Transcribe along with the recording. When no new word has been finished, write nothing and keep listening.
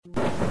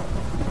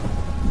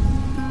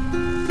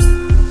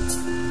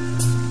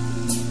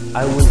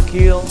I will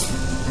kill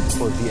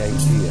for the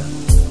idea.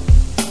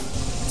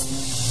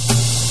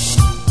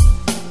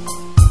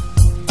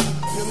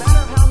 No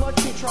matter how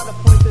much you try to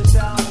point this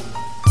out,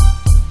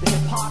 the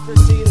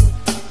hypocrisy is...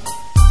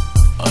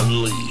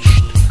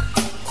 Unleashed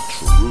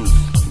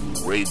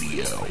Truth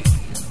Radio.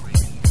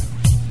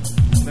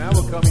 Now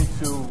we're coming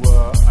to,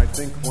 I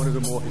think, one of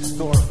the more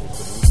historical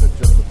things that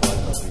justifies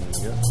our being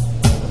here.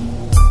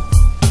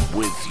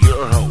 With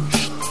your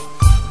host,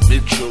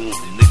 Mitchell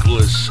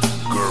Nicholas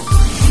Gerber.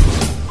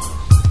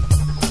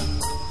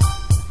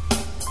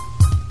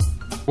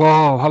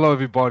 Well, hello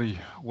everybody.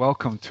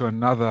 Welcome to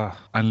another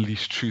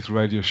Unleashed Truth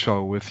Radio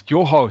show with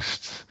your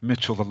host,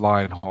 Mitchell the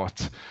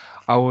Lionheart.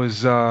 I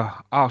was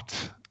out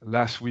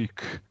last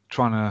week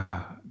trying to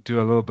do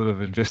a little bit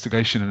of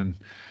investigation and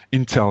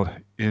intel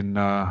in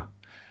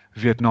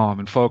Vietnam.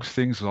 And folks,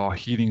 things are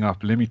heating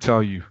up. Let me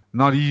tell you,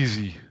 not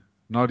easy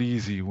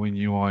when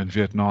you are in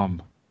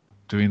Vietnam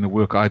doing the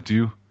work I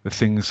do, the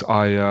things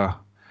I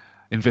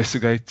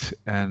investigate,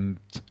 and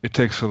it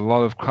takes a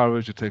lot of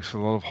courage, it takes a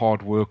lot of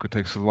hard work, it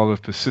takes a lot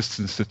of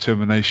persistence,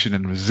 determination,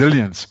 and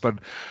resilience. But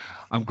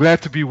I'm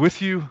glad to be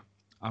with you.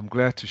 I'm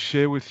glad to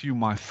share with you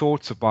my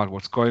thoughts about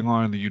what's going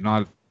on in the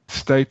United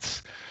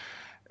States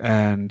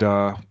and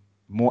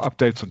more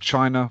updates on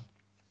China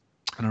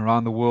and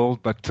around the world.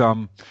 But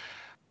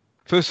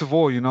first of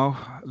all,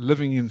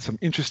 living in some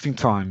interesting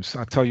times,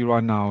 I tell you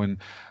right now. And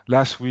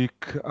last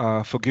week,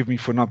 forgive me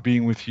for not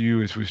being with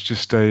you. It was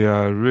just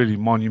a really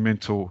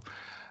monumental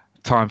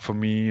time for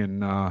me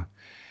and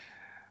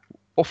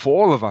or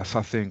for all of us,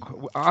 I think.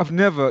 I've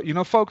never,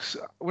 folks,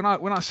 when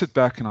I sit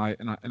back and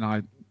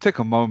I take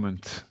a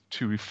moment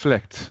to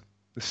reflect,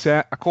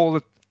 I call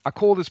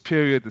this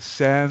period the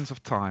sands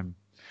of time.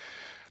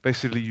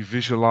 Basically, you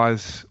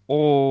visualize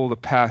all the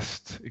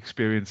past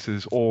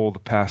experiences, all the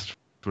past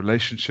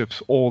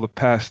relationships, all the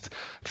past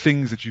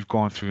things that you've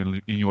gone through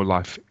in your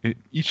life,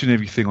 each and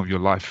everything of your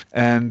life.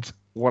 And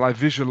what I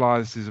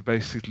visualized is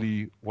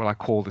basically what I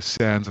call the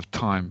sands of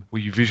time,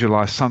 where you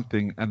visualize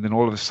something and then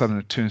all of a sudden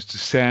it turns to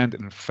sand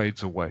and it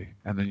fades away.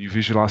 And then you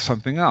visualize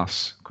something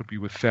else. Could be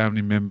with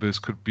family members,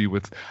 could be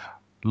with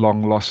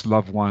long lost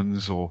loved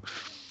ones, or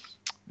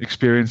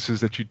experiences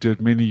that you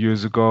did many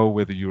years ago,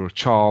 whether you're a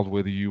child,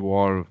 whether you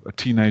are a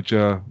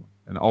teenager,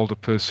 an older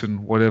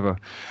person, whatever.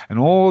 And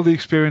all the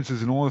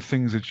experiences and all the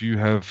things that you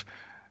have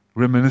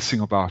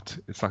reminiscing about,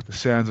 it's like the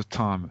sands of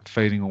time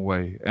fading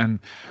away. And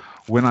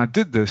when I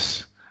did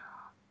this,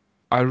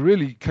 I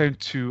really came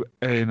to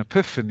an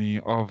epiphany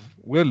of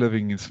we're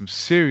living in some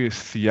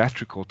serious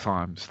theatrical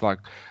times, like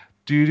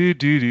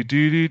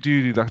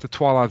do-do-do-do-do-do-do, like the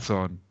Twilight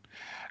Zone.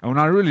 And when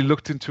I really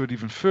looked into it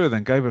even further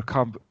and gave it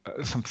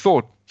some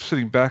thought,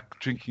 sitting back,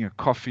 drinking a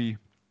coffee,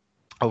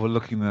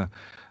 overlooking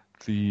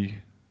the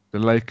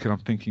lake, and I'm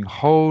thinking,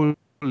 holy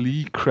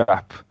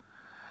crap,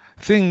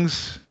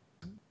 things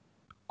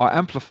are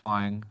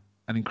amplifying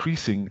and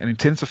increasing and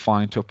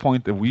intensifying to a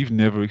point that we've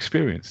never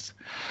experienced.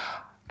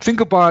 Think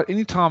about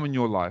any time in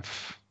your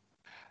life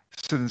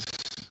since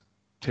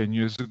 10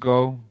 years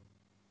ago,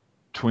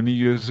 20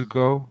 years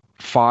ago,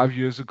 5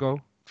 years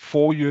ago,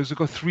 4 years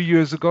ago, 3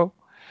 years ago,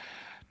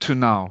 to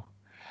now.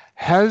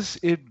 Has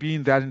it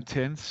been that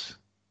intense,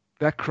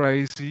 that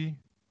crazy,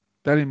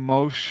 that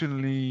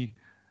emotionally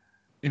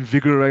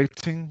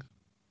invigorating?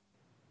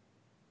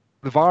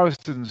 The virus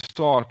didn't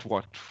start,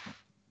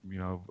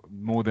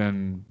 more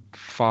than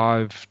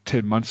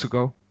 5-10 months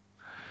ago.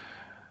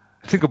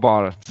 Think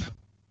about it.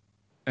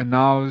 And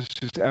now it's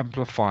just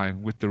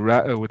amplifying with the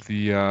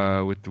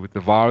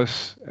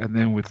virus, and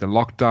then with the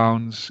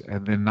lockdowns,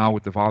 and then now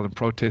with the violent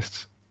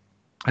protests.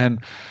 And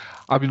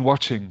I've been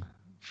watching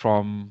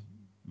from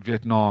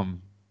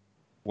Vietnam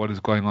what is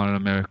going on in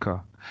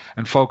America.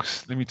 And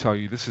folks, let me tell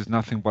you, this is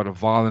nothing but a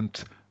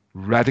violent,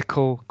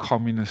 radical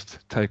communist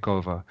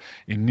takeover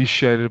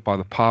initiated by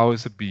the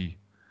powers that be,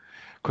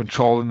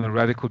 controlling the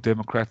radical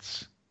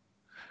Democrats,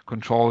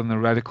 controlling the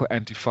radical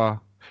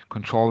Antifa,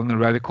 controlling the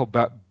radical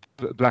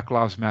Black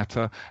Lives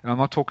Matter. And I'm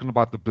not talking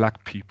about the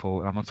black people,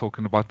 and I'm not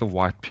talking about the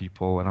white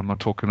people, and I'm not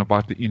talking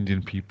about the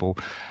Indian people.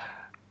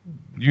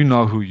 You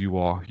know who you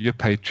are. You're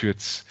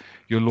patriots.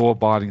 You're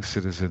law-abiding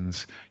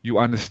citizens. You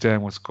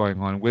understand what's going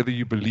on. Whether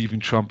you believe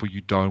in Trump or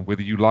you don't,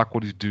 whether you like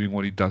what he's doing,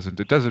 what he doesn't,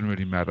 it doesn't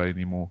really matter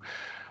anymore.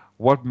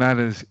 What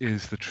matters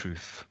is the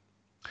truth.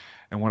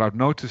 And what I've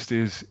noticed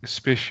is,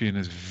 especially in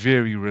this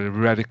very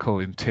radical,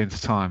 intense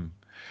time,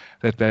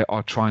 that they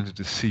are trying to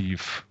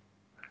deceive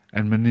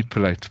and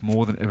manipulate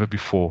more than ever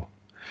before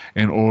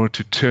in order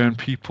to turn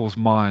people's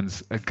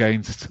minds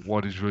against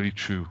what is really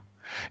true,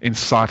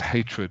 incite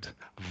hatred,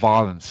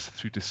 violence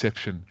through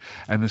deception.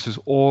 And this is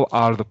all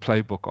out of the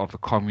playbook of the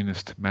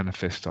Communist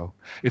Manifesto.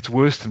 It's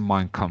worse than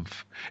Mein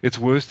Kampf. It's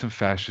worse than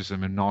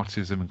fascism and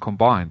Nazism and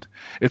combined.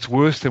 It's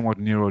worse than what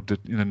Nero did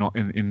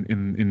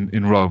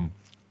in Rome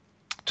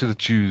to the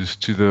Jews,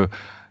 to the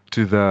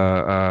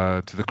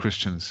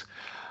Christians.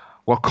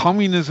 What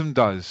communism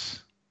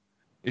does,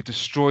 it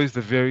destroys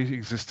the very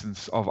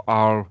existence of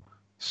our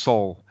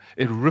soul.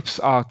 It rips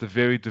out the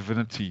very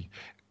divinity,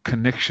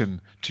 connection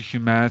to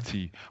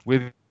humanity,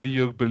 whether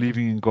you're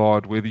believing in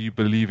God, whether you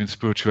believe in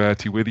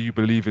spirituality, whether you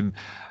believe in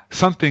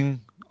something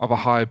of a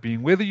higher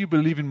being, whether you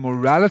believe in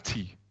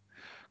morality,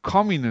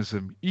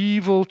 communism,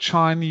 evil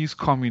Chinese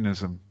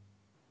communism,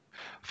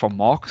 from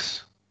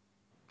Marx,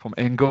 from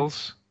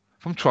Engels,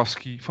 from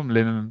Trotsky, from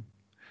Lenin.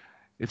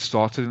 It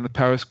started in the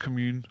Paris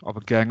Commune of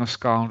a gang of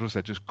scoundrels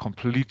that just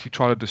completely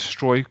try to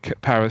destroy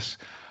Paris.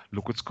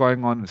 Look what's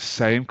going on. The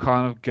same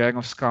kind of gang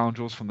of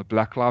scoundrels from the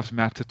Black Lives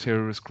Matter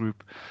terrorist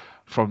group,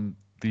 from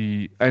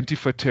the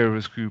Antifa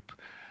terrorist group.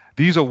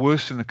 These are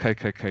worse than the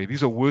KKK.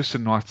 These are worse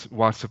than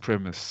white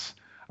supremacists.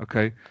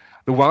 Okay?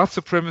 The white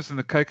supremacists and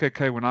the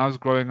KKK, when I was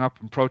growing up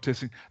and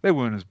protesting, they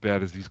weren't as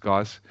bad as these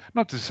guys.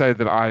 Not to say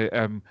that I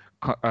am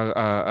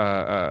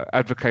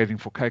advocating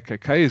for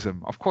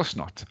KKKism. Of course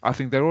not. I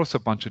think they're also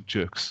a bunch of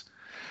jerks.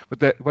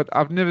 But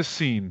I've never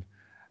seen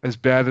as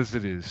bad as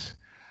it is.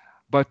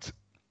 But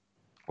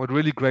what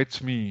really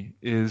grates me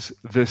is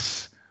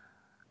this,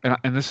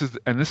 and this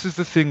is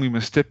the thing we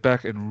must step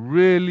back and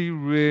really,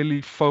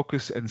 really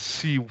focus and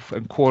see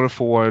and call it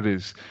for what it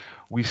is.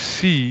 We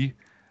see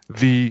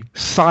the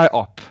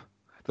psyop,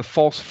 the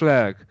false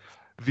flag,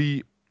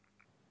 the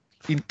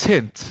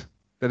intent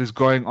that is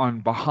going on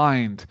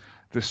behind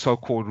this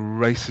so-called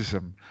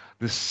racism,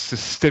 this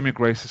systemic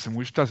racism,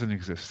 which doesn't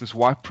exist, this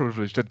white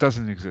privilege that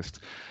doesn't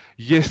exist.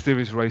 Yes, there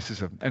is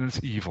racism, and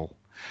it's evil.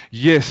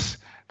 Yes,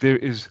 there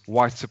is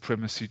white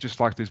supremacy, just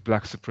like there's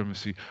black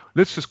supremacy.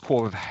 Let's just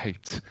call it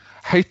hate.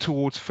 Hate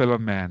towards fellow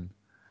man.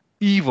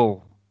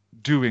 Evil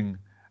doing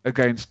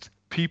against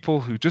people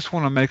who just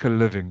want to make a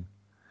living.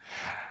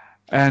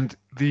 And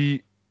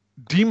the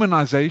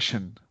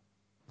demonization,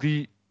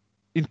 the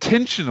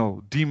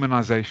intentional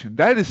demonization,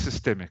 that is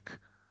systemic.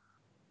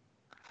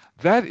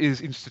 That is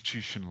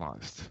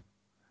institutionalized.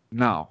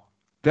 Now,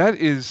 that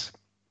is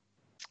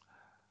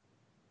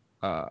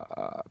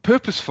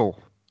purposeful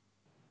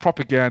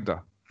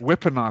propaganda,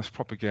 weaponized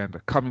propaganda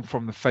coming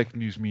from the fake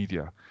news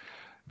media,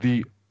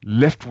 the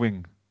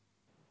left-wing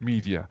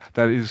media,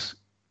 that is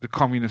the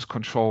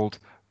communist-controlled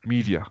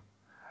media,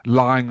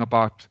 lying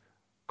about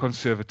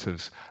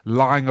conservatives,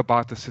 lying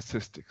about the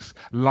statistics,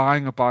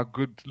 lying about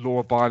good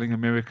law-abiding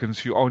Americans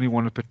who only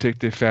want to protect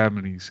their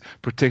families,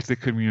 protect their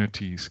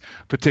communities,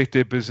 protect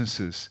their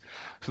businesses.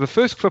 So the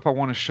first clip I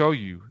want to show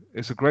you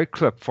is a great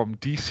clip from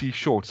DC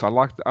Shorts. I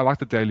like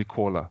the Daily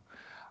Caller.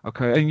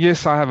 Okay, and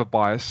yes, I have a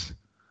bias.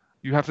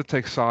 You have to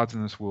take sides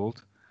in this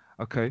world.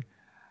 Okay.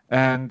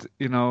 And,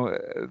 you know,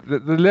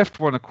 the left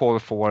want to call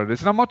it for what it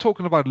is. And I'm not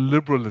talking about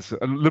liberalism,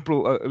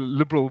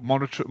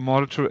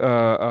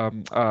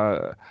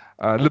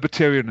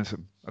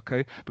 libertarianism,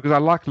 okay? Because I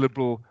like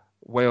liberal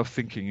way of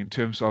thinking in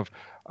terms of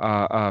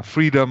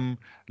freedom,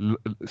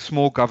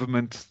 small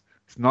government,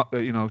 not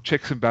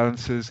checks and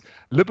balances,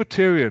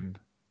 libertarian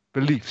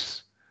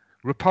beliefs,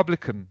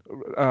 republic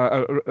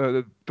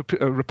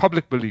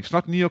beliefs,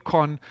 not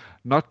neocon,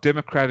 not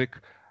democratic,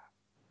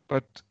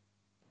 but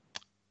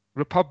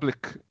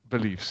republic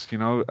beliefs,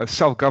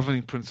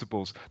 self-governing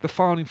principles, the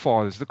founding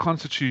fathers, the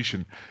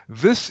Constitution.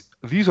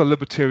 These are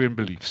libertarian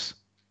beliefs.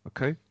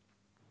 Okay,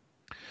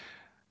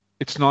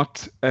 it's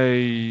not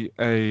a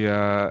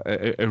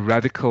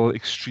radical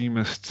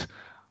extremist,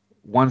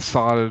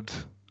 one-sided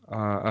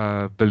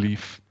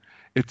belief.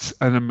 It's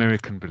an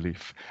American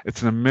belief.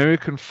 It's an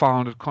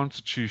American-founded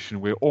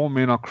constitution where all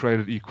men are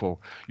created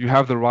equal. You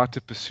have the right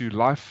to pursue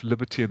life,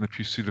 liberty, and the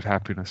pursuit of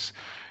happiness.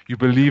 You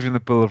believe in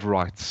the Bill of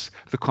Rights,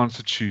 the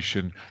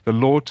Constitution, the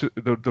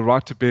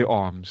right to bear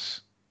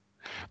arms.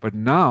 But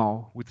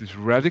now, with this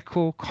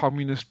radical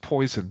communist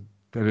poison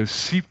that has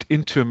seeped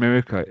into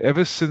America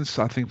ever since,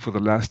 I think, for the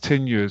last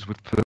 10 years with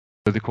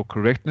political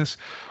correctness,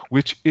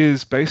 which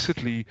is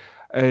basically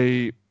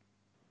an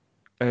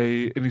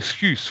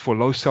excuse for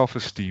low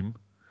self-esteem.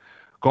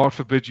 God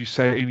forbid you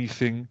say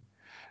anything,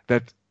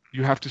 that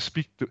you have to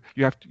speak,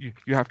 you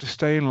have to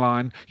stay in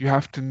line, you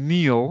have to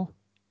kneel,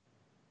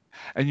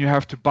 and you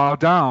have to bow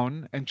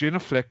down and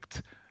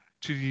genuflect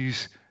to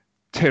these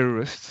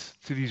terrorists,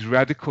 to these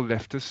radical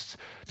leftists,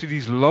 to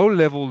these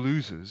low-level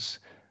losers,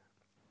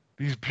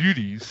 these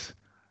beauties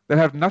that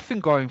have nothing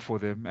going for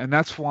them. And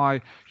that's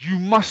why you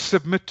must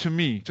submit to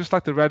me, just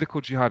like the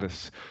radical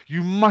jihadists.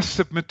 You must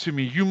submit to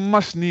me. You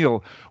must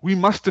kneel. We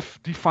must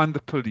defund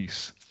the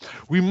police.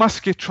 We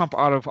must get Trump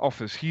out of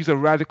office. He's a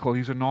radical.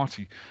 He's a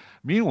Nazi.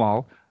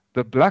 Meanwhile,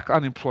 the black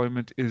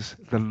unemployment is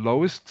the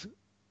lowest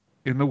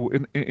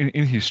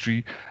in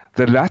history.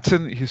 The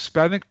Latin,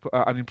 Hispanic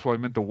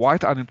unemployment, the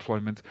white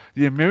unemployment,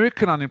 the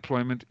American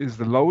unemployment is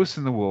the lowest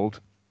in the world.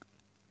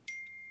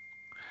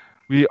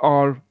 We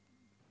have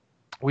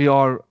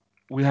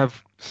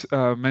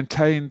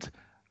maintained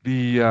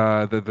the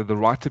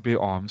right to bear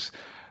arms.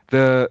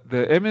 The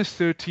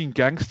MS-13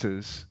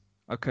 gangsters,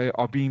 okay,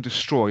 are being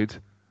destroyed,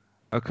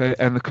 okay,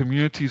 and the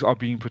communities are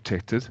being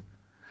protected.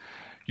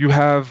 You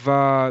have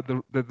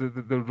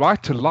the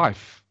right to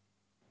life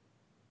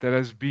that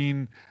has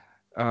been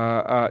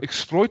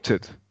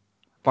exploited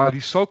by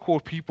these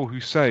so-called people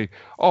who say,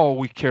 oh,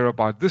 we care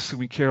about this and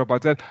we care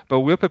about that, but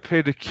we're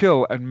prepared to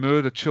kill and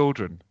murder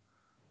children.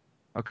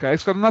 Okay,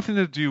 it's got nothing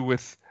to do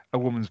with a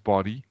woman's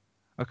body.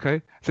 Okay?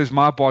 It says,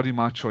 my body,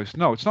 my choice.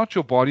 No, it's not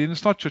your body and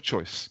it's not your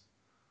choice.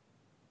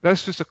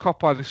 That's just a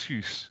cop-out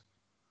excuse.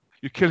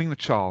 You're killing the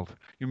child.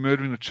 You're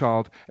murdering the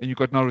child, and you've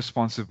got no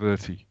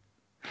responsibility.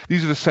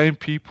 These are the same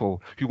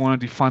people who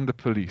want to defund the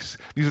police.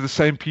 These are the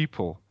same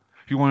people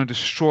who want to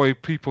destroy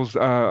people's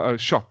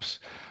shops.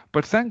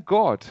 But thank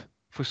God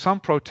for some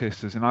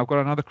protesters, and I've got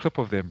another clip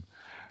of them,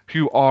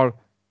 who are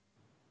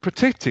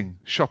protecting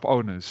shop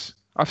owners.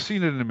 I've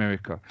seen it in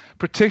America,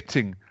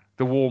 protecting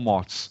the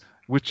Walmarts,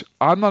 which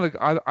I don't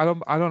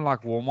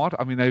like Walmart.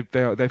 I mean,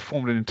 they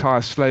formed an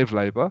entire slave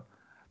labor.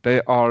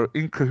 They are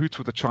in cahoots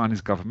with the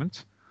Chinese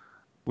government,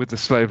 with the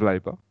slave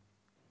labor,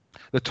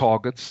 the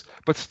Targets.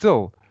 But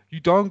still, you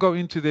don't go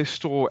into their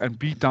store and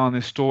beat down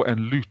their store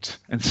and loot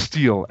and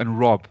steal and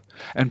rob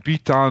and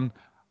beat down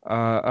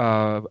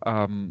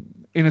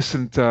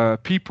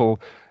innocent people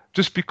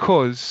just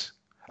because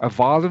a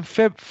violent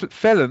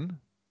felon,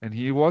 and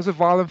he was a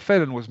violent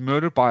felon, was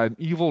murdered by an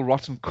evil,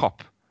 rotten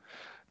cop.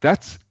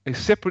 That's a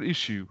separate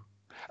issue.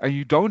 And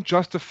you don't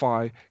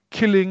justify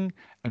killing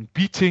and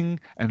beating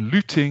and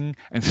looting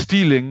and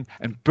stealing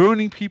and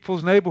burning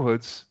people's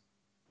neighborhoods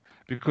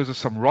because of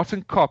some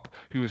rotten cop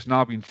who has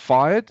now been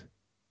fired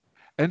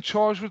and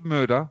charged with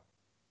murder,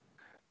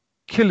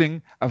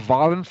 killing a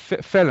violent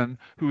felon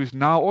who has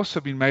now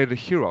also been made a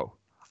hero.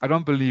 I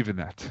don't believe in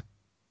that.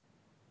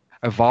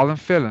 A violent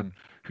felon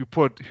who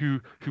put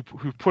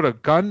a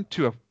gun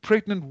to a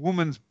pregnant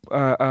woman's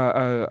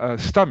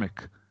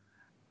stomach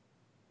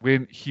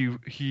when he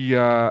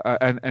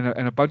and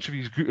a bunch of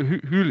these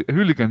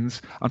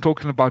hooligans, I'm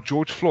talking about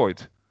George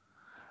Floyd,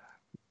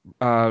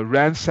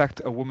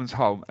 ransacked a woman's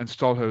home and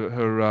stole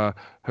her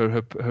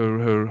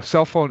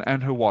cell phone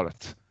and her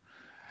wallet,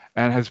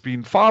 and has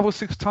been 5 or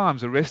 6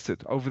 times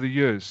arrested over the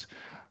years.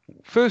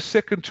 First,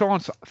 second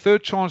chance,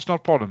 third chance, not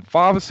a problem.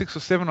 5 or 6 or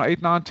 7 or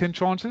 8, 9, 10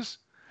 chances,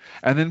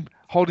 and then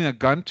holding a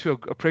gun to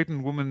a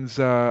pregnant woman's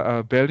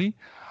belly.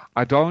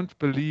 I don't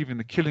believe in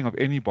the killing of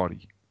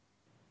anybody.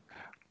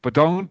 But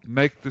don't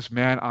make this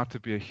man out to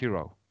be a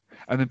hero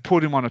and then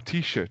put him on a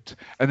T-shirt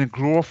and then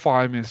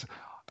glorify him as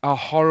a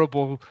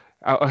horrible,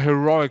 a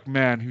heroic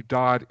man who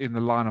died in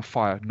the line of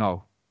fire.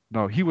 No.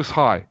 He was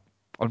high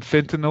on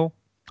fentanyl.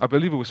 I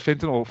believe it was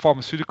fentanyl or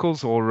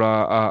pharmaceuticals or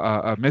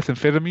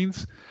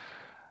methamphetamines.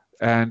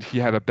 And he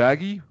had a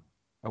baggie,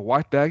 a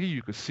white baggie.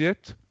 You could see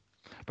it.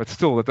 But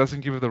still, that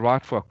doesn't give you the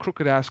right for a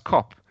crooked-ass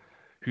cop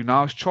who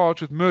now is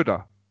charged with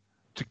murder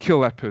to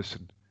kill that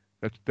person.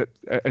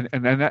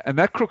 And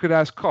that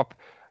crooked-ass cop,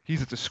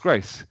 he's a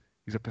disgrace.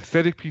 He's a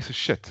pathetic piece of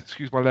shit,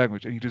 excuse my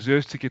language, and he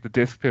deserves to get the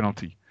death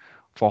penalty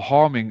for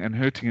harming and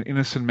hurting an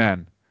innocent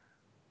man.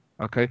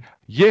 Okay?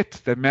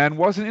 Yet, that man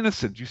wasn't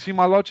innocent. You see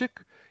my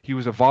logic? He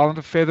was a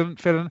violent felon,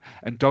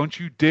 and don't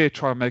you dare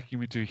try and make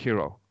him into a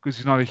hero, because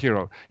he's not a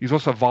hero. He's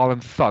also a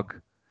violent thug,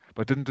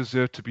 but didn't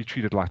deserve to be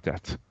treated like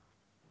that.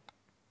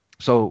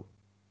 So,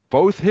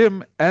 both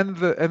him and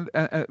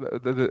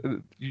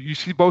you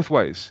see both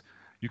ways.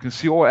 You can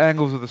see all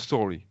angles of the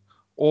story,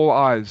 all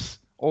eyes,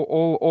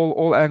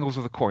 all angles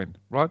of the coin,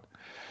 right?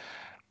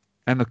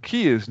 And the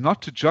key is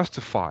not to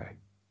justify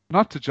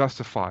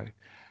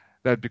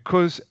that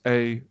because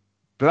a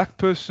black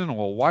person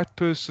or a white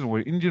person or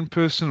an Indian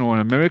person or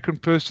an American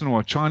person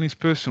or a Chinese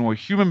person or a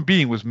human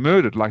being was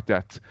murdered like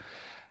that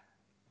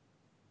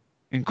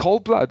in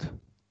cold blood,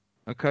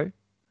 okay?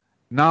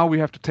 Now we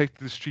have to take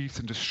to the streets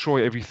and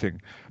destroy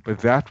everything. But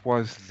that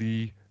was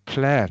the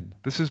plan.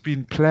 This has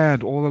been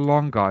planned all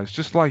along, guys.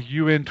 Just like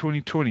UN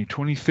 2020,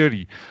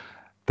 2030.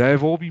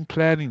 They've all been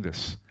planning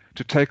this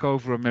to take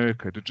over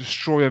America, to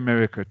destroy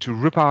America, to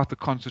rip out the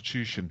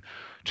Constitution,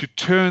 to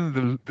turn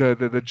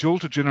the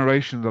jilted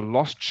generation, the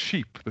lost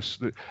sheep,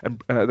 the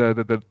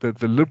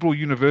liberal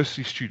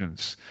university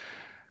students,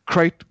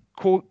 turn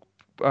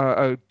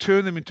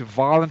them into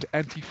violent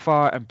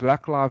Antifa and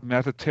Black Lives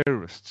Matter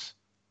terrorists.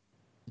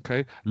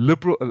 Okay,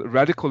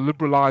 radical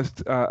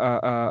liberalized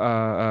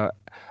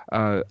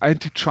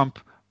anti-Trump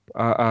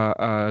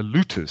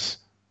looters.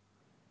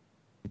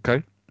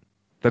 Okay,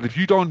 that if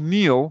you don't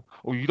kneel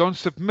or you don't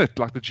submit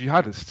like the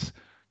jihadists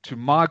to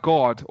my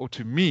God or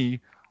to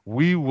me,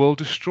 we will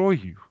destroy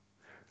you.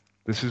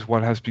 This is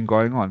what has been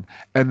going on,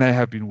 and they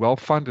have been well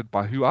funded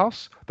by who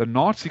else? The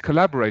Nazi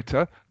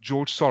collaborator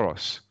George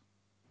Soros.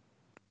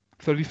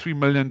 $33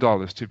 million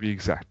to be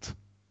exact.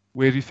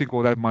 Where do you think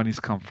all that money's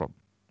come from?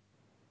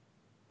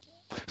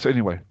 So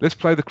anyway, let's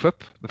play the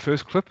clip. The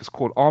first clip is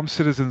called Armed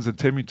Citizens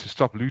Attempting to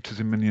Stop Looters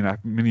in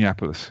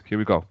Minneapolis. Here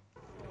we go.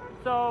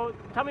 So,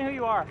 tell me who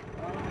you are.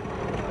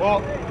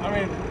 Well, I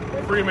mean,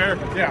 free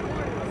Americans, yeah.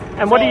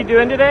 And what are you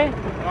doing today?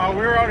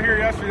 We were out here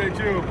yesterday,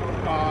 too,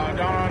 down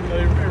on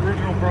the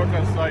original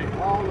protest site.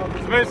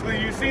 So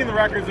basically, you've seen the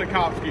records that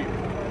cops keep.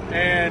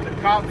 And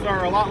cops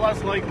are a lot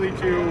less likely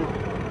to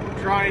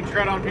try and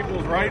tread on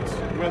people's rights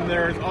when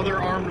there's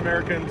other armed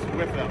Americans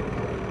with them.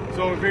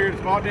 So we figured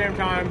it's about damn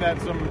time that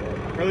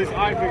or at least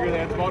I figure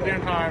that it's about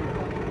damn time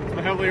some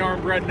heavily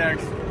armed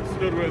rednecks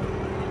stood with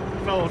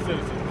fellow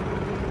citizens.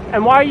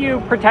 And why are you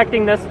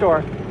protecting this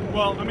store?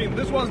 Well, I mean,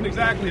 this wasn't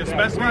exactly a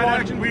specified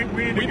action. We've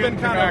been been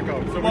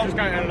tobacco, so we just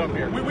kind of ended up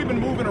here. We've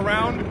been moving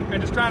around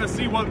and just trying to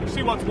see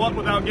what's what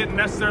without getting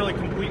necessarily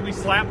completely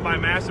slapped by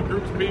massive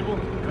groups of people.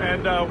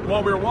 And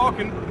while we were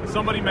walking,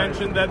 somebody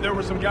mentioned that there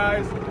were some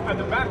guys at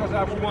the tobacco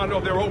shop who wanted to know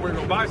if they were over here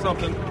to go buy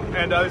something,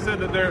 and they said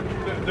that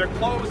they're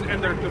closed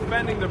and they're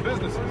defending their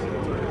businesses.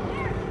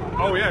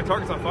 Oh yeah,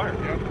 Target's on fire.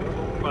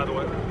 Yep. By the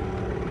way.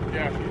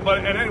 Yeah.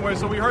 But anyway,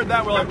 so we heard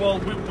that. We're like, well,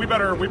 we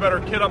better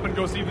kid up and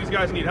go see if these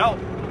guys need help.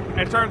 And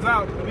it turns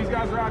out these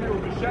guys are out here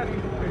with machete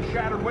and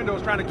shattered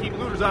windows trying to keep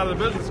looters out of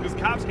the business because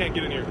cops can't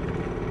get in here.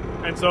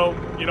 And so,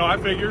 I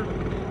figured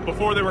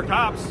before they were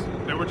cops,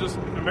 they were just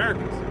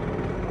Americans.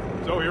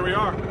 So here we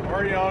are.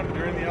 Or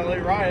during the LA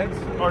riots.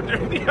 Or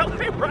during the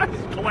LA riots.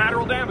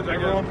 Collateral damage, I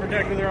guess. Everyone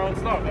protecting their own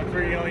stuff. That's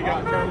where, you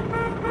got the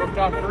term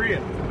rooftop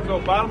Korean. So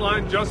bottom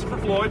line, justice for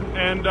Floyd,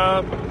 and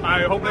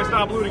I hope they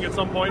stop looting at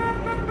some point.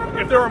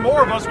 If there were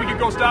more of us, we could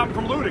go stop them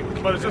from looting,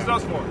 but it's just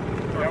us four.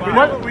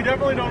 Yeah, we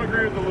definitely don't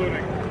agree with the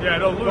looting. Yeah,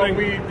 no, looting. But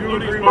we do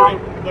agree looting.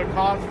 with the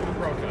cause for the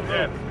protest.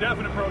 Yeah,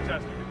 definite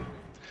protesting.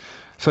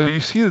 So you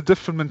see the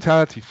different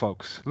mentality,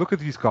 folks. Look at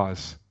these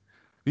guys.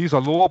 These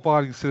are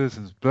law-abiding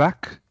citizens,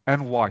 black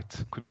and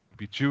white. Could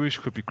be Jewish,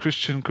 could be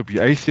Christian, could be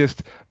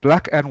atheist,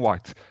 black and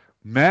white,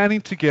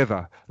 manning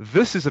together.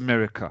 This is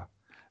America.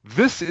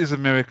 This is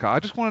America. I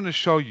just wanted to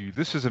show you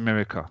this is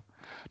America.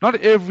 Not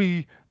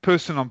every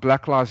person on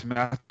Black Lives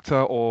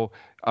Matter or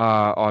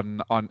I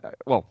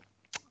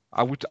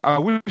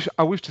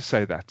wish to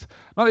say that.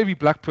 Not every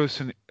black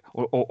person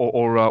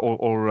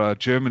or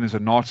German is a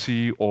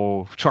Nazi,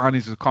 or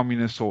Chinese is a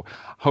communist, or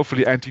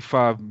hopefully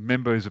Antifa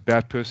member is a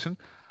bad person.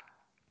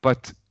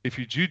 But if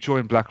you do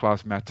join Black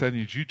Lives Matter and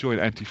you do join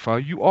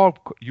Antifa, you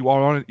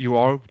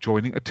are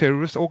joining a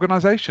terrorist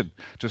organization,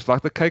 just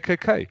like the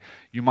KKK.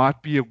 You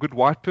might be a good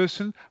white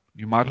person,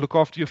 you might look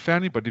after your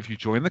family, but if you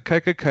join the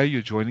KKK,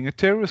 you're joining a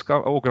terrorist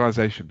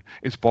organization.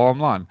 It's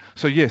bottom line.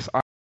 So yes, I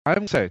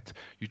am saying it.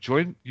 You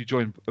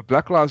join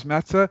Black Lives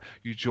Matter,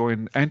 you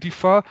join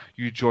Antifa,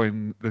 you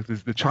join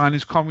the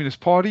Chinese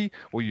Communist Party,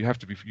 or you have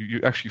to be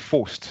you're actually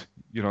forced.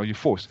 You're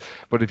forced.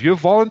 But if you're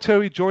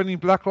voluntarily joining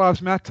Black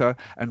Lives Matter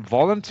and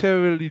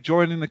voluntarily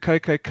joining the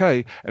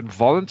KKK and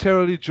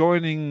voluntarily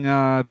joining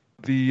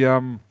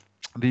the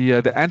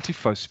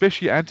Antifa,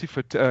 especially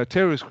Antifa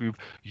terrorist group,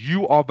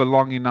 you are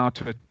belonging now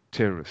to a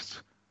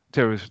terrorist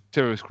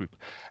group,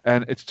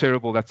 and it's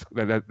terrible that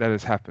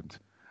has happened.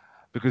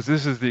 Because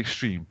this is the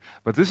extreme.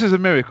 But this is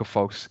America,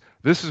 folks.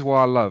 This is what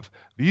I love.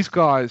 These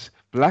guys,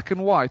 black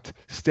and white,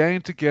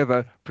 standing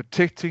together,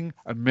 protecting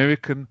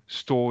American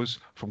stores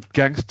from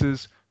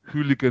gangsters,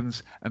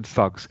 hooligans, and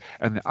thugs.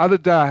 And the other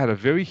day, I had a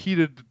very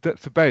heated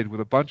debate with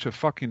a bunch of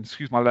fucking,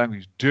 excuse my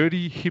language,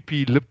 dirty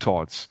hippie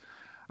libtards.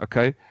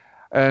 Okay?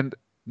 And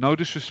no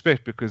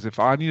disrespect, because if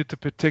I needed to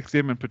protect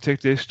them and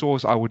protect their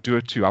stores, I would do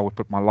it too. I would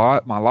put my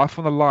life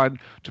on the line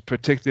to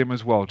protect them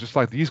as well. Just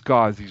like these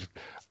guys, these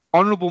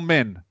honorable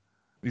men,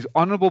 these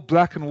honorable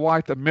black and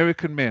white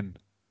American men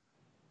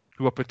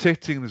who are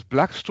protecting this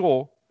black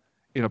store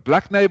in a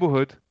black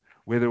neighborhood,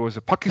 whether it was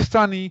a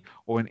Pakistani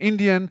or an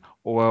Indian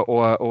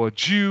or a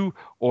Jew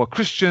or a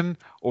Christian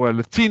or a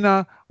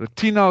Latino,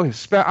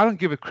 Hispanic. I don't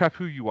give a crap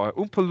who you are.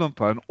 Oompa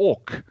Loompa, an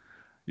orc.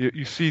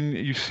 You've seen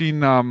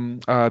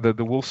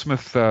the Will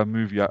Smith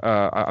movie.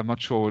 I'm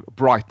not sure,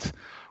 Bright,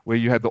 where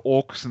you had the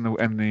orcs and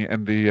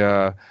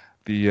the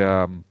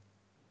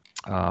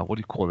what do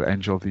you call it?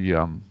 Angel,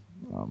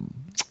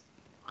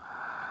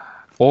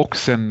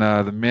 orcs and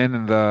the men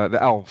and the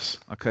elves.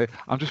 Okay,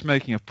 I'm just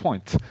making a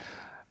point.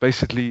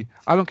 Basically,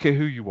 I don't care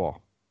who you are.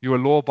 You're a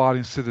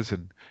law-abiding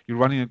citizen. You're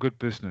running a good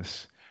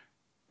business.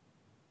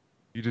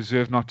 You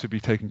deserve not to be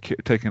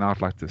taken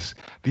out like this.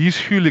 These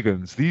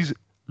hooligans, these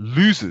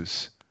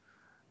losers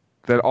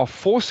that are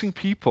forcing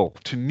people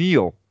to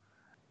kneel,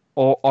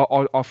 or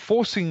are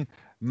forcing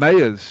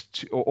mayors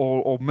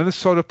or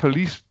Minnesota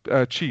police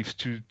chiefs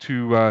to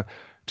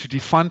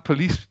defund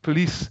police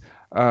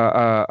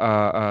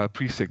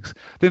precincts,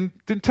 then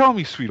tell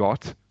me,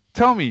 sweetheart,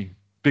 tell me,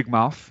 big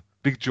mouth,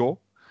 big jaw,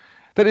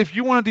 that if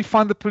you want to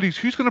defund the police,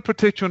 who's going to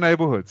protect your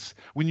neighborhoods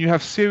when you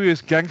have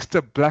serious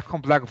gangster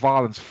black-on-black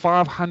violence,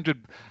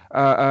 500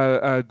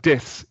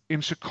 deaths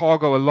in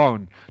Chicago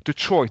alone,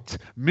 Detroit,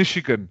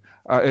 Michigan,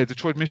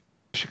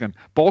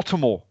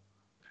 Baltimore,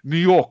 New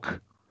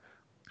York?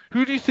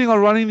 Who do you think are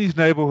running these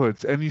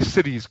neighborhoods and these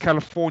cities,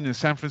 California,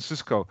 San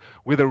Francisco,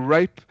 where the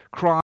rape,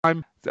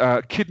 crime,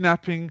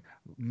 kidnapping,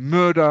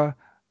 murder,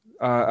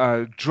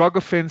 drug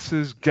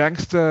offenses,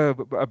 gangster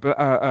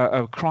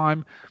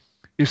crime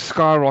is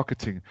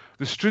skyrocketing?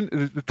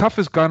 The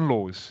toughest gun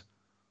laws.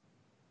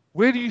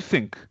 Where do you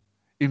think?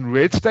 In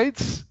red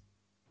states?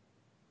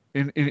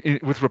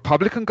 With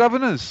Republican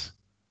governors?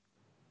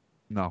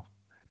 No.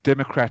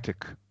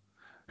 Democratic.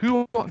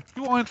 Who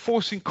are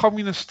enforcing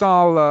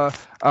communist-style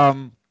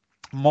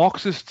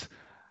Marxist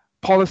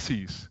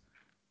policies?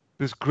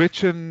 There's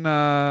Gretchen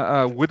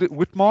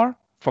Whitmer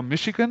from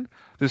Michigan.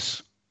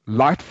 There's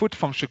Lightfoot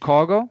from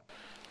Chicago.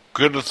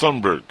 Greta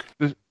Thunberg.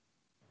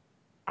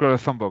 Greta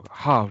Thunberg.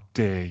 How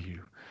dare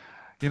you?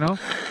 You know,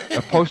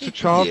 a poster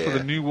child for Yeah.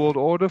 the New World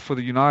Order, for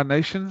the United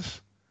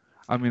Nations.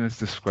 I mean, it's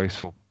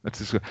disgraceful. That's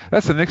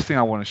the next thing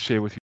I want to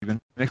share with you. The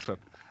next one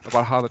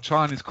about how the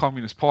Chinese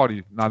Communist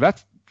Party. Now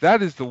that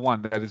is the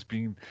one that is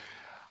being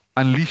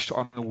unleashed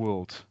on the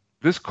world.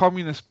 This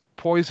communist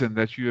poison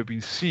that you have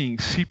been seeing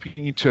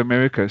seeping into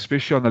America,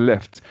 especially on the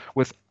left,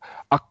 with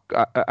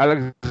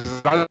Alexandria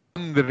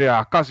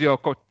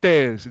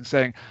Ocasio-Cortez, and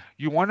saying,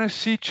 you want to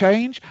see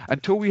change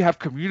until we have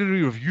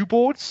community review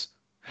boards?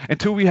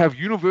 Until we have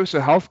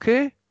universal health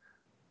care?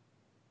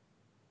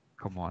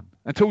 Come on.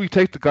 Until we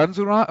take the guns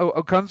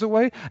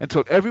away?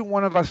 Until every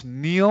one of us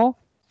kneel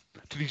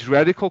to these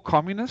radical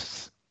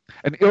communists?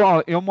 And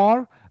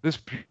Ilmar, this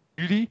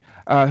beauty,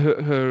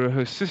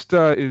 her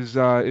sister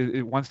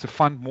wants to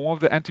fund more of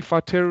the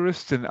Antifa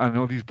terrorists and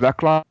all these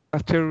Black Lives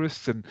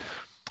terrorists, and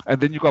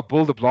then you got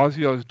Bill de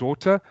Blasio's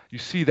daughter. You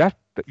see that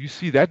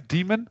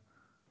demon?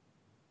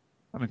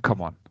 I mean,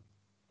 come on.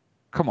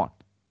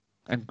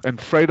 And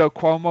Fredo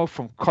Cuomo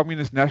from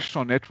Communist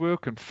National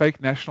Network and Fake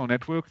National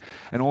Network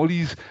and all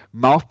these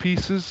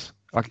mouthpieces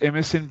like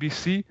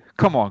MSNBC.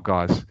 Come on,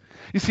 guys.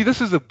 You see,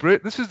 this is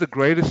the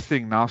greatest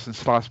thing now since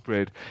sliced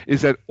bread,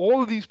 is that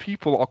all of these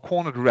people are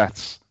cornered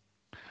rats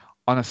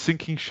on a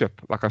sinking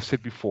ship, like I've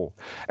said before.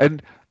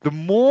 And the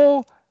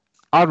more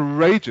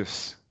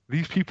outrageous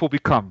these people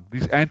become,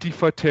 these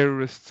Antifa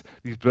terrorists,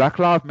 these Black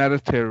Lives Matter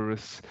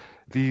terrorists,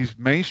 these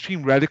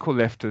mainstream radical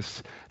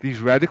leftists, these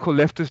radical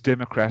leftist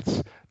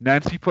Democrats,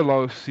 Nancy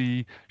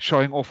Pelosi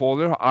showing off all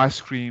their ice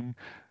cream.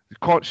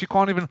 She's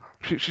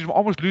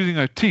almost losing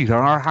her teeth.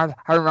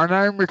 My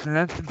name is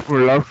Nancy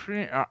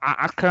Pelosi.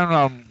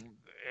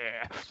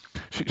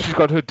 She's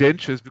got her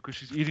dentures because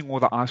she's eating all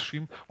the ice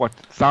cream. What,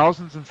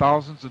 thousands and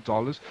thousands of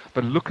dollars?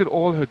 But look at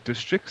all her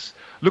districts.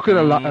 Look at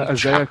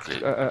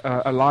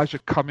Elijah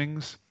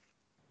Cummings,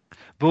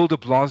 Bill de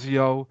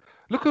Blasio.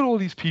 Look at all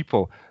these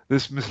people.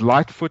 This Miss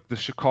Lightfoot, the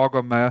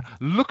Chicago mayor.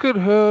 Look at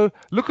her.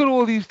 Look at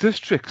all these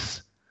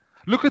districts.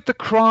 Look at the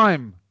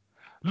crime.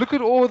 Look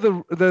at all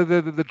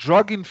the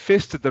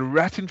drug-infested, the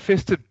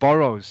rat-infested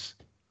boroughs.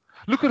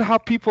 Look at how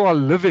people are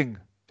living.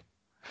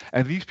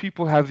 And these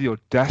people have the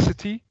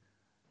audacity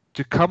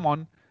to come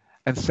on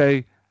and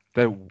say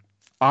that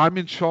I'm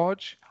in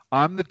charge,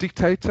 I'm the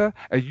dictator,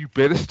 and you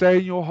better stay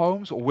in your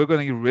homes or we're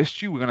going to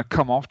arrest you, we're going to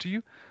come after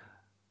you.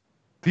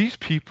 These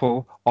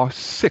people are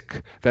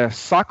sick. They are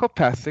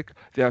psychopathic,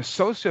 they are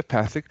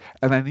sociopathic,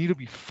 and they need to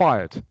be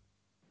fired.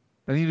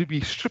 They need to be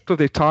stripped of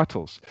their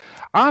titles.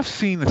 I've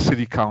seen the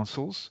city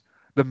councils,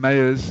 the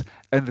mayors,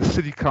 and the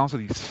city council,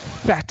 these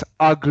fat,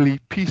 ugly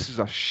pieces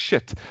of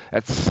shit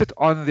that sit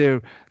on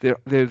their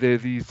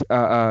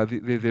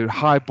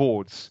high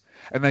boards,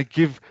 and they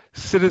give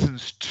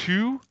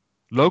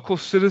local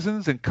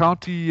citizens and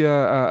county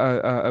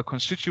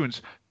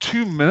constituents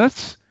 2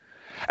 minutes,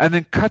 and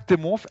then cut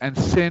them off and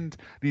send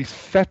these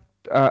fat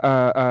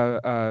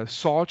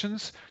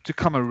sergeants to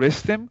come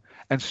arrest them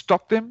and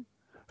stop them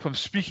from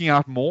speaking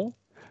out more,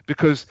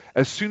 because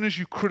as soon as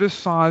you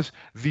criticize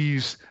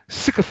these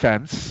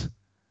sycophants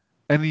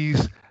and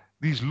these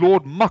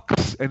Lord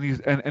Mucks and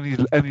these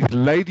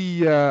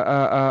lady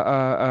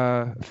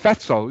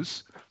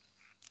fatzos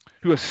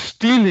who are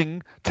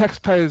stealing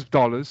taxpayers'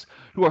 dollars,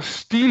 who are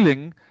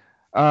stealing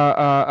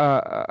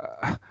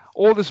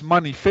all this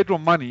money, federal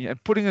money,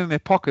 and putting it in their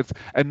pockets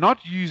and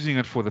not using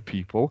it for the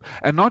people,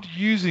 and not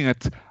using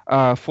it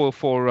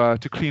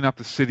to clean up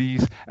the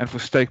cities and for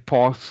state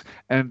parks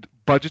and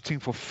budgeting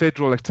for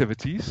federal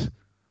activities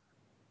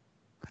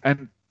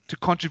and to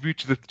contribute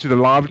to the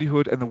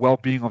livelihood and the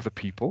well-being of the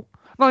people,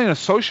 not in a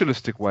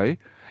socialistic way,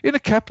 in a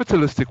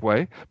capitalistic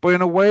way, but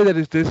in a way that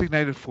is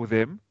designated for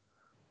them.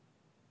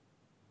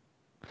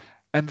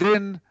 And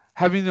then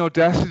having the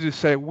audacity to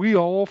say, we are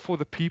all for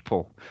the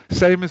people,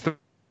 same as the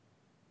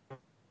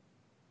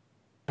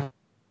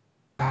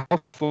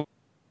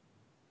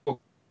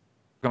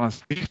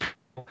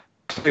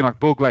saying like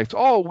Bill Gates,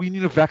 we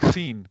need a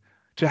vaccine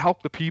to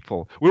help the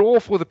people. We're all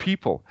for the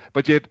people,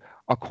 but yet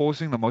are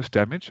causing the most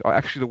damage are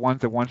actually the ones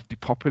that want to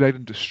depopulate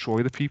and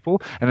destroy the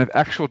people, and have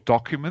actual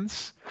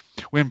documents.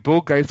 When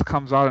Bill Gates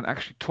comes out and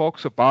actually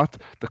talks about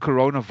the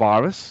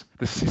coronavirus,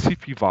 the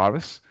CCP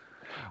virus,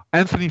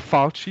 Anthony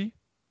Fauci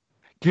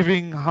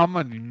giving how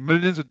many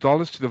millions of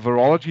dollars to the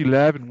virology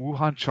lab in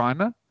Wuhan,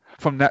 China,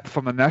 from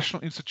the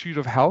National Institute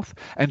of Health,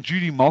 and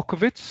Judy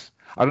Malkovich.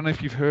 I don't know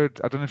if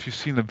you've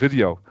seen the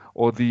video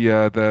or the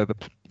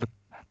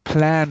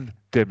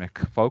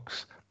plandemic,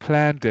 folks,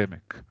 plandemic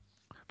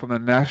from the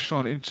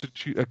National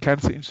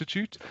Cancer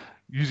Institute,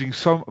 using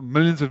some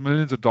millions and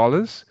millions of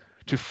dollars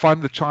to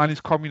fund the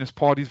Chinese Communist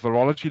Party's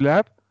virology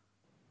lab.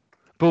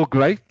 Bill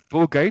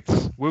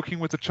Gates working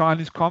with the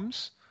Chinese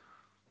comms,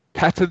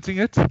 patenting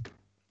it,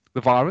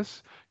 the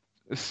virus,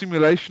 a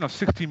simulation of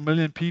 60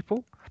 million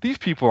people. These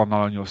people are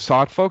not on your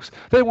side, folks.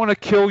 They want to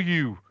kill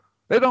you.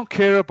 They don't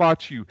care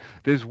about you.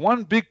 There's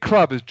one big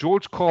club, as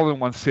George Carlin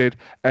once said,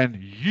 and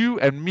you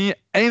and me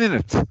ain't in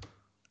it.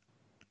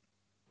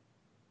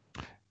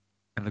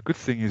 And the good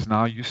thing is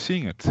now you're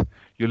seeing it.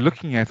 You're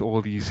looking at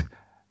all these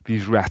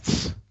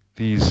rats,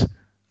 these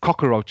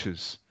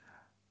cockroaches,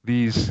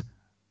 these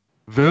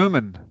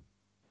vermin,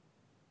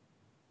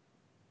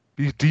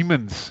 these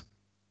demons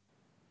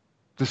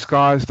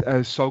disguised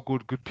as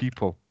so-called good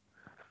people.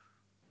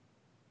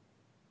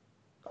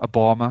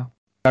 Obama,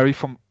 Barry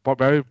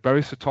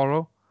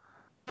Soetoro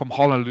from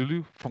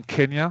Honolulu, from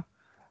Kenya,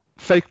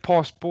 fake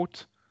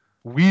passport,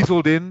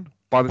 weaseled in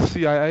by the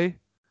CIA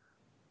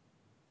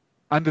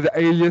under the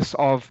alias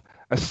of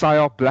a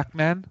psyop black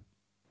man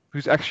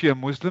who's actually a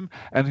Muslim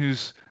and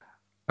whose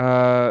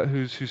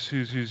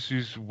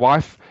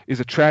wife is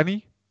a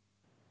tranny.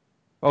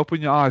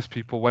 Open your eyes,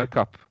 people. Wake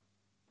up.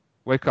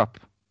 Wake up.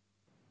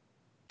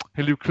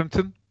 Hillary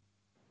Clinton,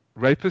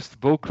 rapist.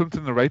 Bill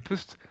Clinton, the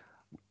rapist,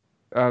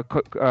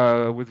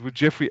 with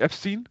Jeffrey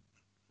Epstein,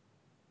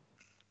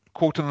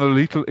 caught on the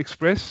Lethal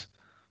Express.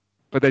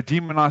 But they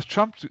demonized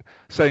Trump,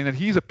 saying that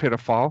he's a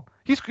pedophile.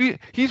 He's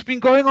been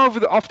going after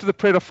the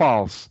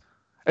pedophiles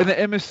and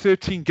the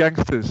MS-13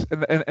 gangsters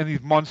and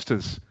these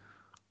monsters.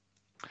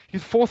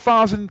 He's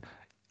 5,000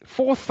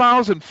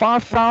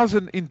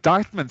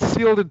 indictments,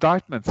 sealed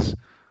indictments.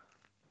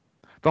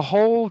 The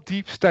whole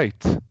deep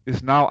state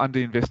is now under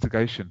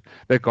investigation.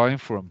 They're going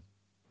for him.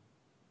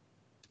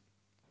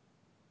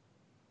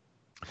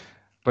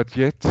 But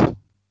yet,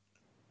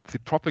 the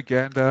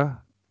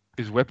propaganda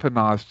is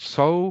weaponized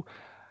so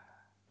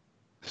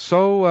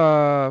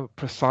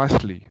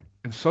precisely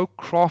and so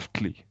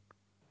craftfully.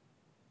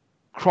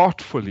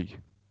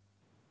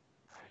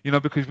 You know,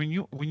 because when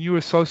you're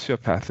a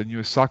sociopath and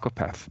you're a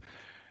psychopath,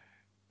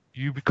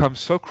 you become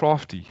so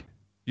crafty.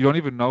 You don't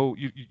even know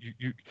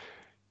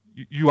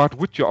you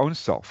outwit your own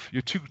self.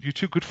 You're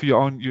too good for your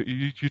own.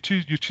 You're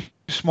too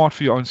smart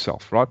for your own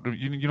self, right?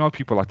 You know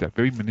people like that,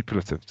 very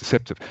manipulative,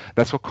 deceptive.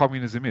 That's what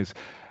communism is.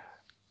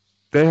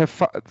 They have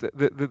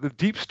the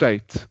deep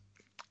state,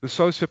 the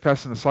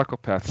sociopaths and the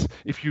psychopaths.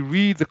 If you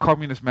read the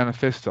Communist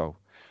Manifesto,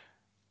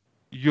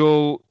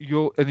 you'll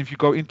and if you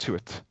go into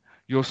it,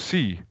 you'll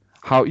see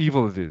how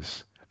evil it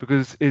is,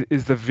 because it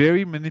is the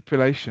very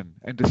manipulation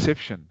and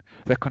deception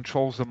that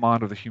controls the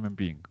mind of the human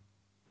being.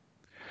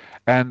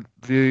 And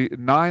the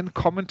 9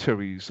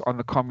 commentaries on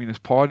the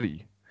Communist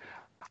Party,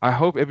 I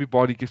hope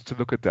everybody gets to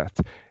look at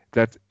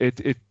that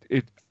it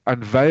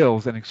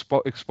unveils and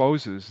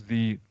exposes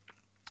the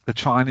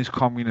Chinese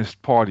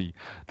Communist Party,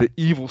 the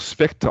evil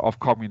specter of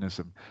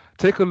communism.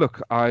 Take a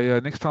look.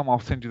 Next time I'll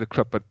send you the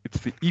clip, but it's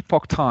the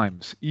Epoch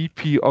Times,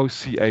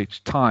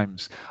 EPOCH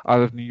Times,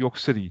 out of New York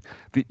City.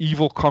 The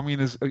evil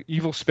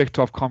evil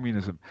specter of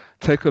communism.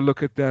 Take a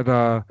look at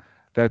that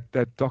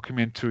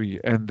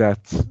documentary and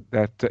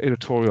that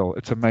editorial.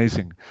 It's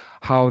amazing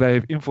how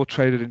they've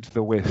infiltrated into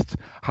the West,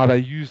 how they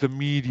use the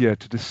media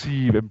to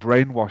deceive and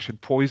brainwash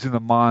and poison the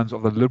minds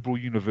of the liberal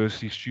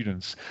university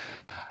students,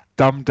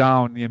 dumb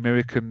down the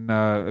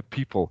American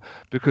people,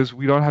 because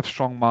we don't have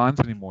strong minds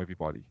anymore,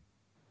 everybody.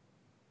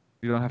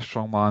 We don't have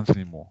strong minds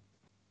anymore.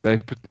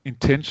 They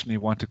intentionally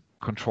want to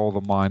control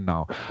the mind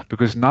now,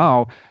 because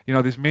now, you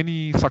know, there's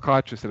many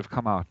psychiatrists that have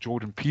come out,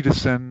 Jordan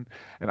Peterson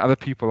and other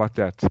people like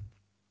that.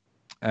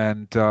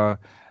 And from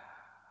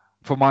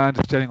my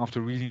understanding,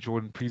 after reading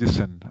Jordan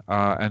Peterson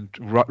and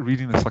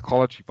reading the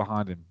psychology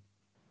behind him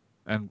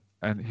and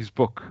his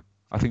book,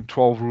 I think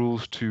 12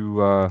 Rules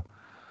to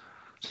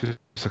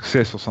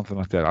Success or something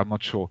like that, I'm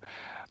not sure.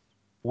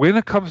 When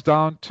it comes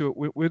down to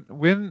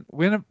when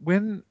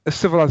a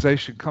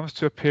civilization comes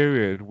to a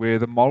period where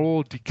the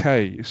moral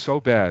decay is so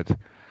bad,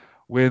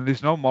 when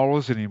there's no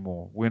morals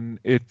anymore, when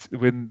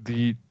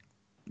the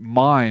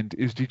mind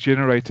is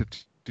degenerated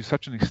to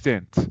such an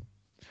extent,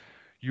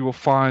 you will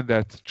find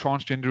that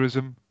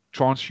transgenderism,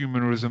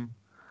 transhumanism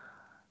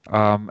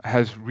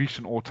has reached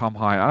an all-time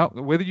high.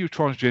 Whether you're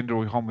transgender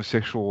or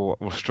homosexual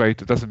or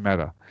straight, it doesn't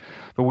matter.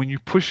 But when you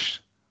push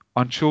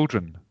on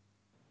children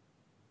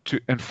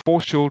and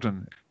force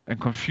children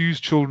and confuse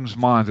children's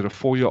minds that are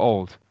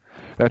 4-year-old,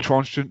 this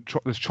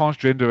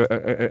transgender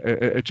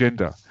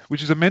agenda,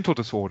 which is a mental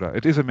disorder.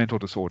 It is a mental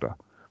disorder.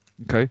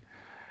 Okay?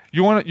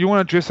 You want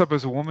to dress up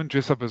as a woman,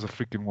 dress up as a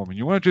freaking woman.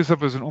 You want to dress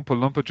up as an Oompa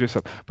Loompa, dress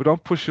up. But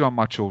don't push it on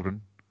my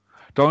children.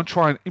 Don't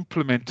try and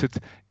implement it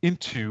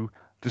into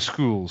the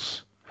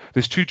schools.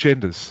 There's 2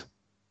 genders,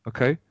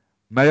 okay?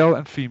 Male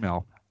and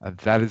female, and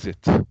that is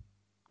it.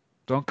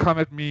 Don't come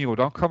at me or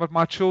don't come at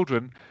my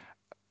children.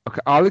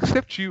 Okay, I'll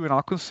accept you and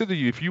I'll consider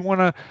you. If you're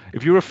a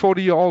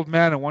 40-year-old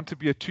man and want to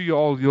be a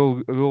 2-year-old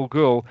little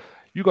girl,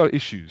 you got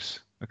issues.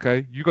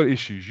 Okay, you got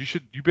issues.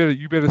 You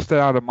better stay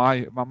out of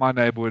my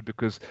neighborhood,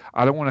 because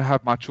I don't want to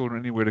have my children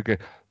anywhere to go.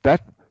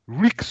 That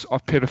reeks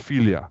of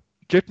pedophilia.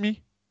 Get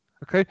me?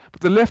 Okay, but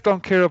the left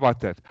don't care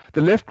about that.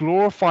 The left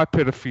glorify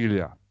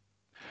pedophilia.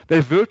 They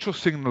virtual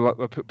signal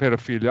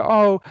pedophilia.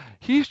 Oh,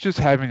 he's just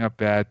having a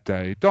bad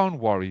day. Don't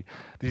worry.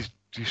 These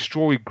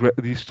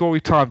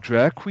story time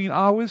drag queen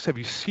hours. Have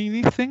you seen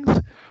these things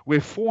where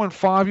 4- and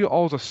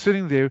 5-year-olds are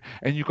sitting there,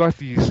 and you got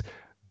these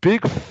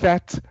big,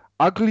 fat,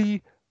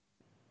 ugly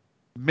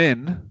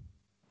men,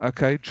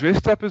 okay,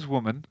 dressed up as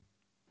women,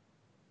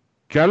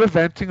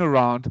 gallivanting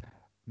around,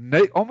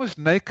 almost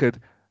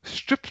naked,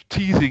 strip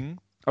teasing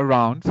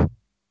around,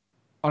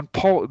 on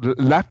pole,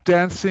 lap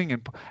dancing,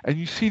 and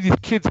you see these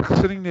kids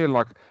sitting there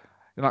like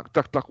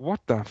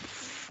what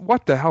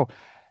the hell,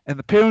 and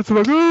the parents are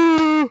like,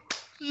 oh,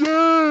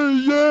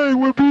 yay,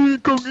 we're being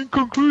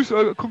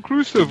conclusive.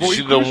 Did you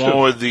see the one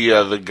where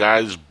the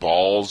guy's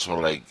balls were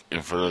like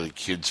in front of the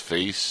kid's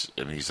face,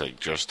 and he's like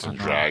dressed in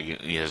drag,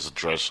 and he has a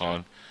dress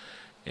on,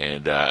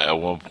 and at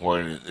one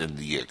point in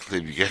the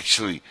clip, you can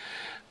actually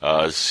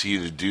see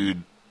the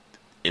dude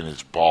in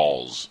his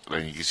balls,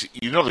 and you can see,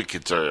 the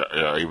kids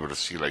are able to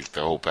see like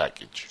the whole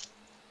package.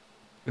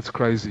 It's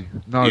crazy.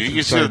 No, you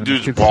can see the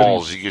dude's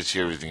balls. You can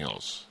see everything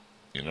else.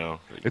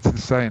 It's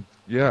insane.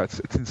 Yeah, it's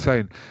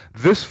insane.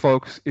 This,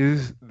 folks,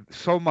 is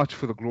so much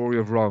for the glory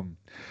of Rome,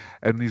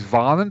 and these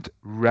violent,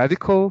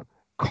 radical,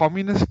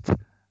 communist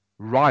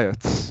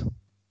riots.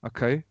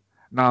 Okay.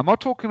 Now, I'm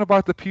not talking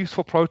about the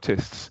peaceful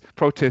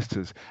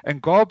protesters,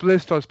 and God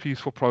bless those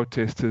peaceful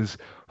protesters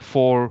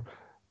for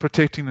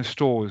protecting the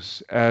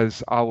stores,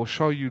 as I will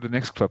show you the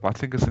next clip. I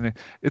think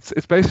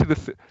it's basically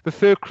the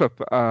third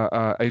clip.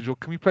 Angel,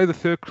 can we play the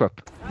third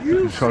clip?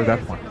 You can show that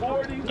one.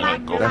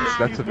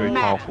 That's a very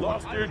powerful one.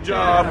 Lost their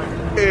job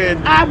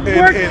in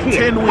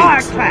 10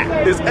 weeks.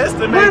 It's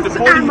estimated that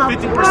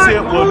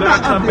 40-50% will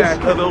not come back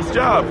to those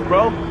jobs,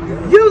 bro.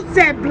 You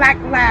said Black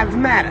Lives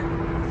Matter.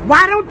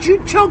 Why don't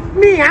you choke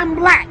me? I'm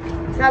black.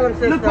 Tell him,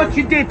 sister. Look what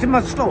you did to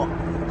my store.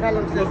 Tell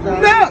him,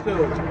 sister. Look.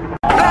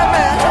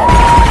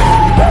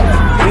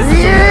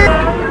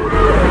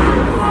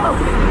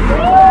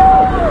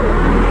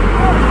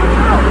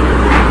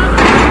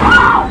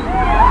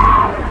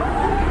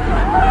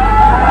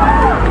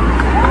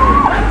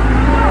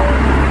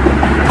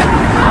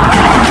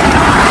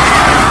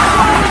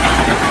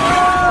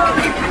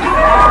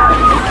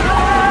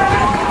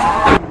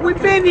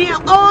 We've been here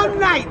all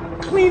night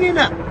cleaning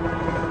up.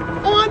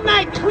 All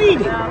night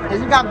cleaning.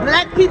 And you got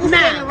black people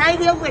standing right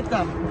here with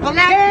them.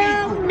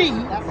 Black people. Me,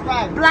 that's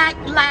right. Black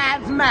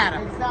Lives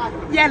Matter.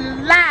 Exactly. You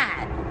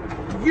lied.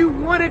 You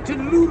wanted to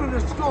loot the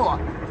store.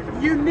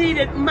 You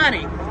needed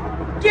money.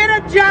 Get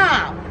a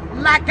job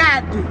like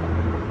I do.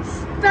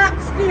 Stop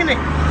stealing.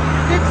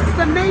 This is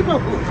the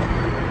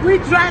neighborhood. We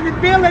trying to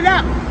build it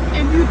up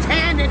and you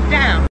tearing it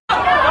down.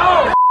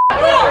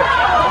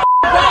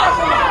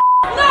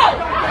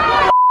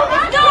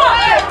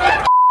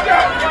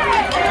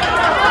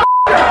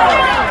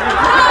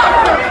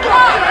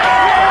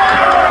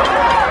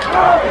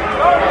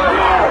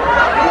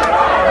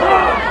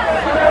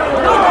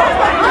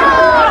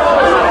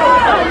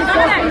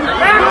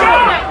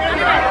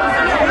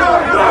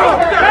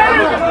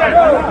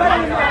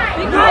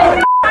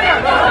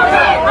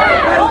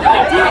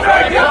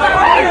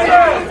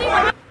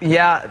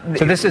 Yeah.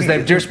 So this is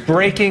they're just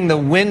breaking the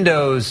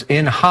windows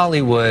in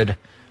Hollywood.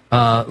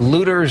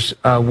 Looters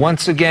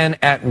once again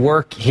at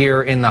work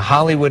here in the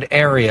Hollywood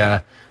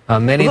area.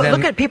 Many of them.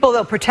 Look at people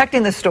though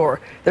protecting the store.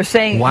 They're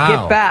saying,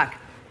 "Get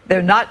back."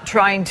 They're not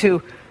trying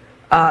to.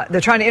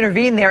 They're trying to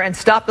intervene there and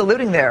stop the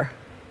looting there.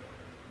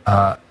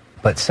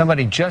 But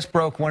somebody just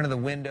broke one of the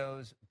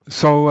windows.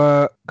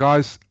 So,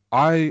 guys,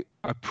 I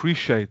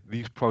appreciate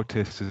these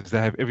protesters. They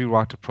have every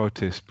right to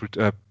protest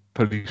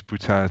police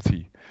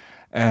brutality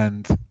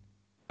and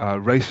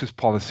racist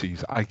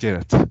policies. I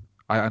get it.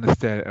 I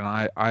understand, and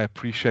I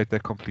appreciate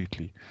that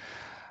completely.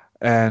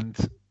 And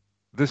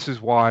this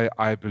is why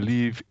I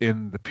believe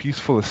in the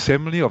peaceful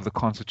assembly of the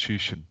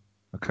Constitution.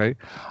 Okay,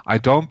 I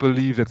don't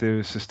believe that there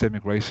is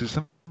systemic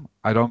racism.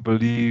 I don't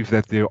believe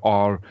that there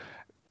are.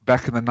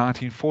 Back in the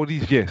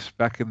 1940s, yes.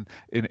 Back in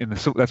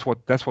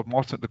the that's what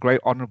Martin, the great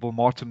Honorable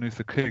Martin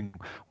Luther King,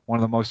 one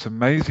of the most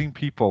amazing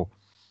people,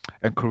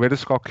 and Coretta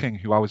Scott King,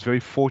 who I was very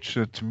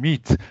fortunate to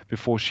meet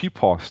before she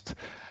passed,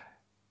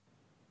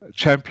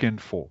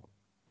 championed for.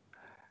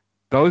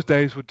 Those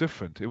days were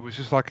different. It was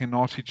just like in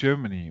Nazi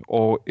Germany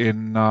or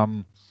in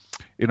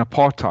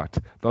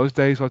apartheid. Those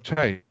days are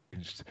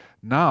changed.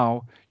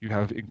 Now you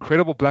have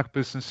incredible black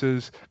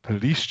businesses,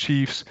 police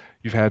chiefs.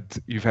 You've had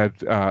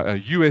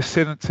U.S.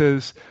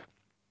 senators.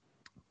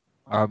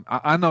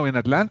 I know in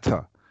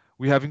Atlanta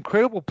we have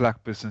incredible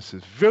black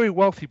businesses, very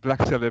wealthy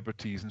black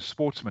celebrities and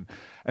sportsmen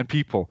and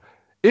people.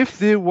 If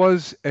there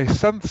was a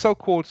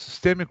so-called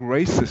systemic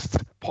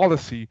racist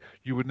policy,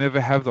 you would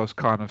never have those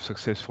kind of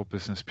successful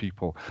business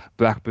people,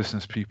 black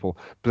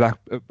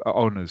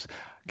owners.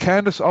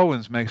 Candace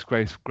Owens makes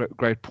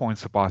great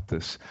points about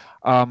this.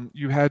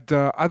 You had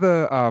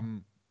other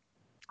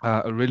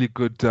really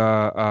good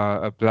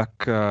black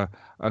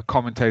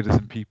commentators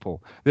and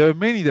people. There are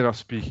many that are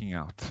speaking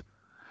out.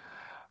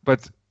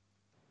 But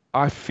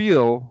I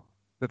feel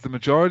that the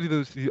majority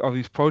of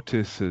these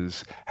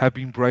protesters have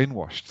been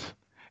brainwashed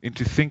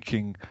into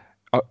thinking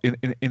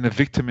in a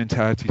victim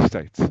mentality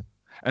state.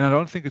 And I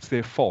don't think it's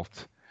their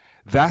fault.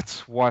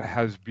 That's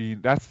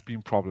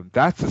been problem.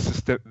 That's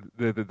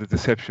the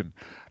deception,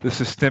 the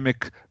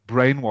systemic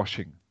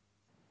brainwashing,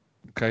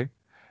 okay,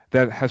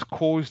 that has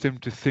caused them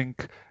to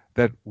think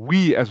that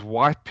we as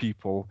white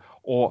people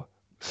or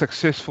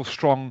successful,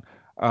 strong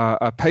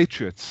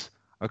patriots,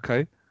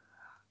 okay,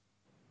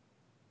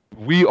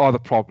 we are the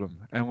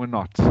problem, and we're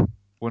not.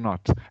 We're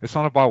not. It's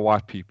not about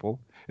white people.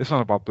 It's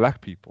not about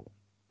black people.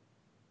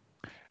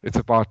 It's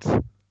about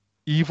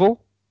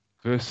evil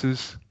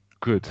versus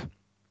good.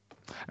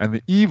 And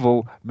the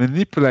evil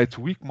manipulates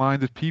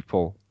weak-minded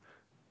people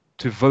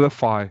to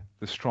vilify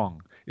the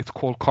strong. It's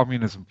called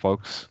communism,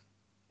 folks.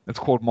 It's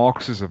called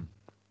Marxism.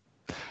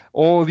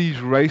 All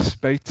these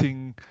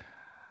race-baiting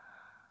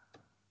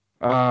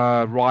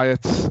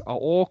riots are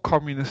all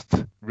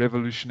communist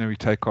revolutionary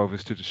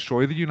takeovers to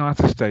destroy the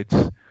United States,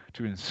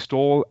 to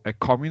install a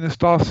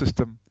communist-style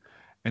system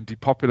and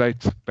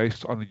depopulate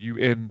based on the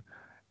UN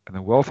and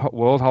the World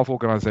Health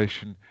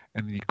Organization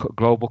and the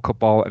global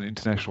cabal and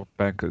international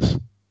bankers.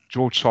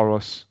 George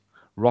Soros,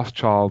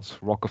 Rothschilds,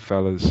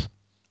 Rockefellers,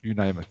 you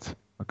name it.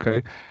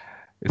 Okay?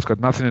 It's got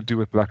nothing to do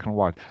with black and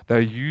white.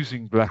 They're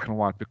using black and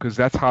white because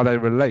that's how they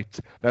relate.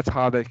 That's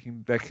how they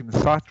can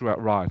incite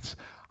riots.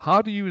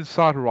 How do you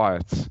incite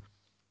riots?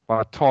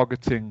 By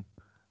targeting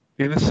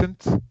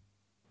innocent,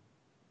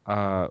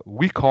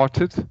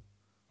 weak-hearted,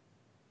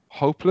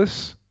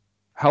 hopeless,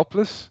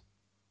 helpless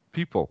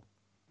people.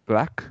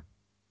 Black,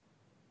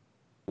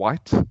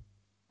 white,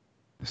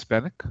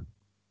 Hispanic,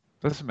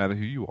 doesn't matter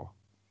who you are.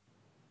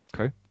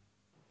 Okay?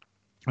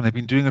 And they've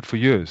been doing it for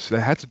years. They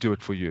had to do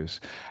it for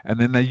years. And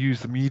then they use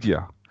the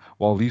media.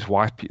 While these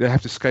white people, they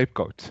have to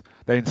scapegoat.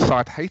 They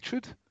incite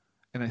hatred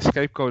and they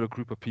scapegoat a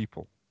group of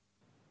people.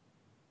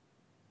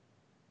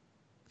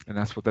 And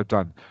that's what they've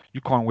done. You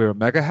can't wear a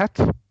MAGA hat.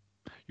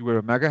 You wear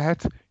a MAGA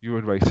hat, you're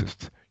a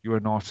racist. You're a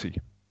Nazi.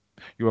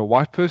 You're a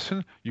white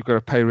person, you've got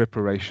to pay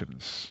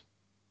reparations.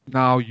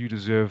 Now you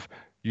deserve,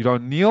 you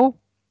don't kneel,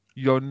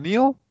 you don't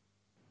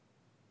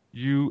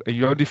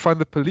defund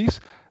the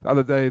police. The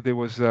other day there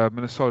was a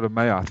Minnesota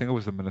mayor, I think it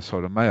was the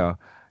Minnesota mayor,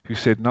 who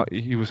said, no,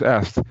 he was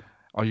asked,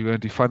 are you going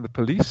to defund the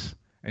police?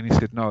 And he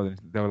said, no.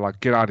 They were like,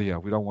 get out of here,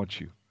 we don't want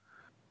you.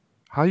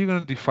 How are you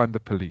going to defund the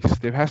police?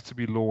 There has to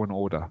be law and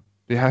order.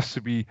 There has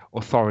to be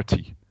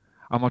authority.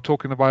 I'm not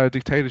talking about a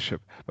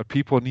dictatorship, but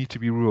people need to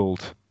be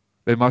ruled.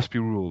 They must be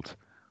ruled.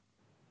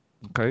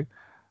 Okay?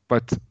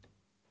 But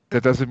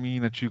that doesn't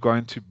mean that you're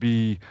going to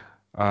be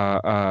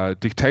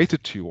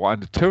dictated to or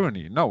under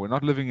tyranny. No, we're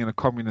not living in a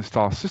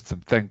communist-style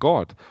system. Thank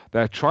God.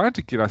 They're trying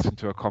to get us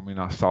into a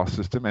communist-style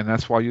system, and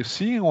that's why you're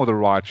seeing all the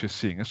riots you're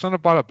seeing. It's not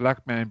about a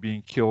black man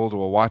being killed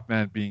or a white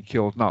man being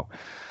killed. No.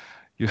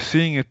 You're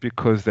seeing it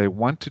because they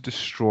want to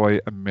destroy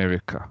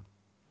America.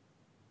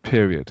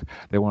 Period.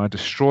 They want to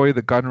destroy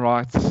the gun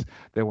rights.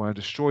 They want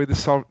to destroy the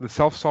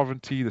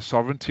self-sovereignty, the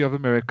sovereignty of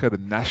America, the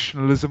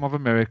nationalism of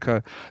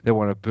America. They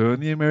want to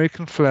burn the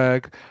American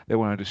flag. They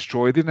want to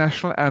destroy the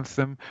national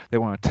anthem. They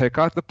want to take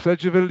out the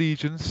Pledge of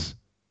Allegiance.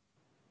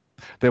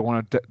 They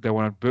want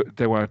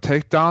to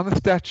take down the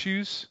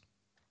statues.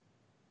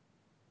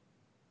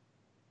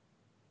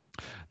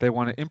 They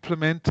want to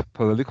implement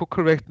political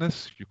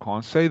correctness. You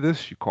can't say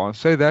this. You can't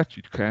say that.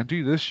 You can't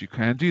do this. You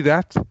can't do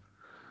that.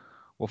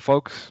 Well,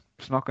 folks,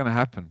 it's not going to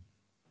happen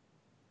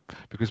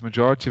because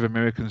majority of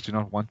Americans do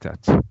not want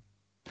that.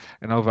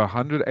 And over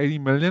 180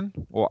 million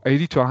or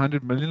 80 to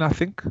 100 million, I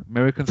think,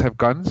 Americans have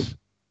guns.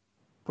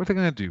 What are they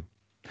going to do?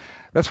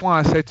 That's why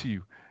I say to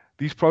you,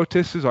 these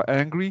protesters are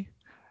angry.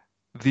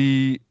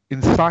 The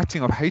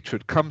inciting of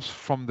hatred comes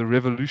from the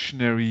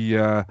revolutionary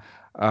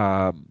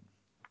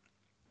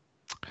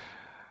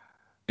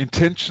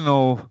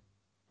intentional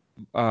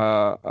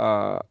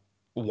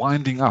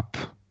winding up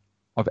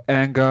of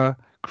anger,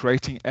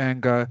 creating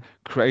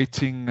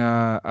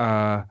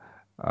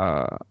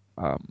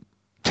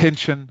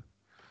tension.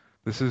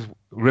 This is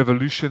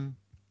revolution,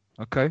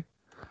 okay?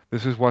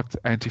 This is what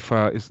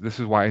Antifa is. This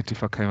is why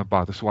Antifa came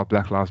about. This is why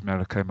Black Lives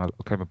Matter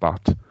came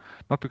about.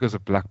 Not because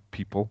of black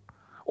people.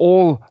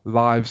 All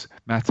lives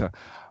matter.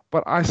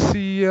 But I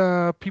see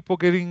people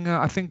getting,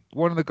 I think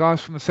one of the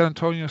guys from the San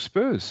Antonio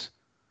Spurs,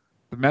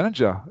 the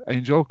manager,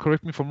 Angel,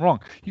 correct me if I'm wrong,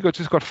 he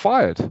just got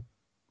fired,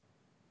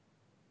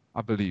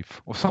 I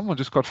believe. Or someone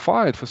just got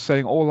fired for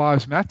saying all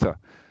lives matter.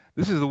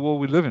 This is the world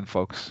we live in,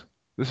 folks.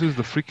 This is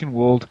the freaking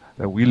world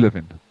that we live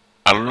in.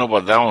 I don't know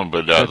about that one,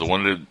 but the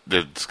one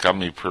that's got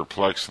me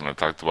perplexed, and I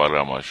talked about it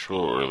on my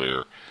show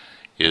earlier,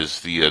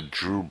 is the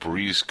Drew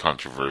Brees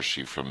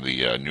controversy from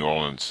the New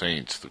Orleans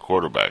Saints, the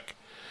quarterback.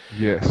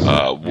 Yes.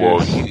 Well,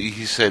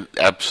 he said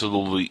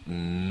absolutely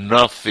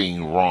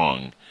nothing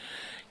wrong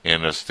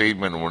in a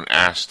statement when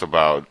asked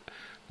about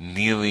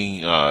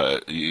kneeling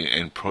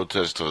in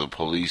protest of the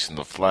police and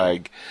the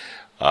flag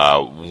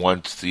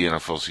once the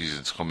NFL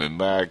season's coming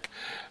back.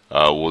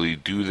 Will he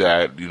do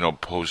that,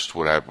 post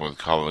what happened with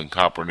Colin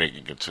Kaepernick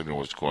and considering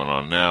what's going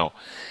on now?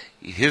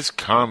 His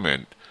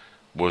comment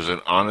was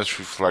an honest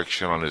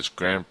reflection on his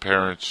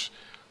grandparents,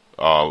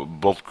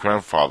 both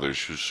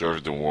grandfathers who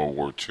served in World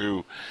War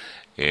II,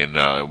 and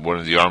one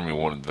in the Army,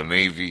 one in the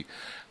Navy,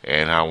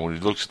 and how when he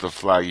looks at the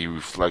flag, he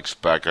reflects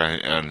back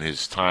on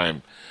his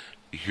time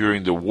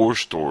hearing the war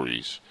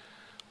stories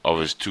of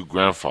his two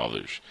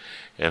grandfathers,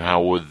 and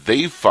how what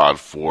they fought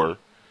for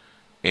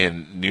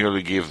and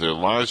nearly gave their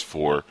lives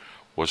for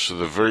was for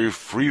the very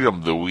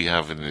freedom that we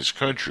have in this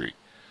country.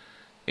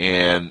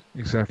 And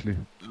exactly,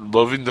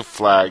 loving the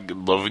flag,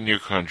 loving your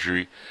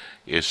country,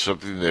 is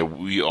something that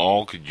we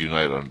all could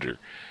unite under.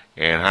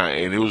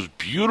 And it was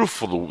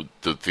beautiful,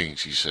 the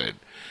things he said.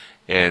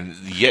 And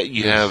yet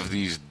you have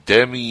these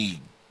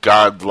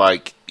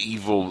demi-godlike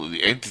evil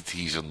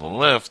entities on the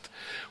left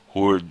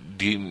who are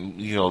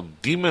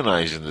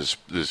demonizing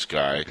this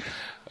guy.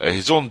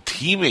 His own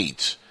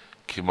teammates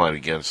came out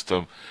against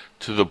him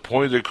to the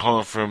point they're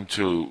calling for him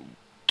to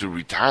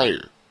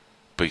retire,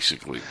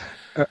 basically.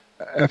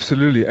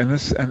 Absolutely,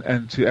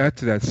 and to add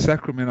to that,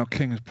 Sacramento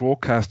Kings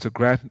broadcaster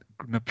Grant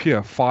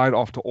Napier fired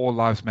after All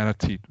Lives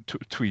Matter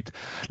tweet.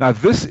 Now,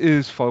 this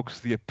is, folks,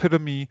 the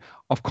epitome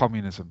of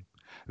communism.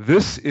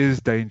 This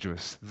is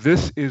dangerous.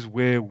 This is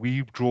where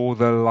we draw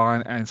the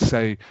line and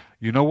say,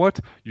 you know what?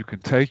 You can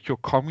take your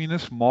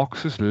communist,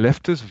 Marxist,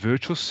 leftist,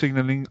 virtual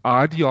signaling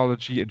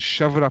ideology and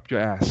shove it up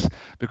your ass,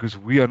 because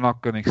we are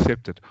not going to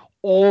accept it.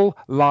 All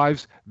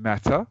lives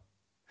matter.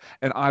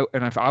 And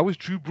if I was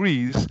Drew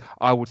Brees,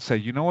 I would say,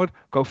 you know what?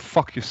 Go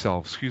fuck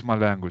yourselves. Excuse my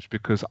language,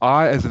 because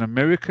I, as an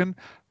American,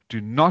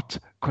 do not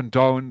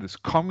condone this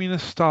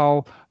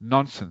communist-style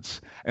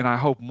nonsense. And I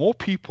hope more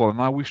people, and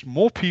I wish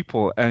more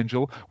people,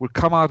 Angel, would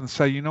come out and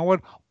say, you know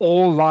what?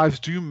 All lives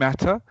do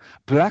matter.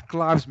 Black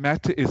Lives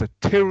Matter is a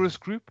terrorist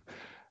group,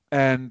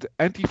 and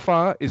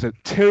Antifa is a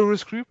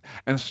terrorist group,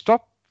 and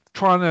stop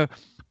trying to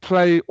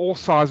play all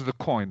sides of the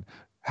coin.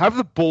 Have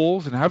the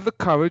balls and have the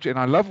courage, and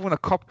I love when a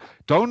cop,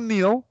 don't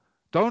kneel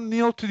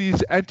to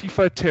these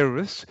Antifa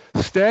terrorists,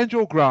 stand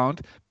your ground,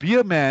 be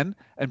a man,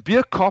 and be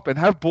a cop, and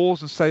have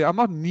balls and say, I'm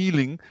not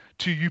kneeling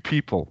to you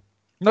people.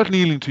 I'm not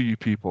kneeling to you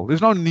people.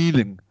 There's no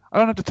kneeling. I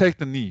don't have to take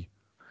the knee.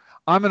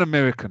 I'm an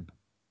American.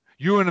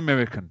 You're an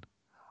American.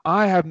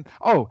 I haven't.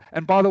 Oh,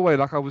 and by the way,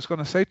 like I was going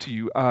to say to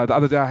you, the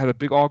other day I had a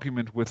big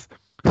argument with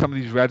some of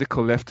these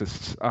radical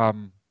leftists.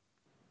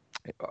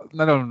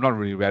 No, not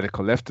really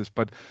radical leftists,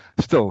 but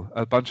still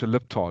a bunch of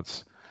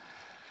libtards,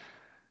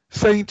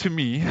 saying to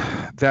me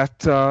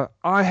that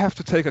I have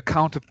to take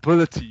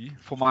accountability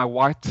for my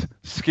white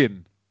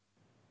skin.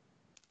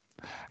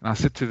 And I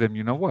said to them,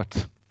 you know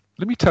what?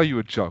 Let me tell you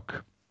a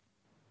joke.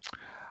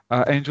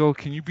 Angel,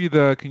 can you be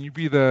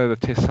the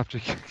test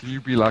subject?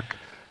 Can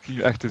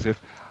you act as if?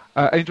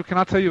 Angel, can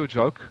I tell you a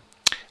joke?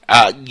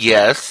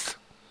 Yes.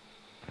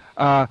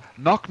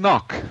 Knock,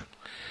 knock.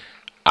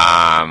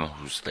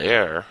 Who's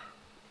there?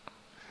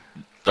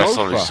 That's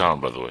not his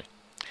sound, by the way.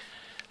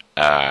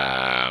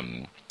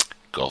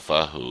 Go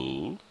for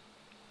who?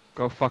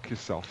 Go fuck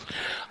yourself.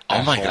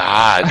 Oh my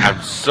God!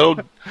 I'm so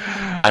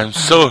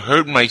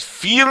hurt. My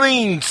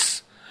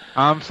feelings.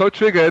 I'm so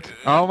triggered.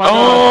 Oh my God!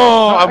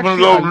 No, I'm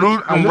gonna go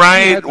loot and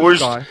riot.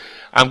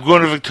 I'm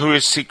going to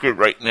Victoria's Secret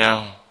right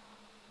now.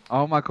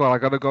 Oh my God! I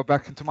gotta go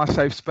back into my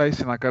safe space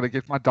and I gotta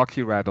get my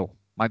ducky rattle.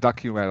 And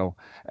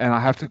I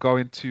have to go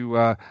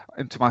into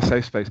my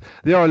safe space.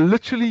 There are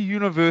literally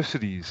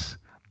universities,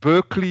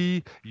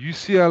 Berkeley,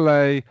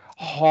 UCLA,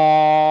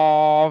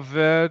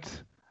 Harvard,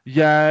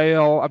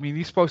 Yale. I mean,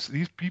 these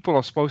people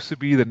are supposed to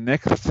be the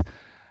next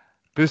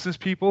business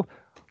people.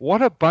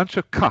 What a bunch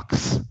of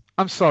cucks.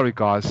 I'm sorry,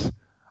 guys.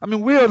 I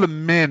mean, where are the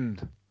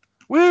men?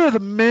 Where are the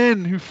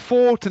men who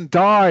fought and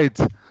died?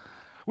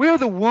 Where are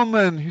the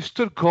women who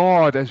stood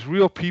guard as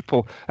real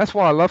people? That's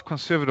why I love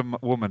conservative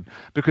women,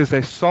 because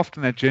they're soft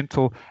and they're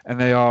gentle,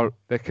 and they have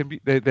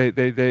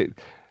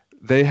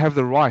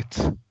the right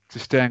to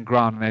stand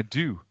ground, and they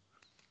do.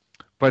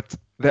 But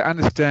they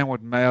understand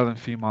what male and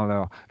female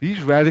are.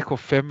 These radical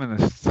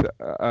feminists,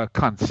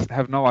 cunts,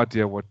 have no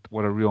idea what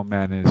a real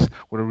man is,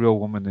 what a real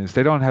woman is.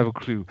 They don't have a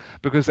clue,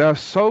 because they are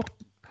so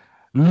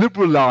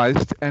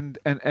liberalized and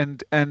they've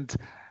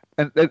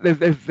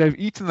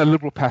eaten the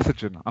liberal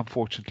pathogen,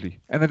 unfortunately,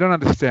 and they don't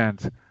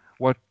understand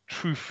what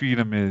true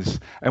freedom is,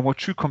 and what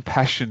true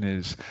compassion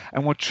is,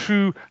 and what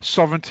true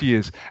sovereignty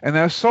is, and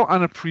they're so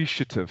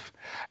unappreciative.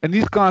 And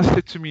these guys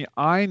said to me,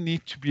 I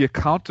need to be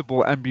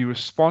accountable and be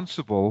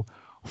responsible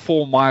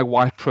for my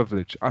white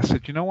privilege. I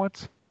said, you know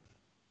what?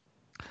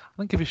 I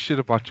don't give a shit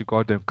about your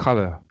goddamn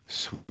color,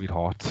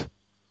 sweetheart,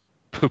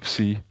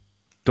 poopsie,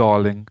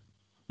 darling,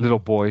 little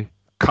boy,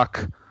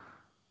 cuck,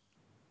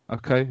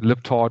 okay,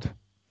 libtard.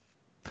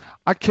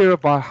 I care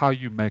about how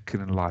you make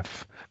it in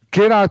life.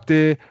 Get out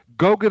there,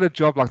 go get a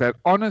job like that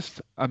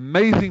honest,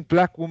 amazing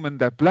black woman,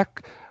 that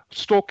black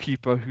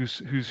storekeeper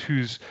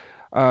whose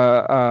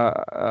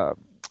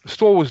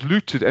store was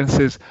looted and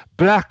says,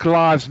 Black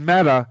Lives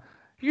Matter.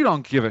 You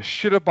don't give a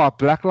shit about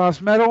Black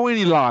Lives Matter or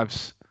any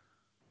lives.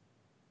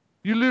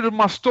 You looted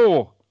my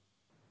store.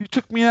 You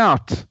took me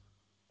out.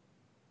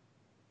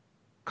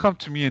 Come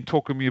to me and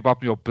talk to me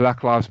about your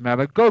Black Lives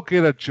Matter. Go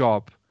get a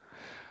job.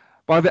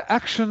 By the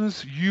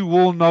actions, you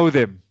will know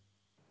them.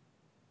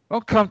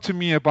 Don't come to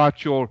me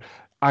about your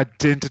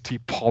identity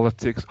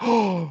politics.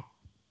 Oh,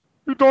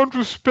 you don't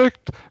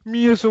respect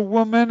me as a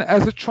woman,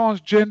 as a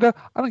transgender.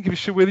 I don't give a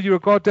shit whether you're a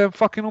goddamn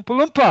fucking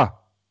Oompa Loompa.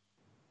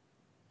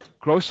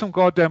 Grow some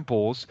goddamn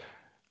balls.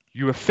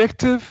 You're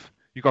effective.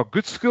 You got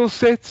good skill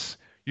sets.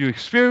 You're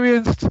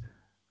experienced.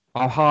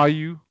 I'll hire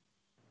you.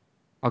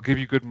 I'll give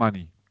you good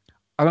money.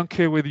 I don't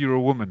care whether you're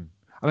a woman.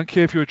 I don't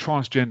care if you're a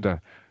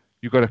transgender.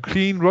 You've got a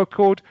clean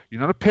record.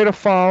 You're not a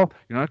pedophile.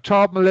 You're not a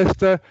child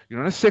molester. You're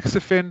not a sex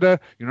offender.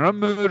 You're not a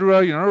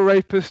murderer. You're not a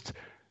rapist.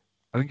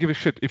 I don't give a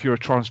shit if you're a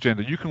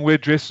transgender. You can wear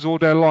dresses all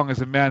day long as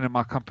a man in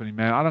my company,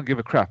 man. I don't give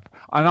a crap.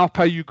 And I'll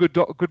pay you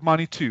good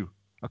money too,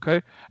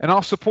 okay? And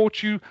I'll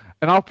support you,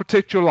 and I'll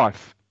protect your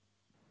life.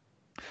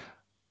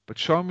 But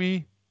show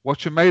me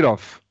what you're made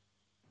of.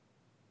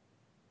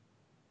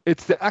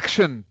 It's the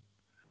action.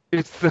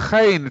 It's the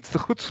chayin. It's the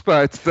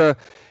chutzpah. It's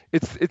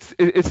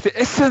the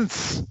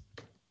essence.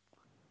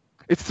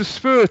 It's the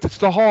spirit. It's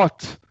the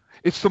heart.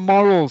 It's the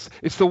morals.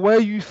 It's the way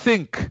you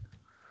think.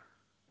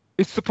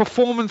 It's the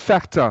performance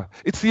factor.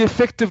 It's the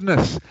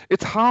effectiveness.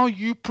 It's how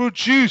you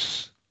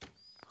produce.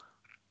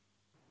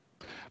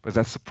 But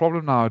that's the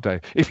problem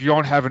nowadays. If you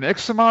don't have an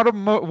X amount of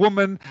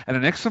women and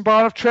an X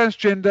amount of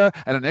transgender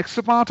and an X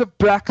amount of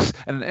blacks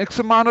and an X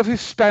amount of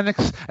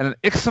Hispanics and an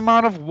X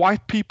amount of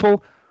white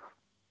people,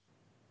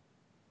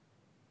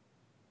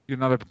 you're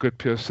not a good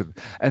person.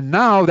 And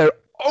now they're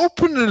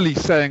openly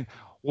saying,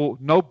 well,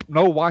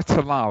 no whites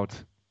allowed.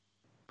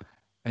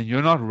 And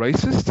you're not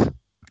racist?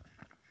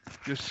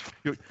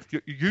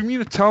 You mean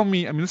to tell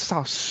me, I mean, this is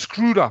how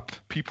screwed up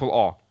people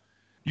are.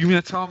 You mean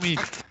to tell me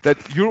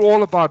that you're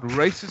all about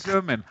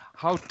racism and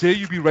how dare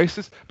you be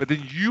racist, but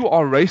then you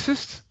are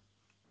racist?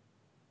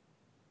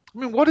 I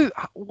mean,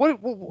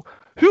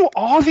 who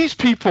are these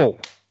people?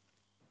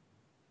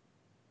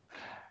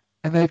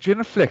 And they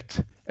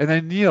genuflect and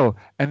they kneel,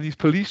 and these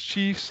police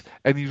chiefs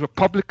and these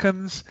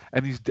Republicans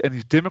and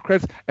these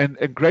Democrats and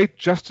great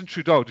Justin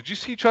Trudeau. Did you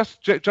see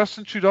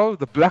Justin Trudeau,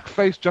 the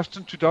blackface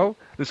Justin Trudeau,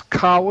 this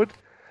coward,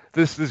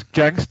 this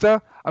gangster?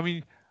 I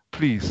mean,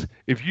 please,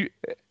 if you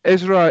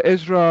Ezra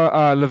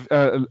Levry,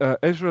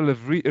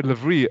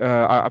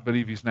 I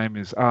believe his name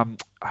is. I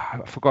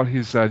forgot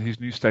his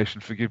news station.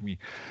 Forgive me,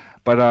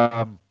 but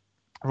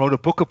wrote a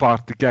book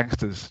about the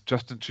gangsters,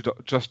 Justin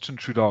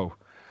Trudeau.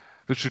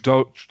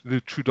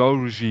 The Trudeau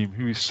regime,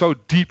 who is so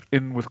deep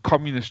in with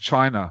communist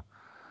China,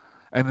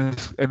 and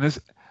this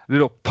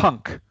little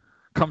punk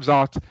comes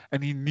out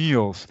and he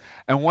kneels,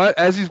 and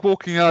as he's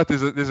walking out,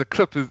 there's a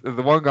clip.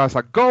 The one guy's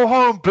like, "Go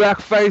home,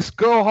 blackface,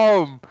 go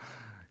home,"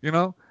 you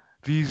know.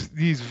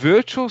 These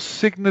virtual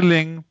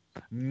signaling,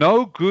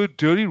 no good,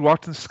 dirty,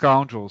 rotten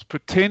scoundrels,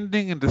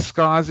 pretending and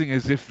disguising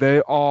as if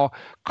they are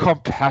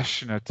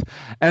compassionate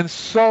and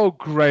so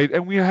great,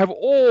 and we have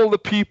all the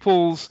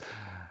people's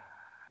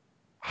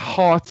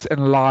hearts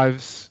and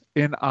lives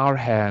in our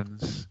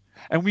hands,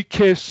 and we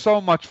care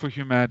so much for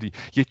humanity,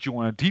 yet you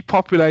want to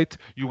depopulate,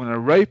 you want to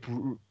rape,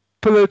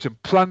 pillage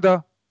and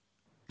plunder.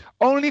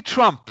 Only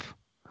Trump.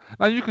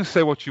 Now you can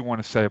say what you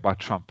want to say about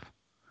Trump,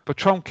 but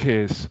Trump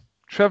cares.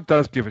 Trump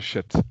does give a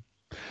shit.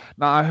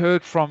 Now I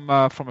heard from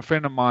a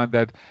friend of mine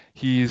that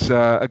he's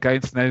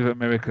against Native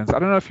Americans. I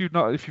don't know if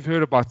you've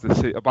heard about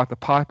this, about the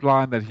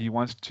pipeline that he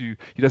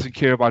doesn't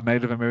care about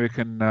Native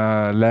American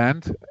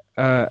land.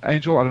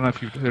 Angel, I don't know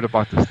if you've heard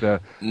about this.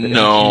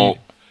 No,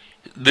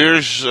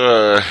 there's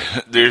a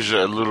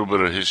little bit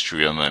of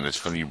history on that. It's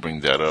funny you bring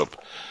that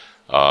up,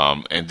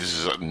 and this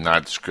is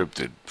not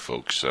scripted,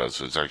 folks. So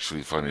it's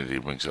actually funny that he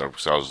brings it up,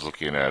 because I was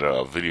looking at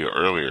a video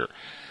earlier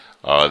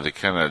that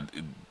kind of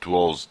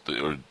deals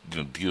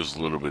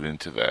a little bit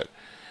into that.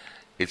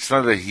 It's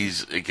not that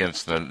he's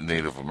against the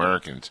Native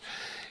Americans.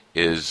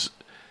 Is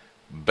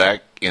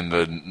back in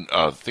the,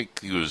 I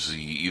think it was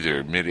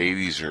either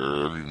mid-'80s or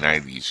early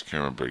 '90s,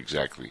 can't remember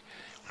exactly,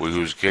 where he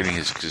was getting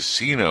his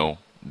casino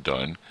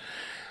done.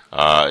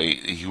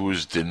 He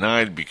was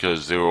denied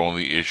because they were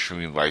only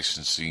issuing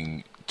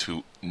licensing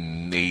to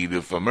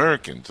Native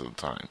Americans at the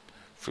time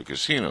for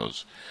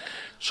casinos.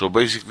 So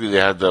basically they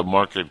had the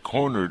market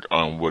cornered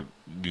on what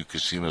new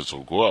casinos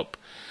will go up.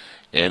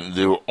 And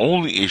they were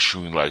only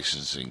issuing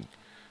licensing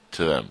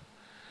to them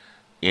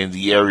in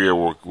the area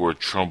where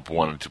Trump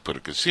wanted to put a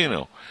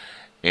casino.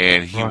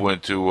 And he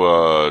went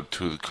to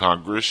the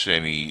Congress,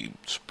 and he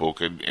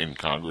spoke in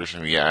Congress,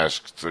 and he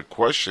asked the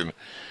question,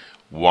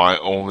 why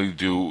only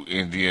do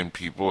Indian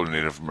people and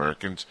Native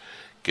Americans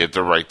get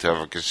the right to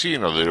have a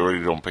casino? They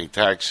already don't pay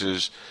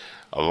taxes.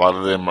 A lot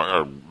of them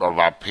are a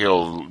lot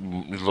pale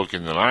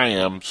looking than I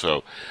am,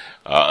 so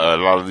a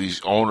lot of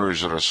these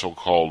owners that are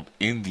so-called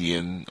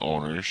Indian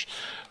owners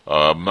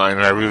might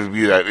not really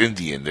be that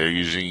Indian. They're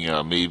using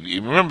maybe,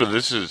 remember,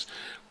 this is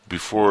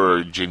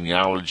before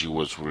genealogy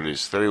was what it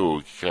is today, where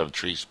we can kind of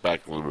trace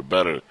back a little bit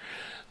better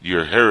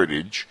your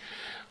heritage.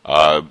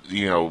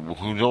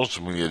 Who knows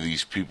how many of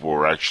these people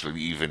were actually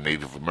even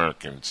Native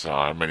Americans,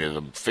 how many of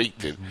them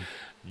faked it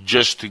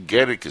just to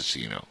get a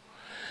casino.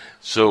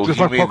 So just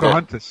he like made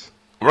Pocahontas.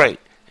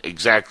 Right,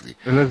 exactly.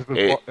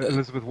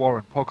 Elizabeth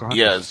Warren, Pocahontas.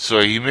 Yeah,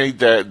 so he made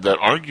that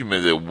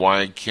argument that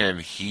why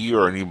can't he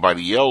or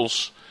anybody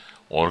else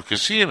own a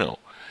casino?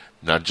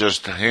 Not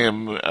just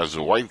him as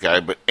a white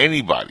guy, but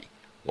anybody.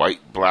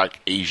 White, black,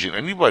 Asian,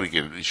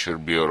 anybody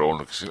should be able to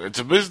own a casino. It's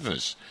a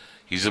business.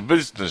 He's a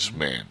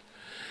businessman.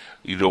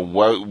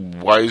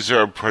 Why is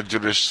there a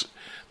prejudice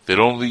that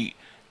only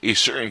a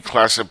certain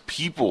class of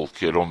people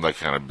can own that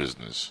kind of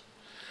business?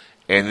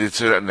 And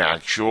it's an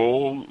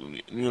actual,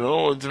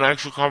 it's an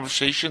actual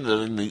conversation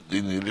that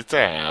they needed to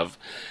have.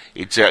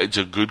 It's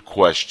a good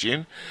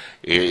question.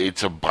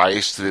 It's a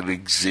bias that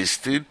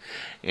existed,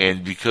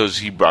 and because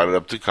he brought it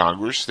up to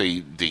Congress,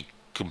 they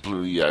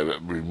completely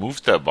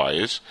removed that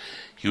bias.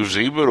 He was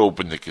able to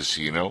open the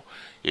casino.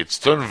 It's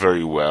done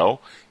very well.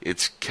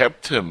 It's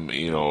kept him,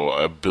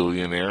 a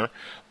billionaire,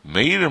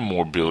 made him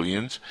more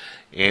billions,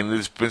 and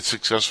it's been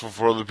successful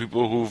for other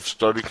people who've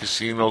started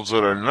casinos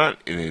that are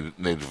not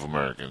Native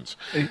Americans.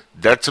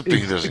 That's something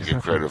he doesn't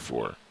get credit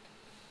for.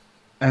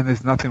 And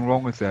there's nothing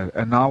wrong with that.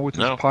 And now with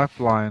this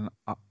pipeline,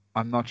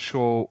 I'm not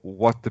sure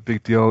what the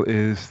big deal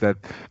is, that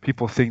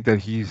people think that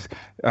he's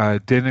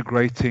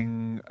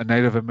denigrating a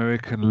Native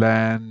American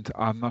land.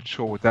 I'm not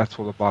sure what that's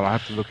all about. I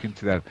have to look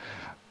into that.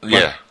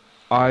 Yeah.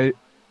 But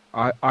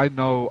I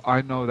know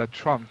that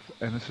Trump,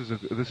 and this is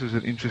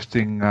an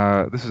interesting,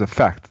 this is a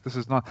fact. This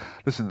is not,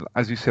 listen,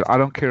 as you said, I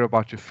don't care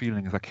about your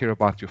feelings. I care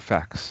about your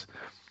facts.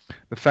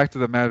 The fact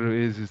of the matter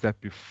is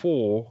that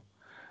before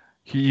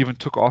he even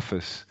took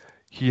office,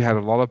 he had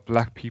a lot of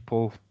black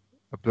people,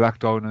 black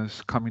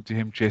donors coming to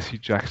him, Jesse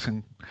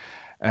Jackson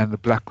and the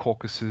black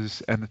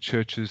caucuses and the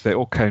churches. They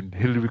all came.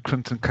 Hillary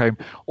Clinton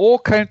all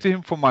came to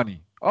him for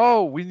money.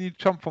 Oh, we need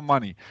Trump for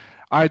money.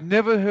 I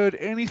never heard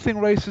anything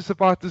racist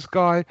about this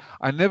guy.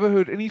 I never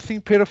heard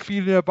anything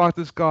pedophilia about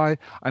this guy.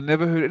 I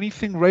never heard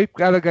anything rape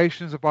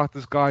allegations about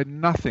this guy.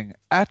 Nothing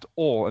at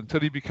all until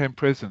he became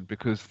president,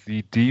 because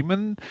the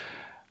demon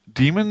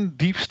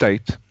deep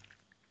state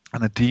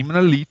and the demon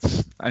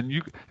elites,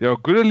 and there are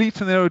good elites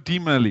and there are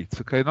demon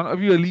elites, okay? Not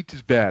every elite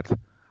is bad.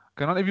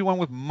 Okay, not everyone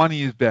with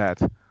money is bad.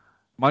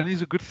 Money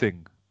is a good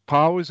thing.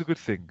 Power is a good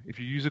thing if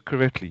you use it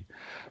correctly.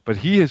 But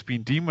he has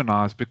been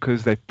demonized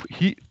because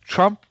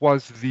Trump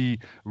was the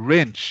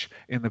wrench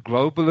in the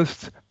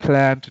globalist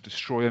plan to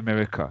destroy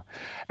America.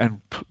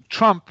 And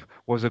Trump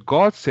was a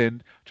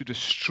godsend to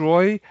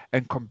destroy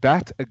and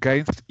combat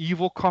against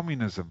evil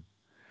communism.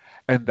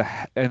 And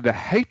the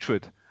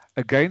hatred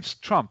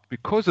against Trump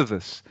because of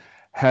this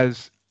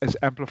has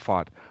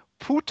amplified.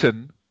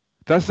 Putin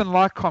doesn't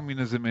like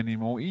communism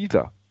anymore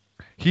either.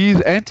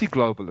 He's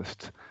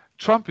anti-globalist.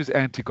 Trump is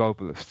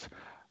anti-globalist.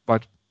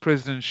 But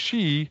President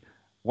Xi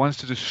wants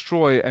to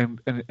destroy and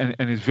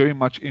is very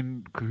much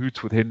in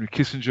cahoots with Henry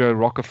Kissinger,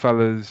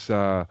 Rockefellers,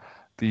 the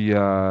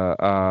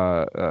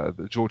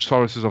George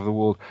Soroses of the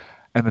world,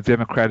 and the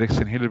Democrats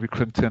and Hillary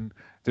Clinton,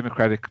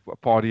 Democratic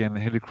Party and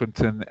Hillary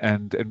Clinton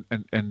and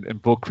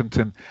Bill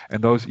Clinton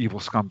and those evil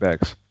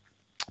scumbags.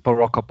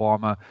 Barack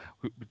Obama,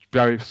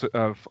 Barry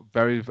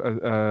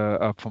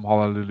from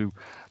Honolulu,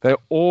 they're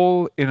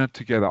all in it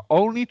together.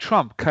 Only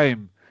Trump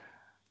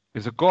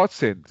is a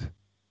godsend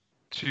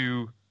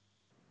to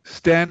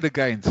stand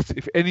against,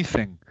 if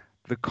anything,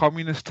 the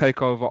communist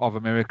takeover of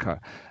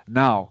America.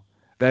 Now,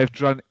 they've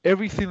done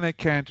everything they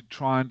can to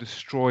try and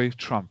destroy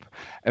Trump.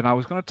 And I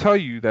was going to tell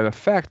you that a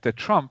fact that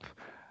Trump,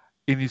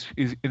 in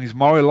his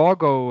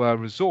Mar-a-Lago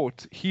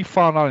resort, he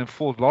found out in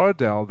Fort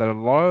Lauderdale that a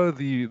lot of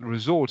the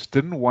resorts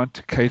didn't want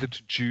to cater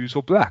to Jews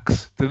or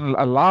blacks, didn't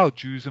allow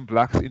Jews and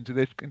blacks into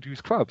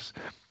his clubs.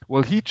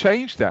 Well, he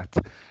changed that.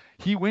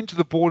 He went to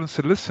the board and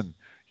said, listen,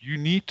 you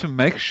need to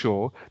make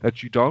sure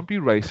that you don't be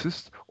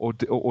racist or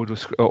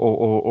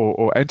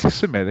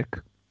anti-Semitic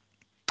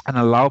and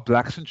allow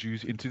blacks and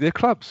Jews into their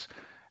clubs.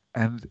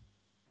 And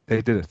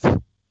they did it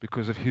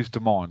because of his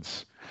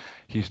demands.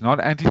 He's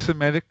not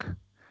anti-Semitic.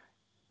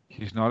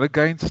 He's not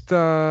against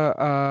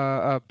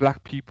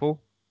black people.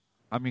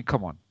 I mean,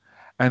 come on.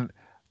 And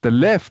the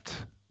left,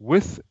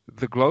 with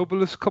the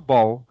globalist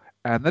cabal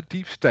and the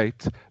deep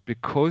state,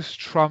 because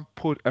Trump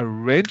put a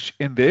wrench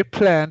in their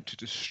plan to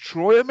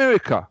destroy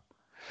America,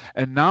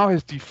 and now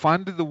has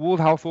defunded the World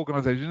Health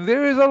Organization.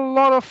 There is a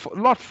lot,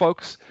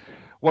 folks,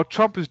 what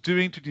Trump is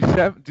doing to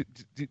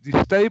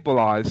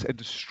destabilize and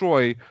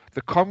destroy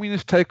the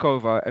communist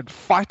takeover and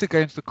fight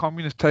against the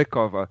communist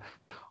takeover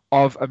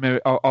of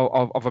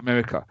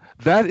America.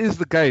 That is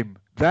the game.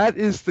 That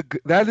is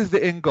the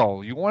end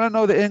goal. You want to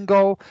know the end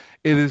goal?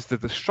 It is the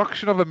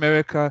destruction of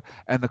America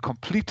and the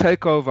complete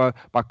takeover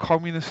by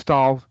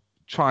communist-style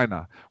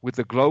China with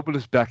the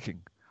globalist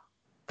backing.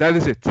 That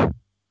is it.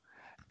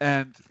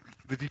 And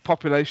the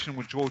depopulation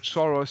with George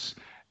Soros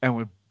and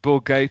with Bill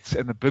Gates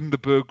and the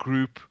Bilderberg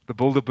Group,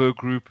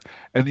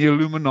 and the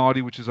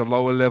Illuminati, which is a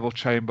lower-level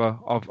chamber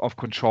of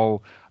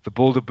control, the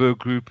Bilderberg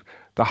Group,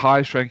 the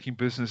highest-ranking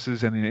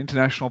businesses and the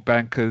international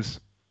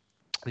bankers,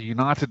 the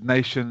United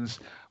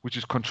Nations, which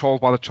is controlled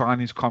by the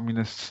Chinese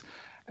communists,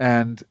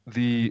 and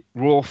the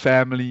royal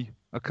family,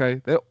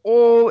 okay? They're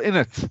all in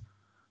it.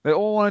 They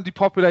all want to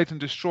depopulate and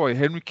destroy.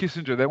 Henry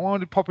Kissinger, they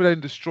want to depopulate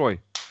and destroy.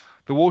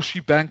 The Wall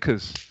Street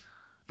bankers,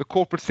 the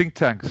corporate think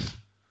tanks,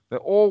 they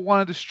all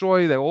want to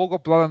destroy. They all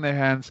got blood on their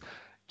hands.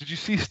 Did you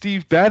see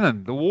Steve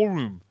Bannon, the War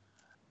Room?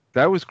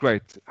 That was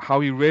great, how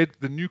he read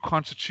the new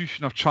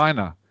constitution of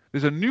China.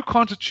 There's a new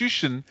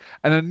constitution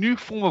and a new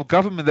form of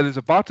government that is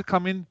about to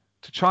come in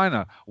to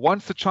China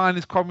once the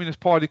Chinese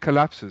Communist Party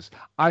collapses.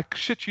 I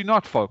shit you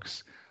not,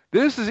 folks.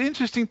 This is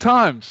interesting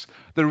times.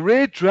 The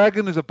red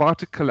dragon is about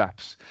to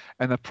collapse,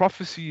 and the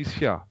prophecy is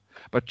here.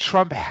 But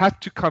Trump had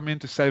to come in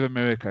to save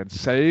America. And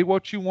say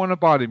what you want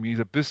about him. He's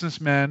a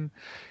businessman.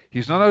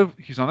 He's not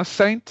a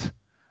saint,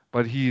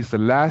 but he is the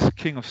last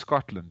king of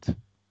Scotland.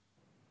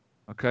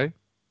 Okay?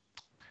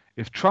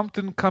 If Trump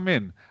didn't come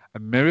in,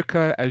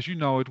 America, as you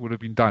know it, would have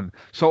been done.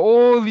 So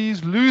all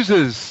these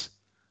losers,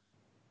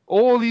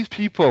 all these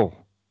people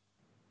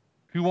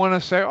who want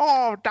to say,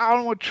 oh,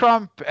 down with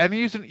Trump, and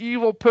he's an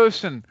evil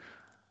person.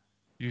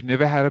 You've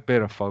never had it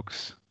better,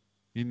 folks.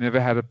 You never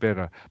had it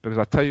better. Because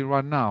I tell you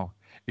right now,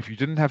 if you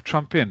didn't have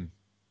Trump in,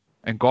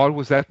 and God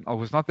was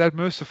not that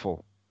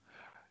merciful,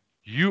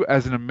 you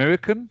as an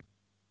American,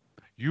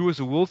 you as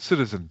a world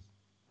citizen,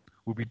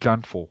 would be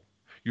done for.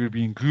 You would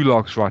be in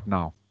gulags right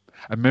now.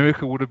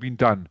 America would have been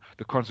done.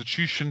 The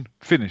Constitution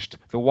finished.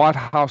 The White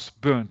House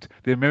burnt.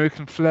 The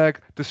American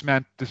flag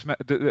decimated.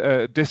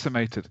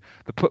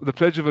 The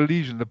Pledge of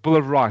Allegiance, the Bill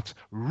of Rights,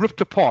 ripped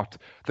apart.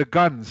 The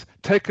guns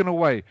taken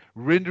away,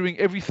 rendering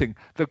everything.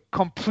 The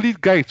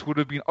complete gates would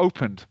have been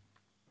opened.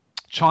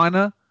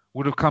 China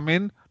would have come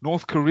in.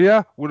 North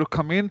Korea would have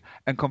come in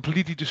and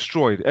completely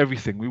destroyed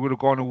everything. We would have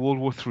gone to World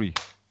War III.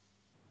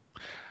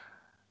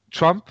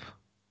 Trump,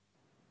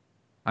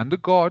 under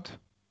God,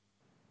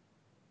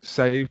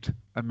 saved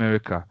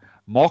America.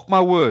 Mark my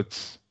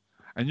words.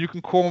 And you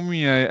can call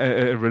me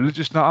a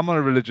religious. No, I'm not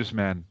a religious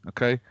man.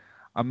 Okay,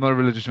 I'm not a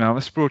religious man. I'm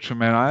a spiritual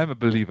man. I am a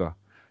believer.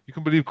 You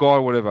can believe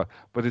God, whatever,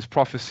 but His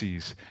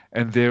prophecies,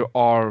 and there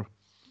are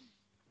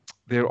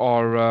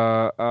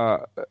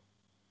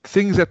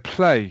things at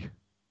play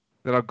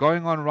that are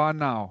going on right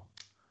now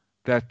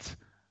that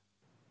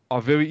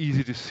are very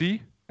easy to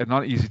see and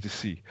not easy to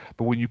see.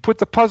 But when you put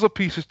the puzzle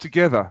pieces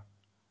together.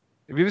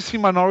 Have you ever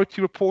seen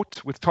Minority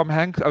Report with Tom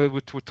Hanks,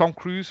 with Tom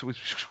Cruise, with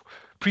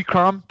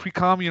pre-crime,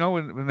 you know,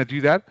 when they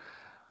do that?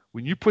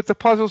 When you put the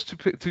puzzles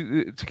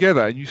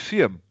together and you see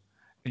them,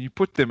 and you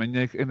put them and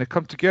they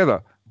come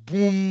together,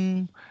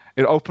 boom,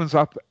 it opens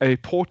up a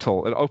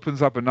portal. It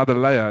opens up another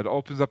layer. It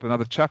opens up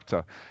another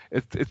chapter.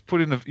 It's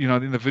put in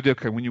the video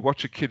game. When you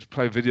watch your kids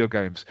play video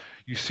games,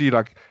 you see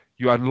like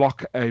you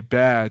unlock a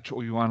badge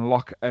or you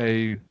unlock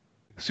a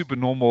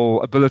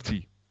supernormal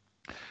ability.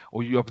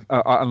 Or you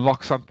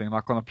unlock something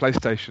like on a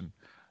PlayStation.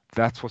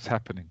 That's what's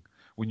happening.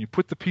 When you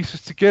put the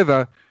pieces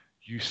together,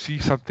 you see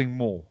something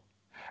more,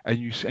 and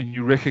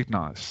you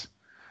recognize.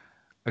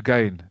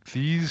 Again,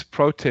 these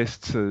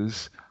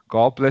protesters,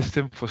 God bless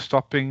them for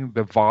stopping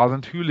the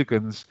violent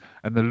hooligans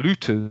and the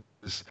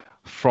looters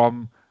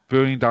from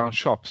burning down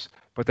shops,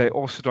 but they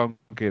also don't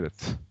get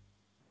it.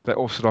 They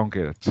also don't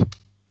get it.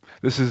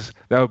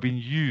 They are being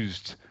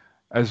used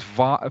as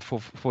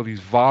for these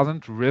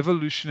violent,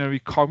 revolutionary,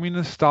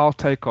 communist-style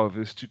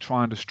takeovers to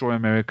try and destroy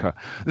America.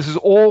 This is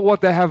all what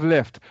they have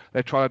left.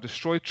 They try to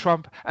destroy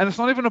Trump, and it's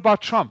not even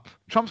about Trump.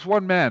 Trump's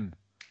one man.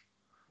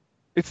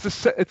 It's the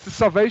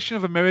salvation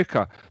of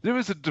America. There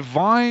is a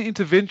divine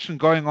intervention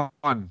going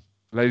on,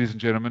 ladies and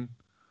gentlemen.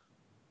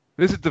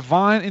 There's a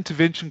divine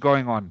intervention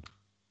going on.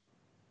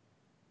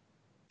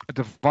 A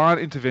divine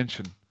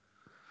intervention.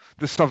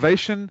 The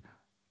salvation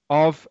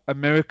of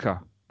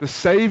America. The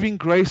saving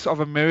grace of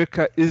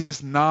America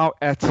is now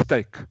at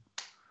stake.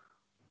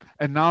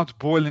 And now it's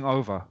boiling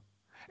over.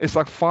 It's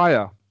like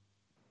fire.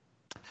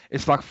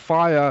 It's like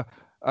fire.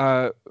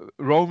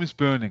 Rome is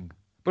burning.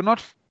 But not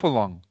for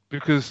long.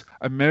 Because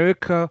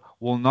America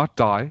will not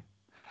die.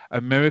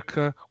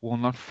 America will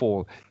not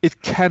fall.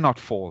 It cannot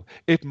fall.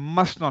 It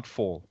must not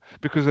fall.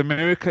 Because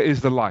America is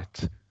the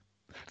light.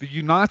 The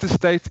United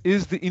States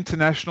is the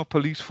international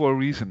police for a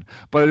reason,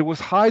 but it was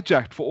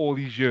hijacked for all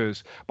these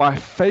years by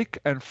fake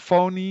and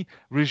phony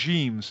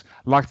regimes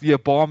like the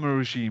Obama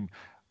regime.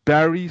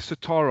 Barry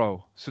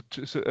Soetoro,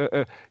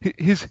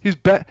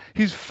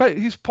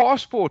 his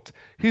passport,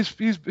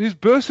 his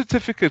birth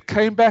certificate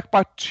came back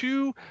by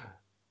two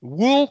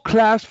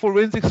world-class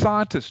forensic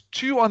scientists,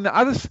 two on the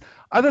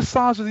other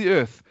sides of the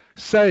earth,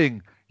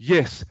 saying,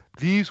 yes,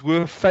 these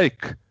were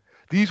fake.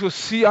 These were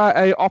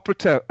CIA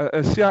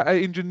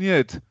CIA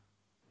engineered.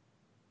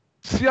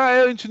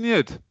 CIA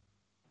engineered.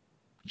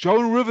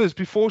 Joan Rivers,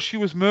 before she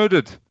was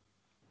murdered,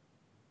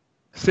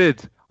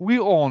 said, we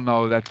all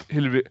know that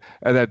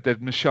that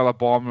Michelle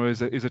Obama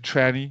is a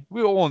tranny.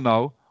 We all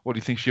know. What, do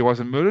you think she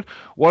wasn't murdered?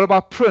 What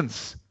about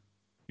Prince?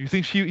 You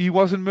think he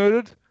wasn't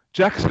murdered?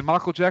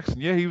 Michael Jackson.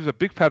 Yeah, he was a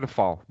big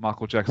pedophile,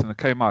 Michael Jackson, that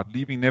came out,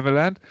 Leaving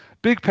Neverland.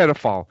 Big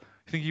pedophile.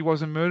 You think he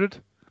wasn't murdered?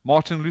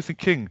 Martin Luther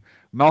King,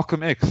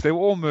 Malcolm X, they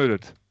were all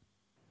murdered.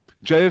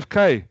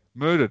 JFK,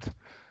 murdered.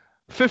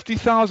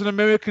 50,000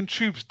 American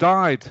troops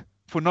died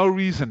for no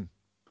reason.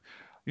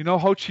 You know,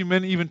 Ho Chi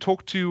Minh even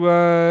talked to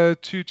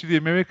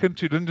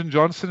Lyndon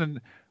Johnson,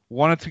 and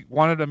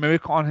wanted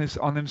America on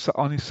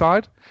his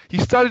side. He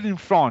studied in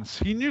France.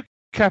 He knew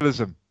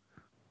capitalism,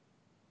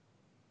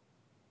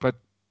 but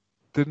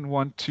didn't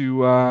want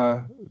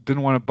to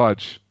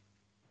budge.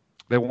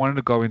 They wanted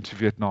to go into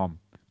Vietnam.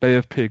 Bay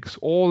of Pigs,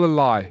 all a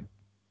lie.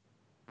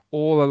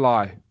 All a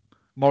lie.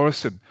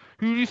 Morrison.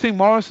 Who do you think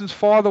Morrison's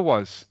father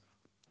was?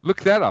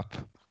 Look that up.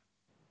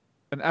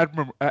 an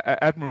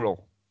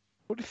admiral.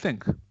 What do you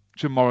think,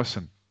 Jim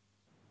Morrison?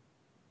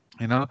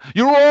 You know,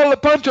 you're all a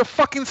bunch of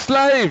fucking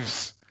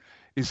slaves.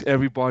 Is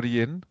everybody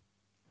in?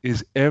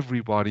 Is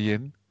everybody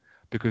in?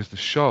 Because the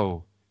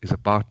show is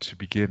about to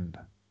begin.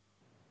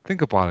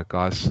 Think about it,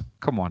 guys.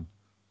 Come on.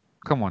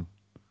 Come on.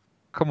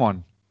 Come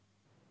on.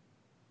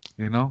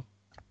 You know?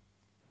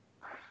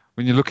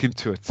 When you look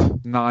into it,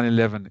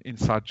 9/11,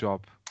 inside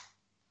job.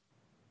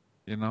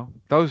 You know?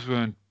 Those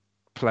weren't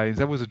planes.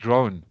 That was a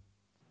drone.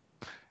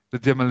 The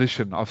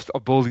demolition of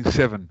Building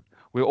 7,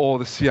 where all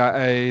the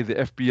CIA, the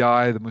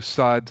FBI, the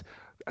Mossad,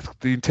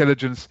 the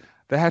intelligence,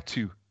 they had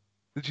to.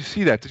 Did you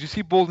see that? Did you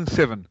see Building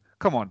 7?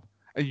 Come on.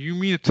 And you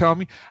mean to tell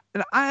me?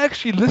 And I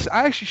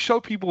actually show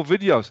people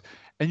videos,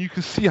 and you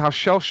can see how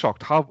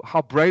shell-shocked, how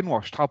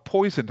brainwashed, how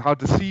poisoned, how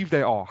deceived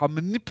they are, how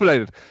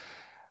manipulated.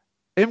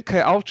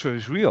 MK Ultra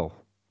is real.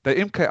 They're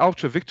MK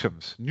Ultra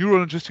victims.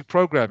 Neuro-linguistic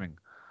programming.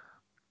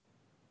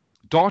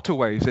 Data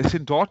waves. They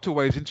send data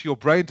waves into your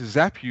brain to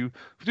zap you.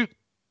 Dude,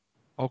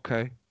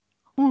 okay.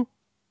 Woo.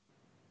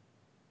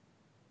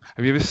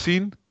 Have you ever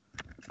seen?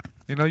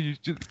 You know, you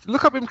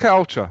look up MK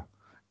Ultra,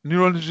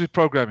 neuro-linguistic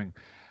programming.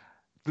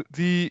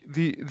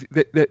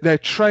 They're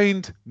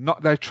trained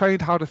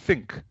how to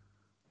think.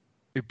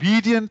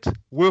 Obedient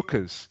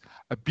workers,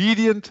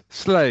 obedient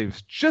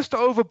slaves, just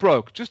over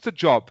broke, just a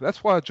job.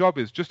 That's why a job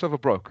is just over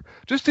broke,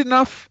 just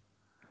enough,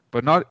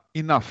 but not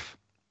enough.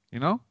 You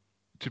know,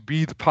 to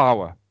be the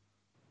power.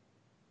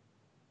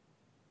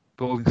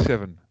 Building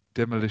 7,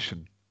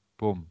 demolition,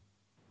 boom.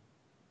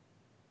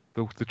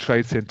 The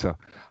Trade Center.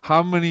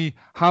 How many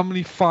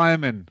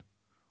firemen,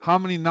 how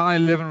many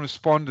 9/11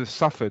 responders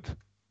suffered,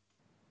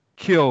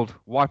 killed,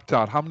 wiped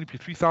out? How many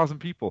people? 3,000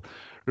 people.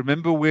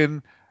 Remember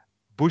when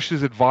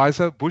Bush's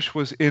advisor, Bush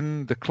was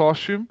in the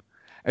classroom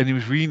and he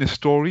was reading a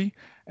story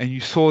and you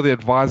saw the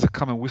advisor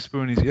come and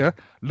whisper in his ear?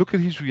 Look at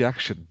his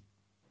reaction.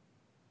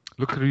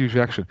 Look at his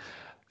reaction.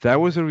 That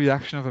was a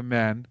reaction of a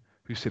man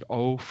who said,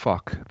 oh,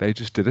 fuck, they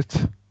just did it.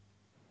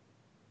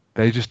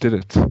 They just did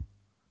it.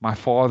 My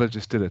father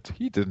just did it.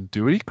 He didn't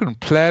do it. He couldn't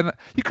plan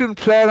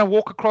a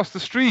walk across the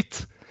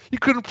street. He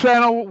couldn't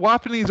plan on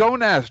wiping his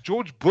own ass.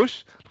 George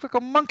Bush looked like a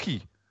monkey.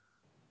 It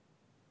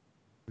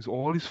was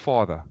all his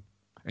father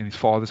and his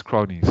father's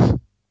cronies.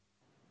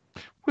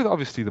 With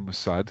obviously the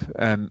Mossad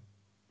and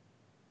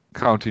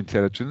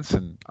counterintelligence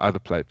and other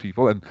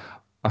people. And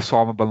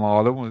Osama bin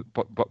Laden was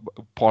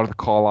part of the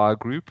Carlyle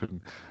Group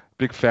and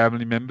big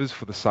family members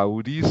for the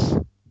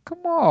Saudis.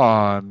 Come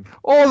on.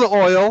 All the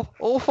oil.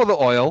 All for the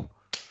oil.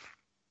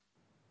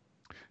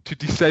 To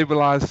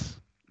destabilize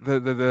the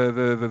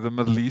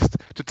Middle East,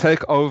 to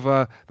take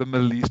over the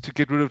Middle East, to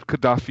get rid of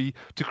Gaddafi,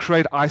 to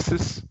create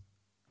ISIS.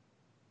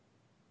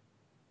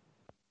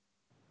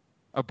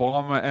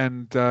 Obama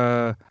and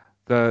the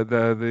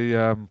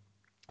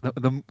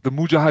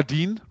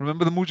Mujahideen.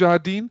 Remember the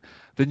Mujahideen?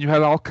 Then you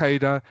had Al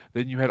Qaeda.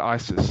 Then you had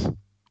ISIS.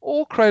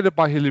 All created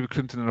by Hillary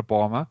Clinton and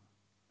Obama,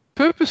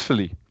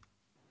 purposefully,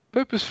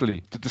 to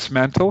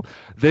dismantle.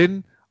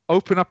 Then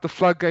open up the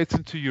floodgates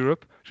into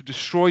Europe, to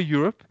destroy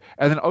Europe,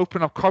 and then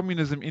open up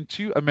communism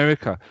into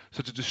America.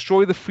 So to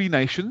destroy the free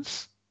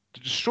nations,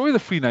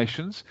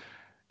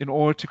 in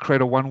order to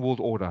create a one world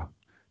order,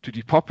 to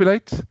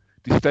depopulate,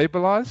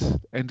 destabilize,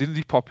 and then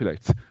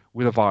depopulate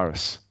with a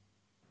virus.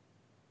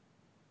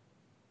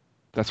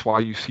 That's why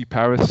you see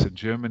Paris and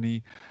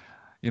Germany,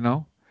 you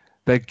know,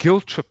 they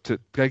guilt-tripped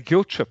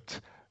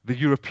the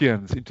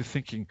Europeans into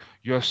thinking,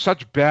 you're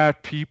such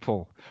bad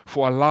people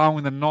for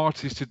allowing the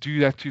Nazis to do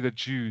that to the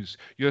Jews.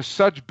 You're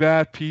such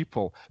bad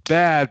people.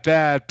 Bad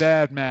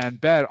man,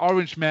 bad.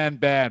 Orange man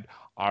bad.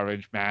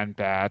 Orange man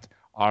bad.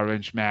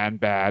 Orange man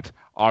bad.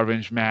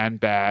 Orange man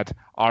bad.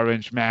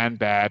 Orange man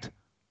bad.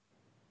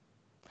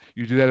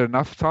 You do that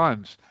enough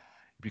times,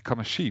 you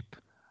become a sheep.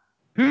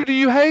 Who do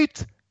you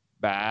hate?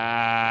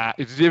 Bah.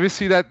 Did you ever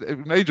see that,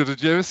 Angel?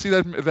 Did you ever see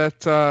that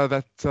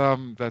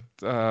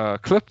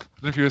clip? I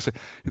don't know if you ever see.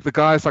 The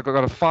guy's like, I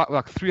got a fight,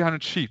 like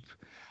 300 sheep,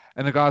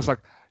 and the guy's like,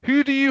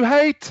 "Who do you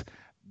hate?"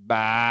 Bah.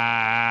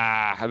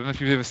 I don't know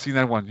if you've ever seen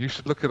that one. You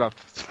should look it up.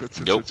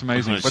 It's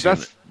amazing. But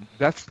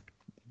that's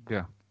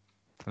yeah.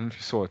 I don't know if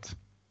you saw it.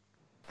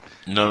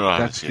 No, I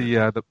haven't seen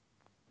it.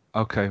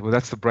 Okay, well,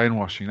 that's the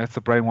brainwashing. That's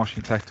the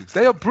brainwashing tactics.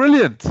 They are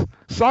brilliant.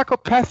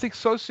 Psychopathic,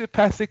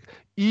 sociopathic,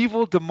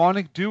 evil,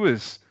 demonic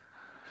doers.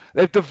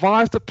 They've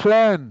devised a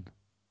plan.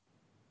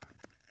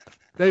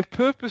 They've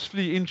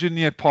purposely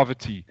engineered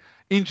poverty,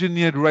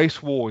 engineered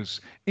race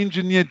wars,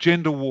 engineered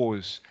gender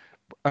wars,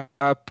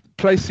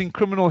 placing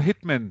criminal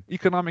hitmen,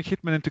 economic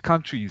hitmen into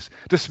countries,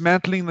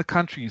 dismantling the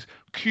countries.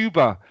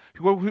 Cuba,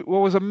 what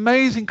was an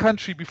amazing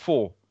country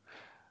before.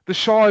 The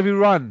Shah of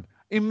Iran,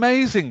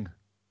 amazing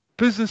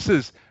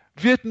businesses.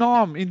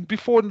 Vietnam,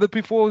 before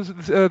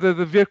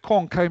the Viet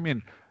Cong came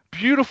in,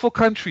 beautiful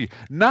country.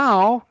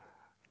 Now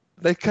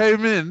they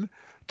came in,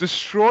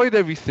 destroyed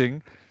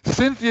everything,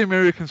 sent the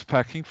Americans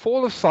packing,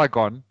 fall of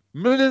Saigon,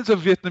 millions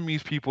of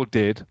Vietnamese people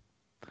dead.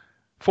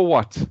 For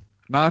what?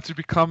 Now to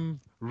become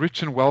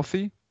rich and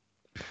wealthy?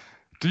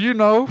 Do you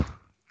know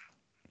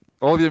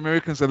All the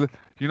Americans are.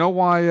 You know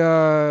why?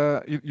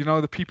 You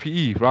know the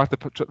PPE, right? The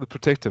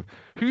protective.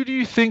 Who do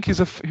you think is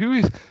who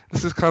is?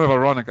 This is kind of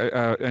ironic,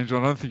 Angel.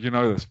 I don't think you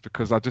know this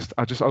because I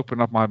just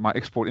opened up my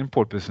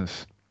export-import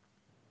business.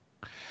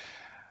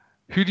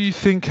 Who do you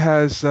think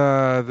has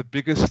the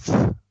biggest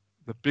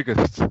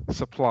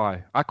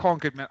supply? I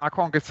can't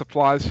get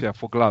supplies here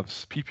for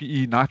gloves,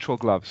 PPE, nitrile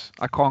gloves.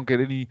 I can't get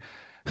any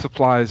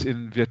supplies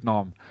in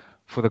Vietnam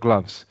for the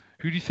gloves.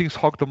 Who do you think's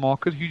hogged the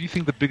market? Who do you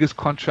think the biggest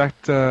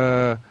contract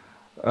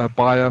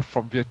buyer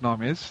from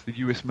Vietnam is? The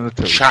U.S.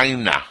 military.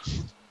 China.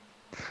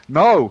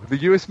 No, the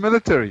U.S.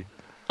 military.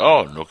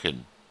 Oh, no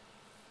kidding.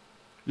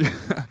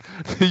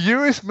 The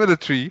U.S.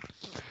 military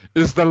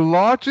is the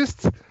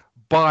largest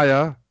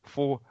buyer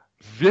for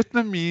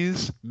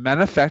Vietnamese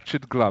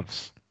manufactured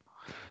gloves.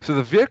 So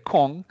the Viet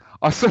Cong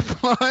are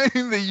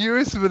supplying the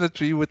U.S.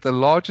 military with the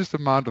largest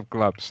amount of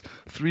gloves.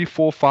 300,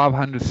 400,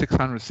 500,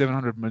 600,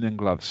 700 million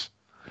gloves.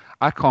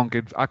 I can't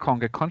get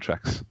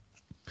contracts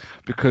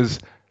because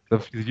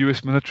the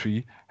U.S.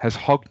 military has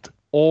hogged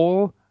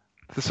all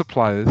the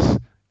suppliers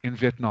in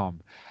Vietnam,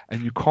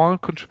 and you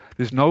can't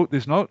there's no.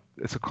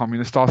 It's a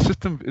communist-style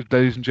system,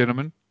 ladies and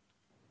gentlemen,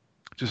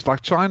 just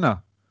like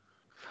China.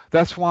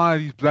 That's why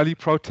these bloody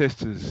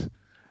protesters,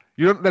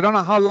 they don't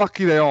know how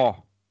lucky they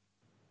are.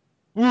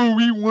 Oh,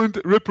 we want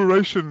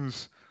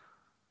reparations.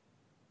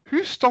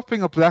 Who's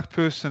stopping a black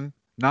person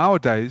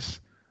nowadays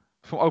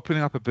from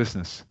opening up a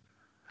business?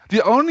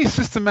 The only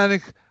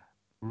systematic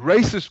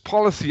racist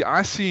policy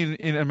I see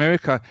in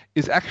America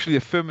is actually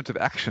affirmative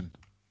action.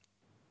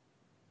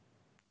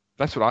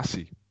 That's what I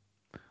see.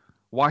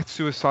 White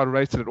suicide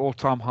rates at an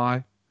all-time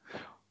high.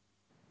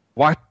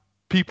 White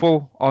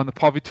people are on the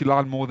poverty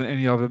line more than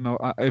any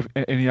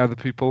other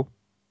people.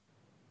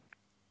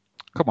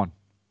 Come on.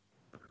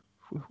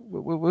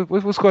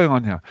 What's going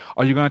on here?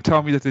 Are you going to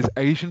tell me that there's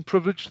Asian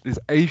privilege? There's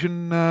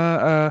Asian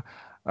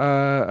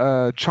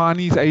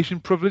Chinese Asian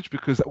privilege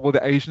because all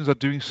the Asians are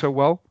doing so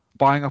well,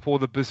 buying up all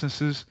the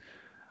businesses,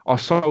 are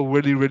so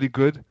really, really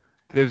good.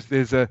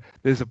 There's a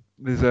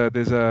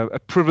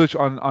privilege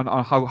on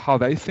how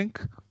they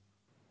think.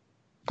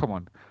 Come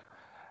on.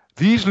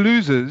 These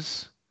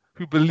losers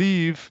who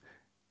believe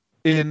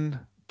in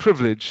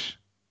privilege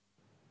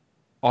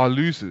are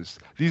losers.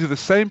 These are the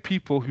same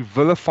people who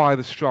vilify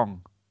the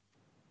strong.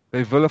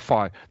 They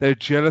vilify. They're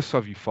jealous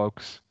of you,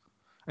 folks,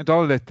 and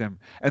don't let them.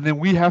 And then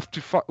we have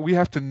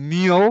to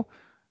kneel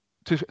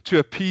to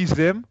appease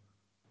them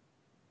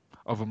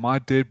over my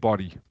dead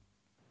body.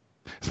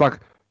 It's like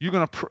you're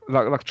gonna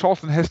like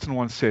Charlton Heston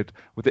once said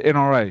with the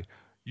NRA.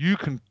 You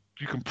can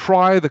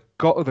pry the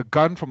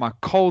gun from my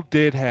cold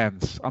dead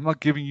hands. I'm not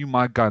giving you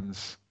my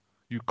guns,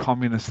 you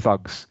communist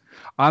thugs.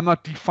 I'm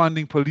not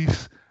defunding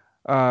police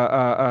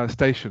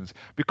stations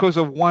because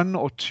of 1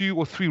 or 2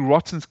 or 3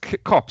 rotten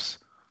cops.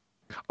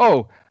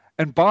 Oh,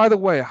 and by the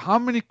way, how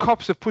many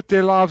cops have put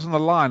their lives on the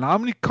line? How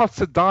many cops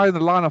have died in the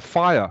line of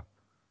fire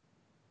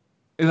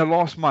in the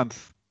last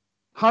month?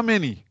 How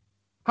many?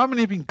 How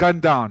many have been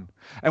gunned down?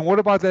 And what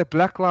about that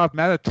Black Lives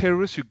Matter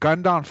terrorists who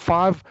gunned down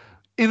 5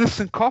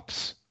 innocent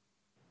cops?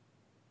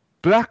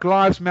 Black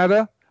Lives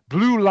Matter,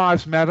 Blue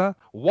Lives Matter,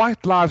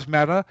 White Lives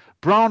Matter,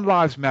 Brown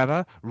Lives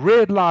Matter,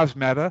 Red Lives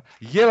Matter,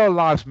 Yellow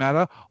Lives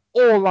Matter,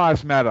 all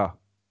lives matter.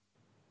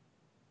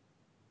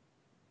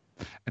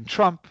 And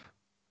Trump,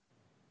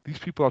 these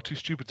people are too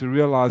stupid to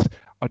realize,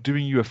 are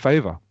doing you a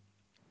favor.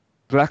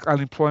 Black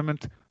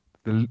unemployment,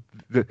 the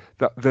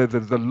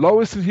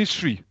lowest in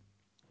history.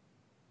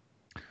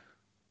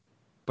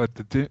 But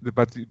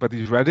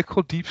these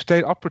radical deep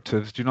state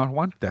operatives do not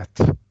want that.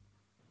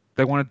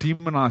 They want to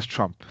demonize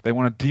Trump. They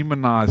want to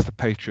demonize the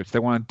patriots. They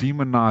want to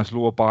demonize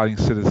law-abiding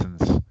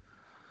citizens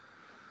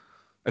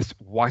as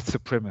white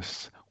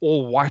supremacists.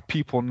 All white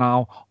people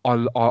now are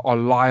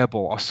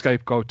liable, are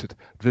scapegoated.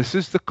 This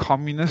is the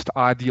communist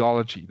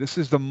ideology. This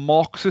is the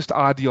Marxist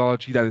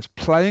ideology that is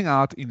playing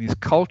out in these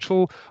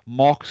cultural,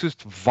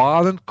 Marxist,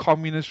 violent,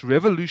 communist,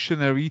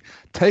 revolutionary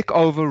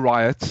takeover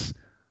riots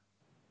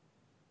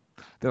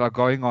that are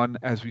going on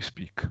as we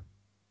speak.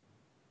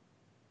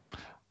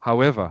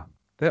 However,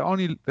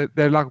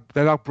 they're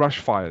like brush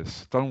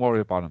fires. Don't worry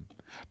about them,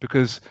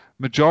 because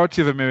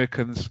majority of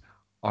Americans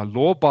are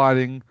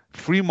law-abiding,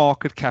 free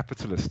market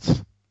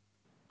capitalists.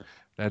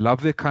 They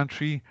love their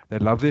country, they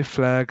love their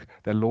flag,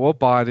 they're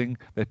law-abiding,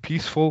 they're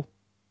peaceful,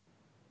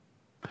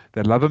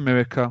 they love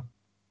America,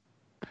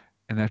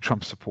 and they're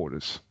Trump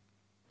supporters.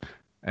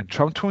 And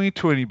Trump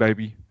 2020,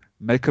 baby,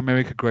 make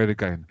America great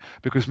again.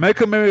 Because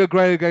make America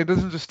great again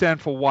doesn't just stand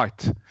for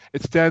white,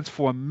 it stands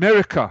for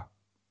America.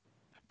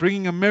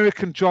 Bringing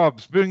American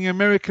jobs, bringing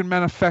American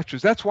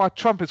manufacturers. That's why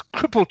Trump has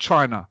crippled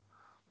China.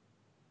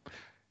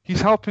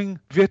 He's helping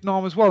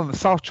Vietnam as well in the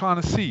South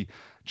China Sea.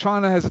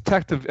 China has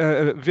attacked the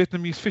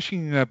Vietnamese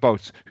fishing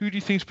boats. Who do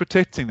you think is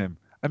protecting them?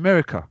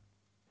 America.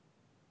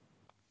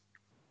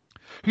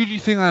 Who do you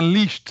think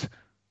unleashed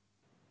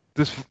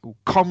this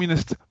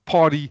Communist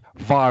Party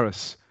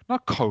virus?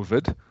 Not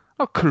COVID,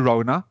 not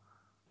Corona.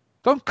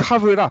 Don't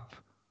cover it up.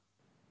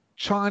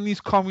 Chinese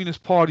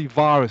Communist Party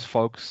virus,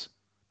 folks.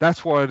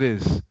 That's what it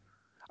is.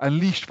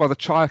 unleashed by the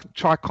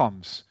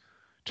Chi-Coms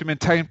to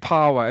maintain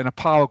power and a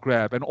power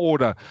grab and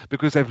order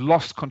because they've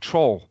lost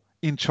control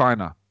in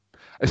China.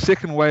 A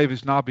second wave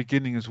is now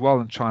beginning as well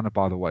in China,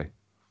 by the way.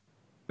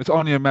 It's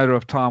only a matter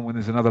of time when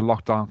there's another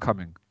lockdown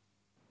coming.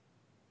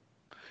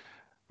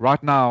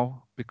 Right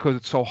now, because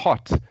it's so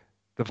hot,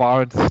 the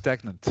virus is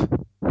stagnant.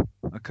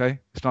 Okay?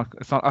 It's not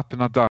up and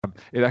not down.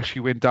 It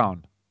actually went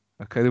down.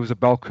 Okay? There was a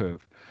bell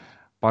curve.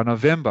 By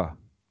November,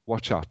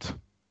 watch out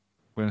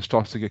when it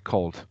starts to get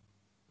cold.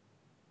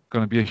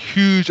 Going to be a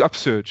huge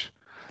upsurge.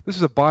 This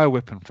is a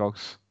bioweapon,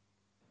 folks.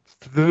 It's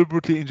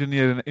deliberately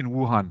engineered in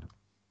Wuhan.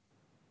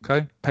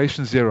 Okay?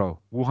 Patient zero,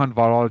 Wuhan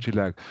Virology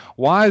Lab.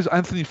 Why is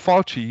Anthony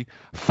Fauci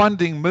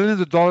funding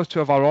millions of dollars to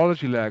a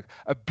virology lab,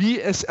 a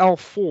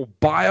BSL-4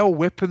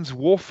 bioweapons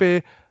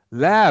warfare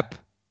lab,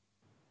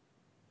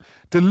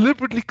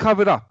 deliberately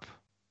covered up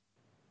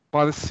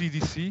by the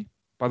CDC,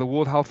 by the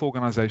World Health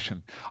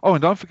Organization? Oh,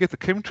 and don't forget the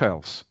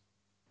chemtrails.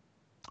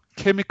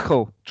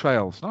 Chemical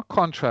trails, not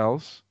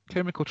contrails,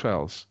 chemical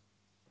trails.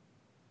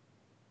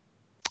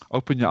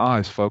 Open your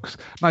eyes, folks.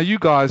 Now, you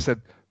guys that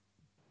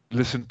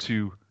listen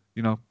to,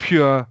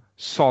 pure,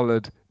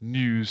 solid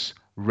news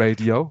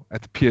radio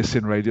at the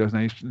PSN Radio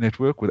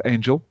Network with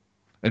Angel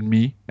and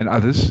me and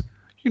others,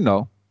 you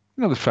know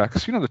the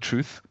facts, you know the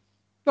truth.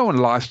 No one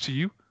lies to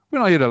you. We're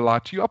not here to lie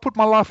to you. I put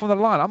my life on the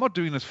line. I'm not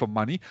doing this for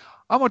money.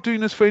 I'm not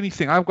doing this for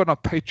anything. I've got no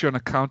Patreon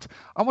account.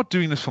 I'm not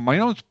doing this for money.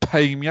 No one's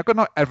paying me. I've got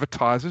no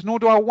advertisers, nor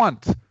do I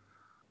want.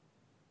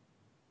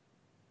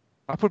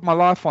 I put my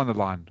life on the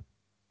line.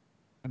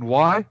 And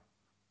why?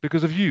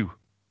 Because of you.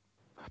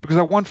 Because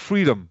I want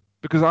freedom.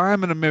 Because I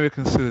am an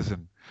American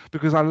citizen.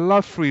 Because I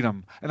love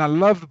freedom. And I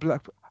love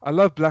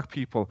black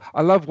people.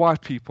 I love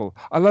white people.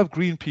 I love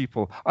green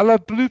people. I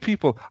love blue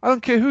people. I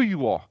don't care who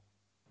you are.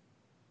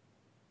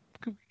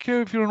 I don't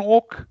care if you're an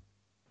orc,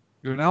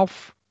 you're an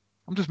elf.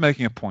 I'm just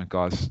making a point,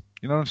 guys.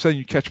 You know what I'm saying?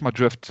 You catch my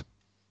drift.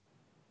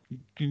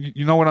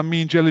 You know what I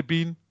mean, Jelly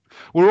Bean?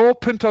 We're all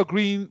pinto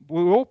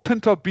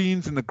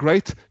beans in the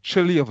great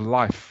chili of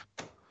life.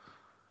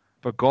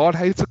 But God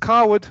hates a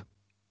coward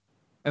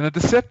and a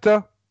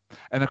deceptor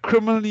and a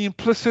criminally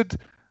implicit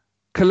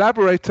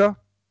collaborator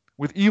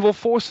with evil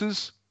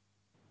forces.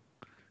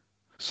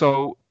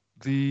 So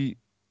the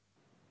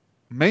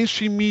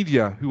mainstream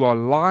media who are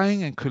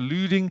lying and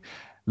colluding,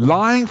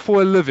 lying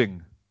for a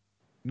living,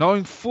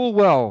 knowing full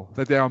well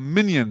that they are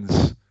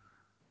minions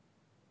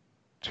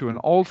to an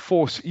old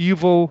force,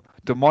 evil,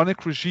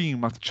 demonic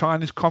regime like the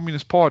Chinese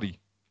Communist Party,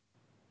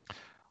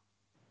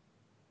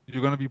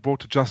 you're going to be brought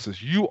to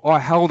justice. You are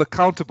held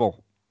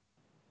accountable.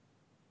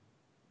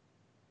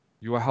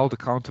 You are held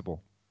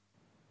accountable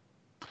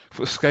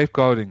for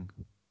scapegoating,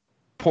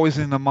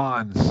 poisoning the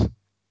minds,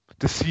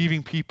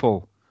 deceiving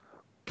people,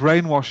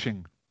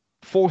 brainwashing,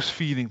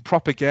 force-feeding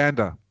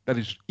propaganda that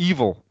is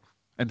evil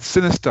and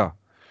sinister.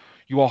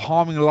 You are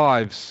harming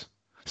lives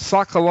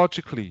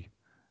psychologically,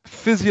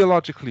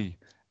 physiologically,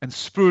 and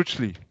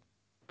spiritually.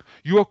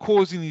 You are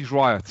causing these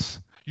riots.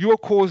 You are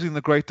causing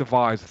the great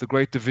divide, the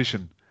great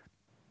division.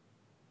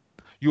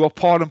 You are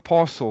part and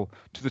parcel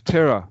to the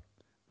terror,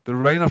 the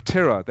reign of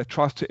terror that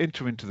tries to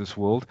enter into this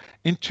world,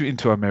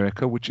 into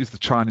America, which is the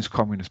Chinese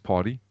Communist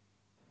Party.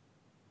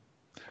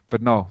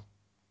 But no,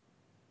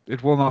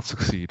 it will not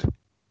succeed.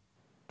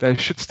 They're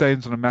shit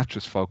stains on a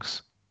mattress,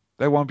 folks.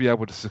 They won't be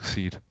able to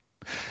succeed.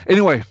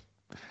 Anyway,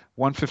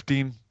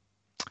 1:15.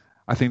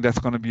 I think that's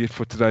going to be it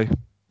for today.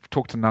 We've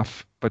talked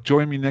enough. But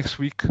join me next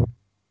week. I'm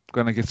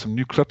going to get some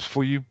new clips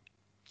for you.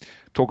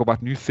 Talk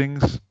about new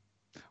things.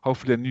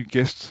 Hopefully, new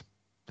guests.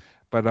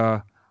 But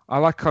I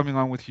like coming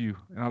on with you,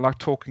 and I like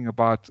talking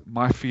about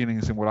my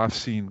feelings and what I've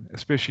seen,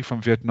 especially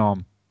from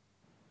Vietnam.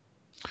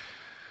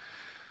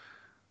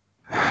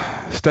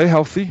 Stay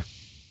healthy.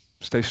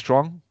 Stay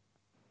strong.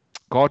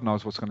 God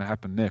knows what's going to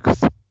happen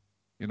next.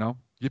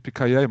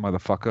 Yippee-ki-yay,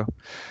 motherfucker.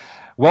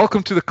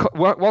 Welcome to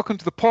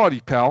the party,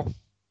 pal,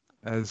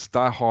 as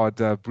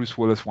diehard Bruce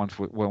Willis once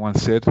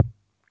said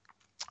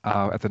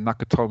at the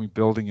Nakatomi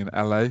building in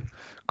LA.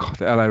 God,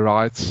 the LA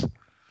riots.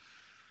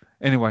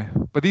 Anyway,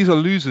 but these are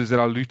losers that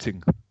are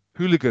looting,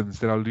 hooligans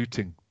that are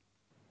looting.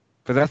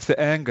 But that's the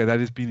anger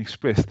that is being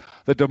expressed.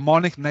 The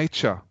demonic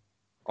nature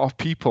of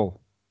people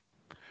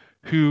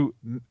who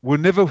were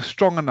never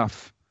strong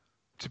enough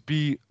to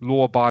be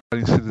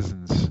law-abiding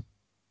citizens.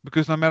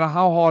 Because no matter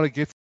how hard it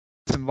gets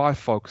in life,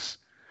 folks,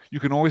 you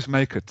can always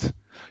make it.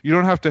 You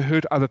don't have to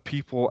hurt other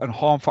people and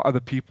harm for other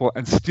people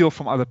and steal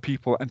from other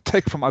people and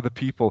take from other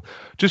people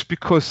just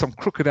because some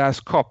crooked-ass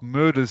cop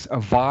murders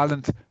a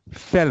violent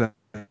felon.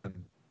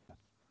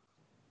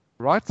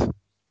 Right?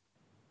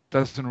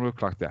 Doesn't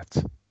work like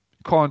that.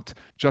 Can't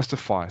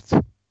justify it.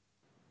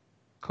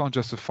 Can't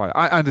justify it.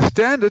 I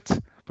understand it,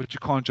 but you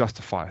can't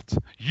justify it.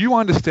 You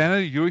understand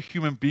it. You're a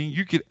human being.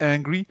 You get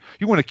angry.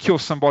 You want to kill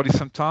somebody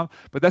sometime,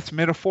 but that's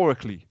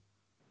metaphorically.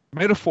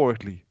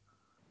 Metaphorically.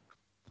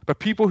 But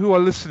people who are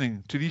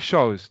listening to these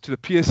shows, to the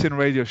PSN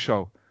radio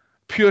show,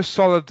 pure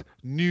solid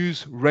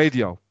news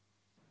radio,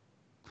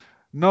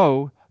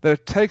 know that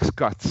it takes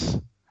guts.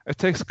 It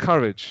takes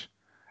courage.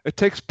 It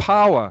takes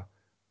power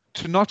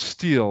to not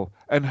steal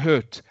and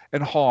hurt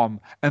and harm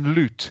and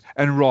loot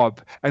and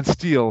rob and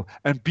steal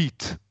and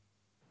beat.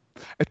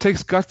 It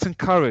takes guts and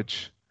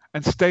courage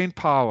and staying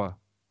power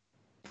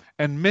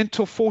and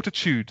mental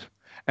fortitude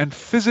and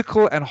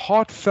physical and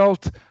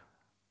heartfelt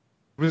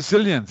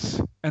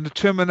resilience and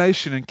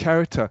determination and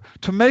character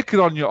to make it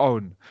on your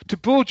own, to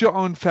build your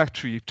own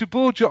factory, to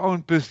build your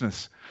own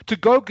business, to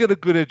go get a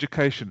good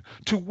education,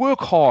 to work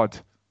hard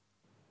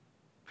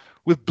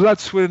with blood,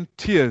 sweat, and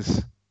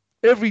tears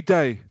every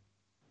day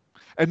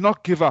and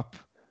not give up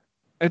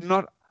and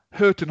not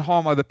hurt and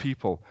harm other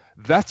people.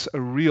 That's a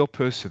real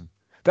person.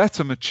 That's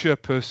a mature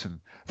person.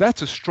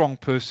 That's a strong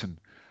person.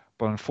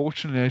 But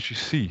unfortunately, as you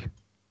see,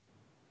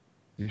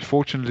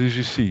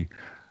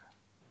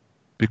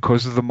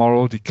 because of the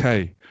moral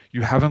decay,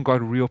 you haven't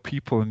got real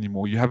people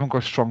anymore. You haven't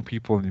got strong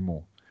people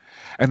anymore.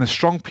 And the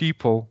strong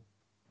people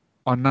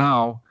are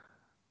now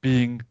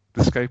being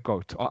the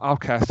scapegoat, or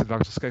outcasted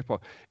like the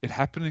scapegoat. It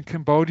happened in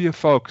Cambodia,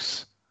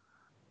 folks,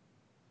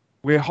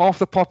 where half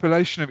the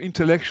population of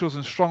intellectuals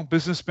and strong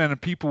businessmen and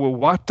people were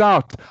wiped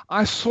out.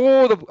 I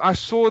saw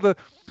the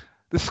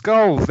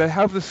skulls. They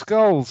have the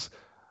skulls,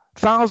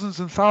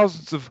 thousands and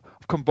thousands of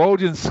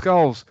Cambodian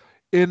skulls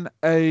in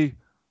a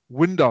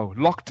window,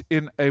 locked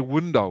in a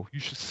window. You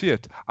should see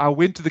it. I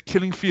went to the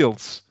killing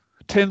fields.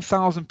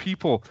 10,000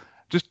 people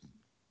just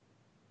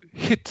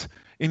hit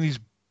in these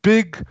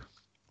big,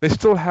 they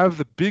still have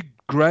the big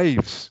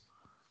graves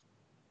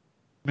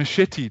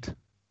macheted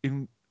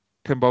in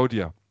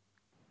Cambodia.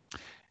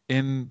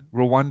 In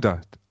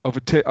Rwanda,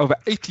 over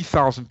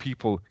 80,000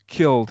 people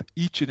killed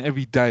each and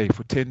every day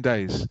for 10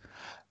 days.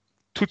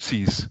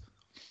 Tutsis,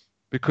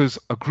 because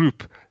a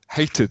group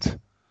hated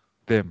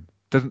them,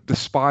 didn't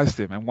despise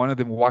them, and one of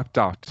them wiped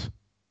out.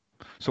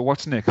 So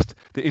what's next?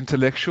 The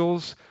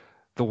intellectuals,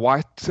 the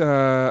white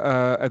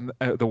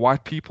the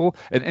white people,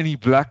 and any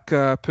black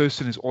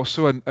person is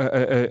also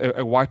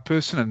a white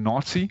person, a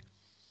Nazi.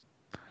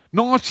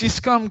 Nazi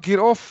scum, get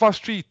off our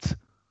street.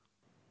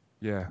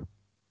 Yeah,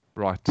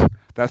 right.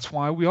 That's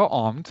why we are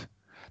armed.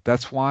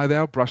 That's why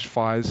there are brush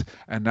fires,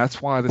 and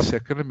that's why the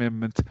Second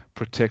Amendment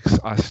protects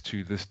us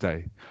to this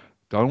day.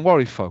 Don't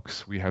worry,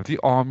 folks. We have the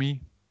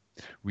Army,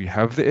 we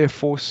have the Air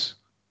Force,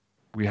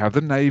 we have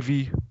the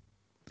Navy,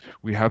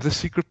 we have the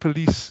secret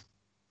police,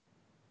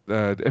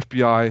 the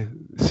FBI,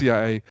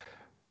 CIA.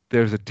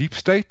 There's a deep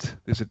state,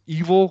 there's an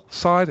evil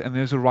side, and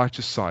there's a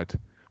righteous side.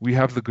 We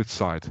have the good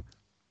side.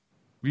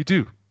 We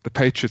do, the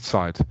patriot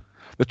side.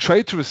 The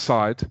traitorous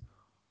side,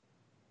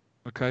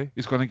 okay,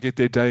 is going to get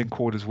their day in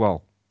court as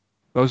well.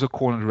 Those are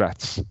cornered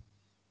rats.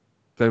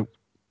 They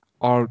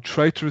are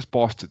traitorous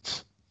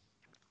bastards.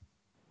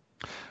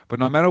 But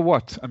no matter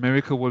what,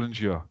 America will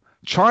endure.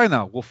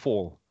 China will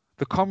fall.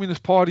 The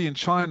Communist Party in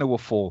China will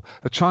fall.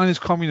 The Chinese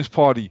Communist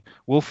Party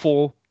will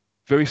fall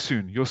very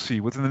soon. You'll see.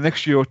 Within the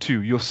next year or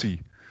two, you'll see.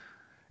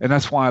 And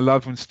that's why I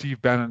loved when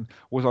Steve Bannon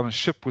was on a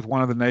ship with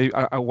one of the Navy,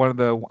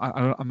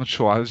 I'm not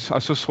sure. I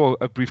just saw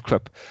a brief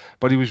clip,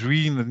 but he was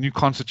reading the new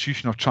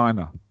Constitution of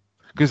China,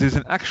 because there's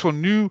an actual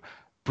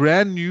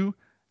brand new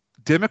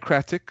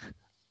democratic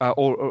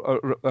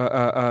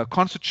or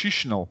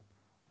constitutional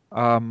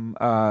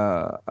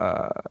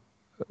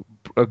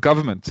a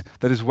government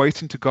that is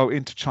waiting to go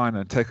into China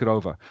and take it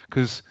over,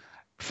 because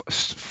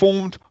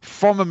formed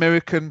from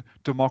American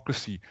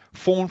democracy,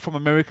 formed from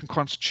American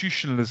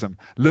constitutionalism,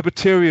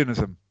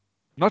 libertarianism,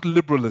 not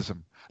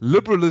liberalism.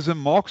 Liberalism,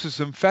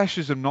 Marxism,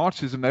 fascism,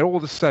 Nazism, they're all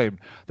the same.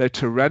 They're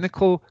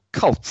tyrannical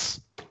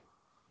cults.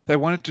 They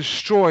want to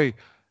destroy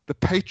the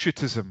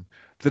patriotism,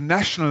 the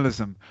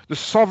nationalism, the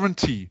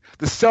sovereignty,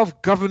 the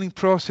self-governing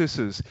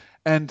processes,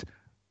 and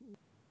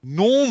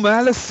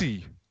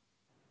normalcy,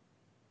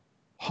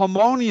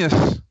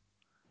 harmonious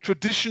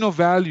traditional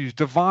values,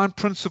 divine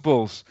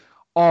principles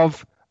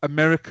of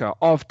America,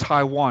 of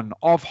Taiwan,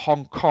 of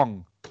Hong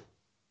Kong,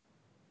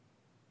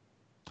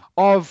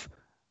 of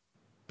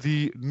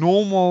the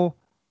normal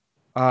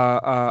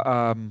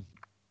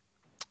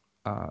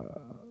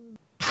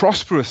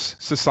prosperous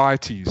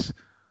societies.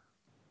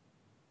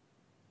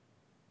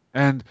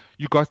 And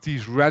you got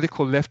these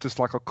radical leftists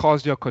like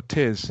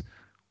Ocasio-Cortez.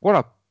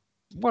 What a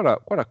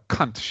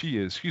cunt she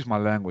is. Excuse my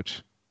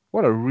language.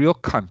 What a real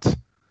cunt.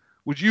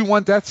 Would you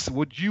want that?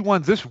 Would you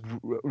want this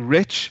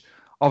wretch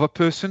of a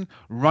person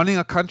running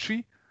a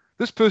country?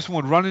 This person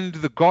would run into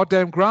the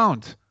goddamn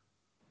ground.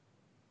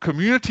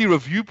 Community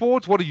review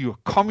boards? What are you, a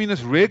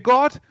communist rear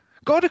guard?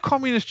 Go to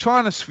communist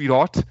China,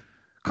 sweetheart.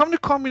 Come to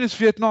communist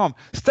Vietnam.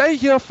 Stay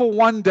here for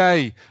one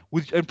day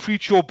and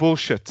preach your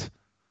bullshit.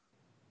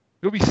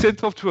 You'll be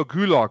sent off to a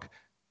gulag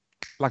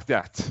like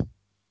that.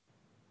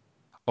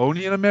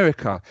 Only in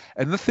America.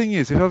 And the thing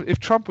is, if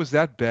Trump was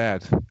that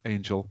bad,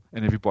 Angel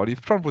and everybody,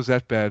 if Trump was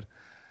that bad,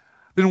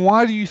 then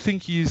why do you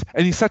think he's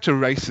such a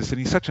racist, and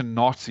he's such a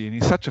Nazi, and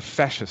he's such a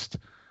fascist?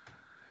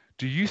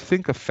 Do you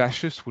think a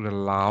fascist would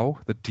allow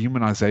the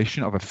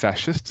demonization of a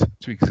fascist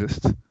to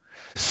exist?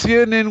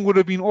 CNN would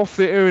have been off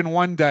the air in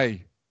one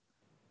day.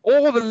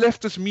 all the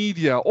leftist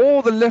media,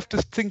 all the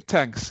leftist think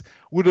tanks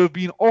would have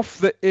been off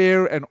the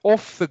air and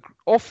off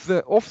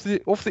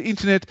the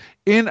internet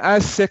in a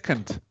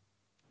second.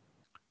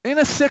 In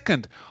a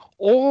second,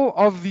 all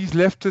of these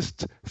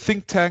leftist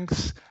think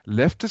tanks,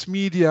 leftist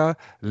media,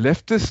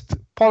 leftist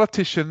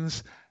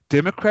politicians,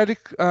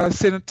 Democratic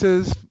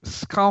senators,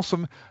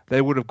 councilmen,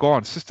 they would have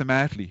gone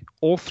systematically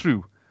all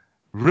through,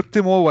 ripped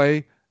them all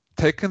away,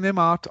 taken them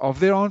out of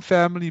their own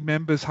family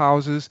members'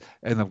 houses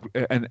and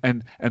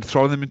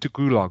thrown them into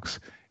gulags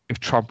if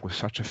Trump was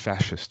such a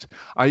fascist.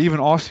 I even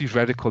asked these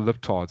radical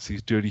libtards,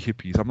 these dirty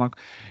hippies, I'm like,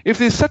 if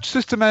there's such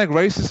systematic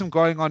racism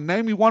going on,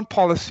 name me one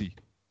policy.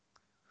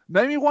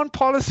 Name me one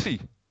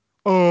policy.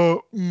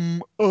 Well,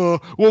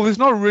 there's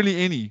not really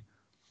any.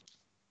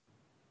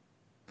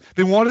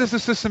 Then what is the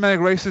systematic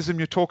racism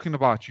you're talking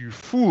about, you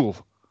fool?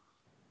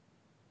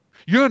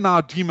 You're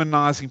now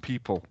demonizing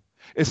people.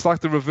 It's like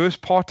the reverse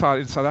apartheid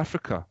in South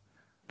Africa,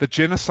 the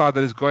genocide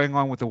that is going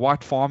on with the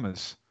white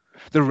farmers,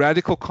 the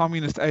radical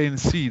communist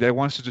ANC. They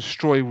want to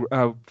destroy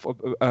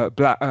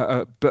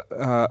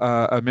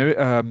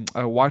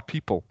white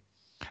people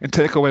and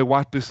take away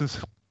white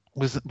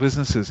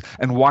businesses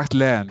and white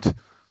land,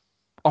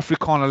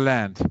 Afrikaner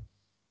land,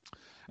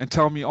 and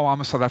tell me, oh,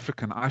 I'm a South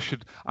African. I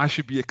should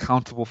be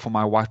accountable for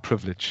my white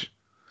privilege.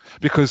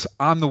 Because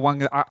I'm the one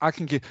that I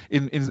can get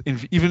even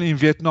in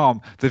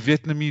Vietnam, the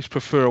Vietnamese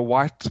prefer a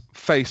white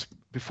face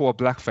before a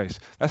black face.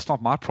 That's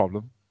not my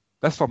problem.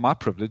 That's not my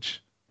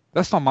privilege.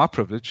 That's not my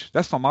privilege.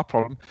 That's not my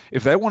problem.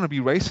 If they want to be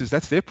racist,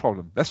 that's their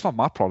problem. That's not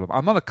my problem.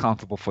 I'm not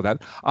accountable for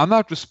that. I'm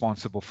not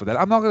responsible for that.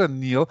 I'm not going to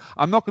kneel.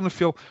 I'm not going to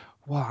feel,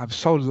 wow, I'm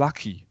so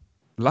lucky.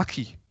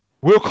 Lucky.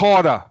 Work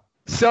harder.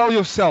 Sell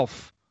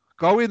yourself.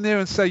 Go in there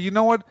and say, you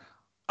know what?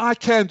 I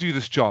can do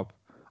this job.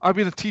 I've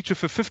been a teacher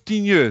for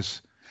 15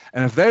 years.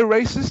 And if they're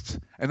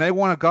racist and they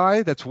want a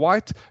guy that's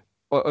white,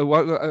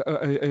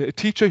 a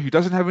teacher who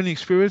doesn't have any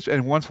experience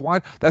and wants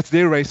white, that's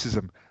their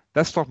racism.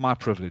 That's not my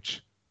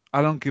privilege.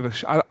 I don't give a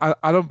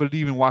I don't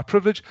believe in white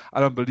privilege. I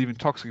don't believe in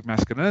toxic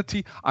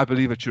masculinity. I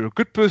believe that you're a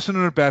good person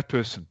or a bad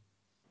person.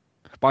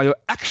 By your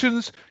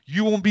actions,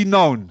 you will be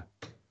known.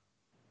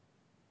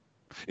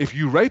 If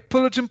you rape,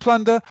 pillage, and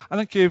plunder, I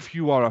don't care if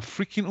you are a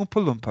freaking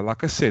Oompa Loompa.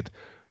 Like I said,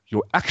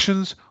 your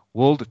actions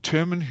will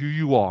determine who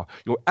you are.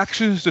 Your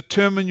actions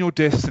determine your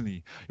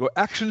destiny. Your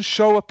actions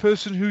show a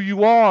person who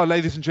you are,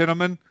 ladies and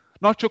gentlemen,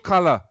 not your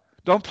color.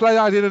 Don't play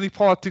identity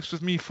politics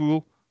with me,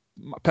 fool,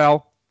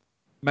 pal,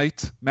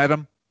 mate,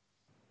 madam,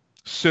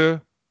 sir.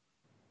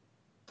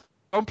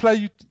 Don't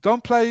play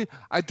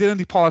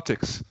identity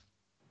politics.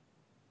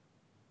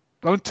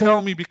 Don't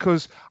tell me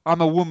because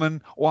I'm a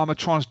woman or I'm a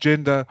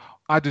transgender,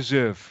 I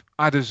deserve,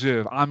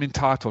 I'm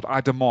entitled, I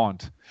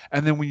demand.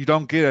 And then when you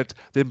don't get it,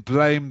 then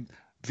blame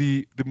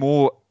the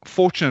more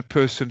fortunate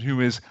person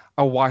who is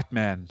a white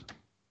man,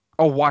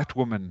 a white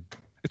woman.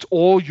 It's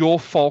all your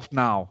fault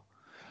now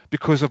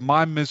because of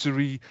my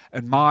misery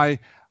and my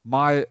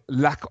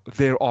lack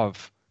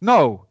thereof.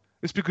 No,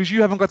 it's because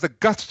you haven't got the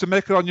guts to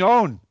make it on your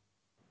own.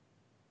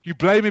 You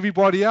blame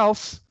everybody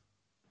else.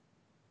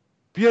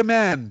 Be a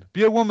man,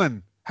 be a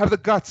woman. Have the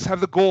guts, have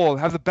the gall,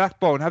 have the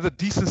backbone, have the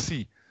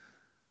decency.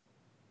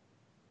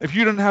 If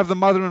you don't have the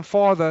mother and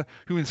father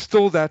who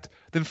instilled that,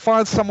 then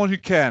find someone who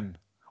can.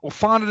 Or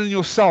find it in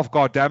yourself,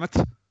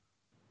 goddammit.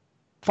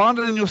 Find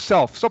it in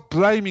yourself. Stop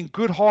blaming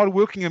good,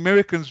 hard-working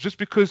Americans just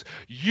because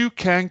you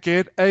can't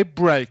get a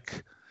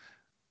break.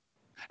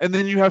 And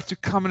then you have to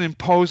come and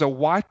impose a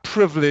white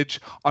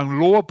privilege on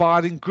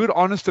law-abiding, good,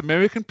 honest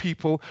American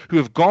people who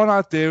have gone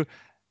out there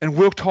and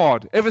worked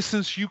hard ever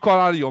since you got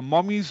out of your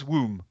mommy's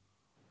womb.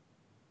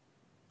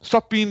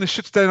 Stop being the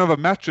shit stain of a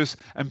mattress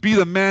and be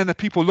the man that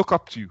people look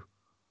up to.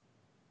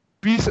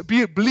 Lead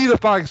it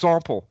by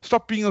example.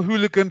 Stop being a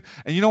hooligan,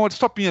 and you know what?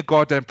 Stop being a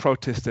goddamn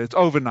protester. It's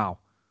over now.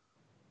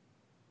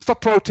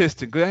 Stop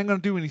protesting, because it ain't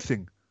going to do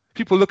anything.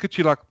 People look at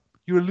you like,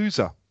 you're a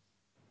loser.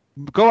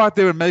 Go out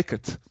there and make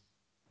it.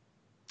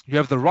 You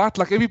have the right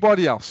like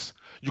everybody else.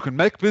 You can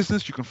make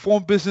business, you can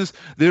form business.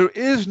 There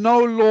is no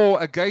law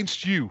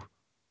against you.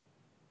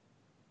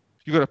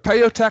 You got to pay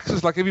your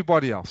taxes like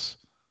everybody else.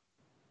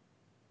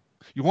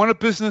 You want a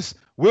business,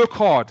 work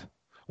hard.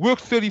 Work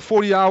 30,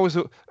 40 hours,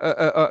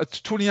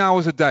 20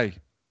 hours a day.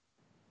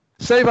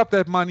 Save up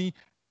that money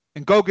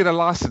and go get a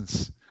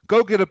license.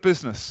 Go get a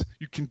business.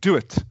 You can do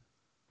it.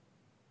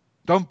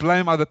 Don't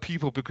blame other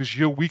people because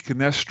you're weak and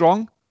they're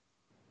strong.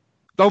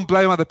 Don't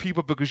blame other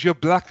people because you're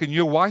black and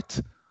you're white,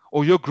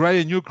 or you're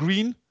gray and you're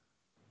green,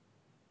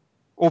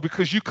 or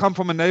because you come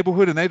from a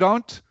neighborhood and they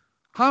don't.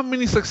 How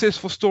many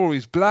successful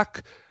stories,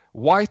 black,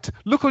 white,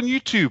 look on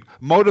YouTube,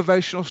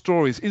 motivational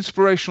stories,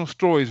 inspirational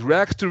stories,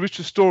 rags to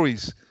riches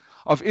stories,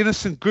 of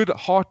innocent,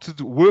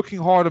 good-hearted, working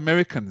hard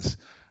Americans,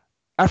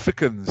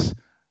 Africans,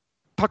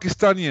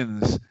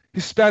 Pakistanians,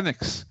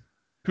 Hispanics,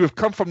 who have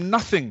come from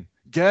nothing,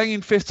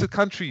 gang-infested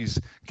countries,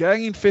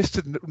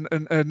 gang-infested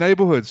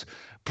neighborhoods,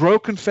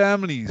 broken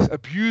families,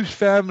 abused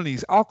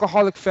families,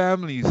 alcoholic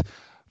families,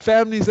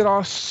 families that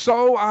are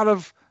so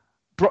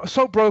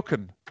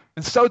broken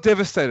and so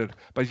devastated,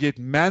 but yet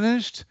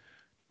managed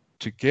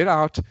to get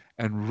out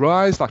and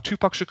rise, like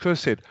Tupac Shakur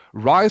said,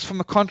 rise from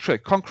the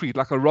concrete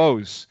like a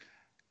rose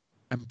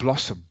and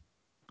blossom.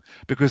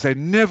 Because they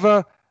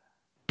never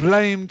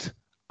blamed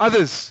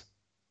others.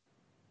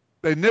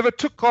 They never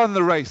took on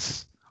the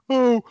race.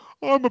 Oh,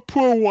 I'm a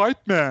poor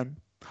white man.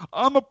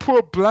 I'm a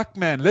poor black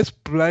man. Let's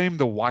blame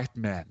the white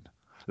man.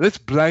 Let's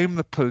blame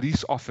the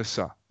police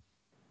officer.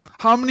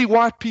 How many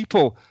white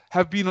people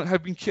have been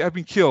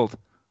killed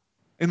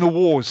in the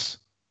wars?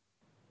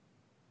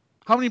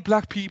 How many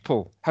black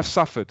people have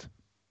suffered?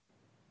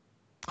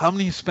 How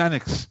many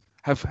Hispanics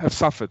have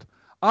suffered?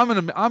 I'm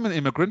an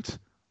immigrant.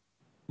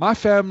 My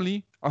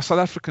family are South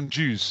African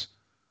Jews.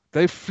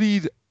 They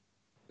fled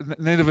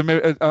Native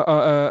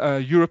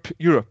America,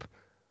 Europe.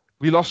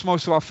 We lost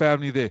most of our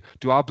family there.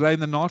 Do I blame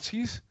the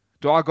Nazis?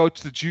 Do I go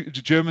to the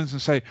Germans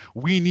and say,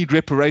 we need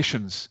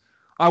reparations?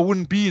 I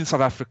wouldn't be in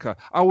South Africa.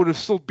 I would have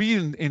still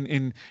been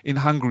in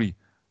Hungary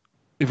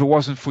if it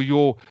wasn't for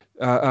your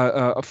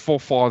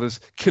forefathers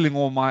killing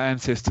all my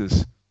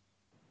ancestors.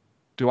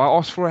 Do I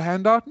ask for a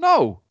handout?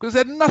 No, because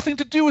it had nothing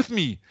to do with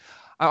me.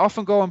 I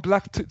often go on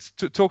black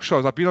talk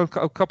shows. I've been on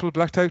a couple of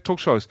black talk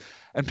shows,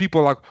 and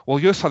people are like, well,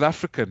 you're South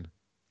African.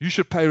 You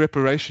should pay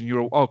reparation.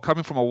 You're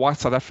coming from a white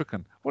South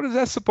African. What is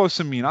that supposed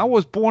to mean? I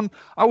was born in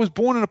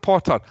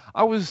apartheid.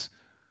 I was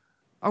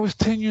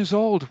 10 years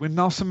old when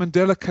Nelson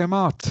Mandela came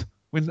out,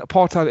 when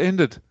apartheid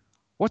ended.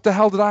 What the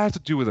hell did I have to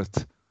do with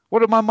it? What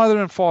did my mother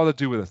and father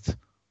do with it?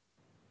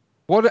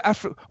 What are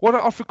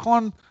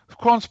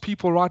Afrikaans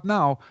people right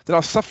now that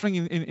are suffering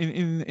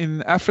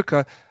in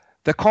Africa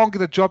that can't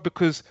get a job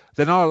because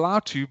they're not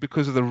allowed to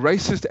because of the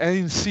racist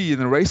ANC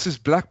and the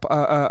racist black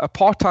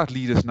apartheid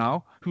leaders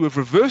now who have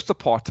reversed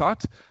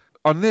apartheid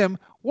on them?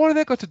 What have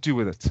they got to do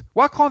with it?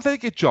 Why can't they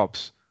get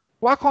jobs?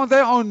 Why can't they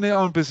own their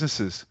own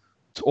businesses?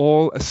 It's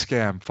all a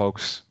scam,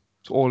 folks.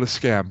 It's all a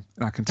scam.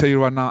 And I can tell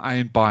you right now, I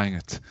ain't buying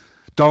it.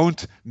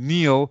 Don't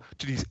kneel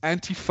to these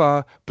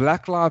Antifa,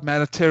 Black Lives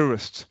Matter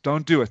terrorists.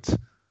 Don't do it.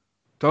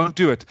 Don't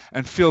do it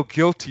and feel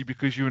guilty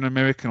because you're an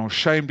American, or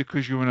shame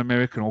because you're an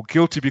American, or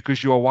guilty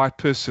because you're a white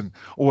person,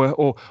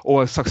 or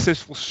a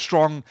successful,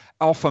 strong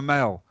alpha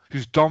male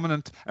who's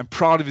dominant and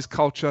proud of his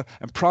culture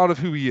and proud of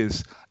who he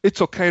is.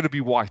 It's okay to be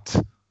white.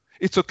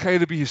 It's okay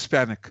to be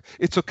Hispanic.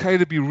 It's okay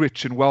to be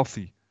rich and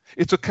wealthy.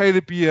 It's okay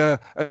to be a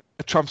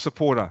Trump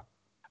supporter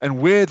and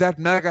wear that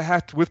MAGA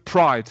hat with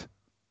pride.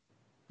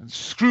 And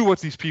screw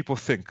what these people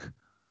think.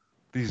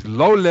 These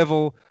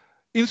low-level,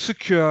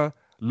 insecure,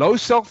 low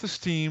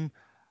self-esteem.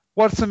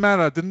 What's the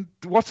matter?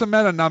 What's the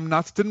matter,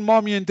 numbnuts? Didn't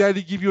mommy and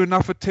daddy give you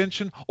enough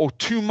attention or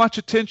too much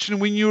attention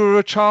when you were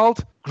a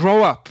child?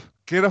 Grow up.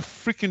 Get a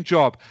freaking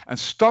job and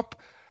stop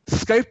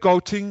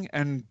scapegoating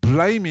and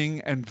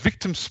blaming and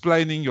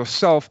victim-splaining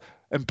yourself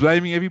and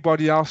blaming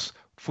everybody else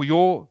for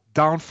your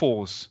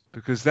downfalls,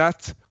 because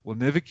that will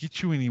never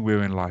get you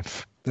anywhere in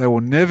life. They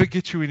will never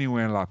get you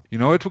anywhere in life. You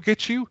know what will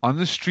get you? On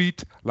the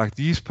street, like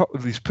these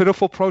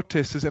pitiful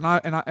protesters, and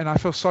I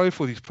feel sorry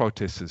for these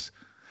protesters.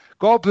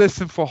 God bless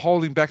them for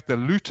holding back the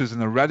looters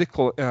and the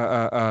radical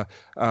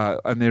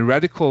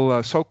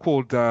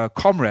so-called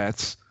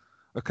comrades,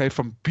 okay,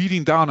 from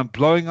beating down and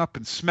blowing up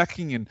and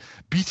smacking and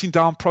beating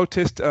down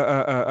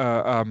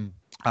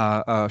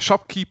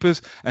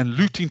shopkeepers and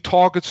looting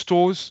Target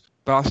stores.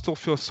 But I still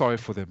feel sorry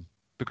for them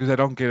because they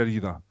don't get it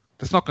either.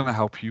 That's not going to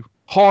help you.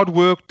 Hard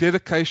work,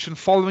 dedication,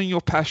 following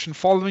your passion,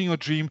 following your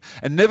dream,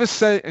 and never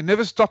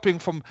stopping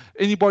from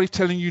anybody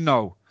telling you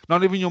no.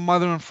 Not even your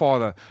mother and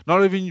father.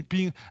 Not even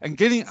being and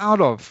getting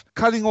out of,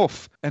 cutting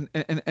off, and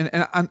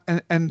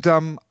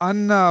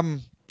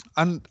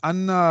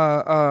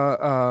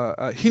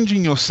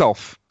hinging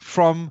yourself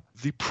from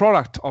the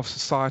product of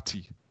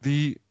society,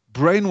 the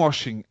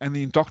brainwashing and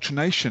the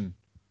indoctrination,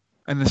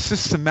 and the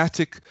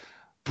systematic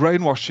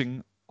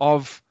brainwashing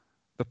of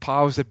the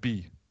powers that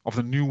be, of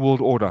the New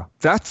World Order.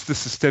 That's the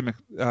systemic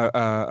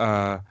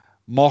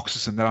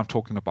Marxism that I'm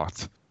talking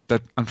about,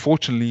 that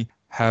unfortunately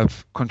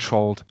have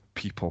controlled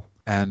people.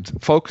 And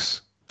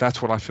folks,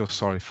 that's what I feel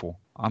sorry for.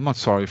 I'm not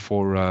sorry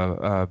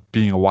for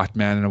being a white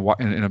man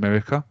in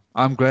America.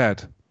 I'm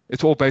glad.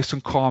 It's all based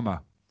on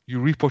karma. You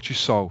reap what you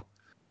sow.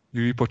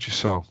 You reap what you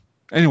sow.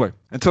 Anyway,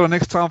 until the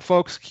next time,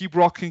 folks, keep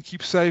rocking,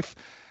 keep safe,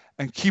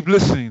 and keep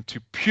listening to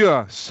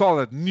pure,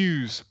 solid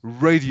news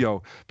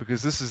radio,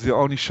 because this is the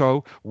only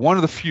show, one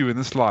of the few in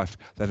this life,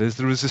 that is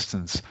the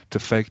resistance to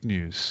fake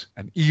news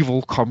and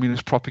evil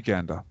communist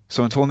propaganda.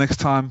 So until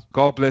next time,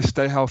 God bless,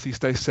 stay healthy,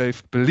 stay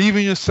safe, believe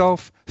in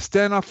yourself,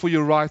 stand up for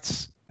your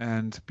rights,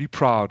 and be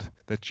proud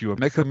that you are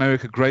Make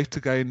America Great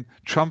Again,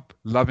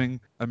 Trump-loving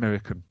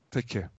American. Take care.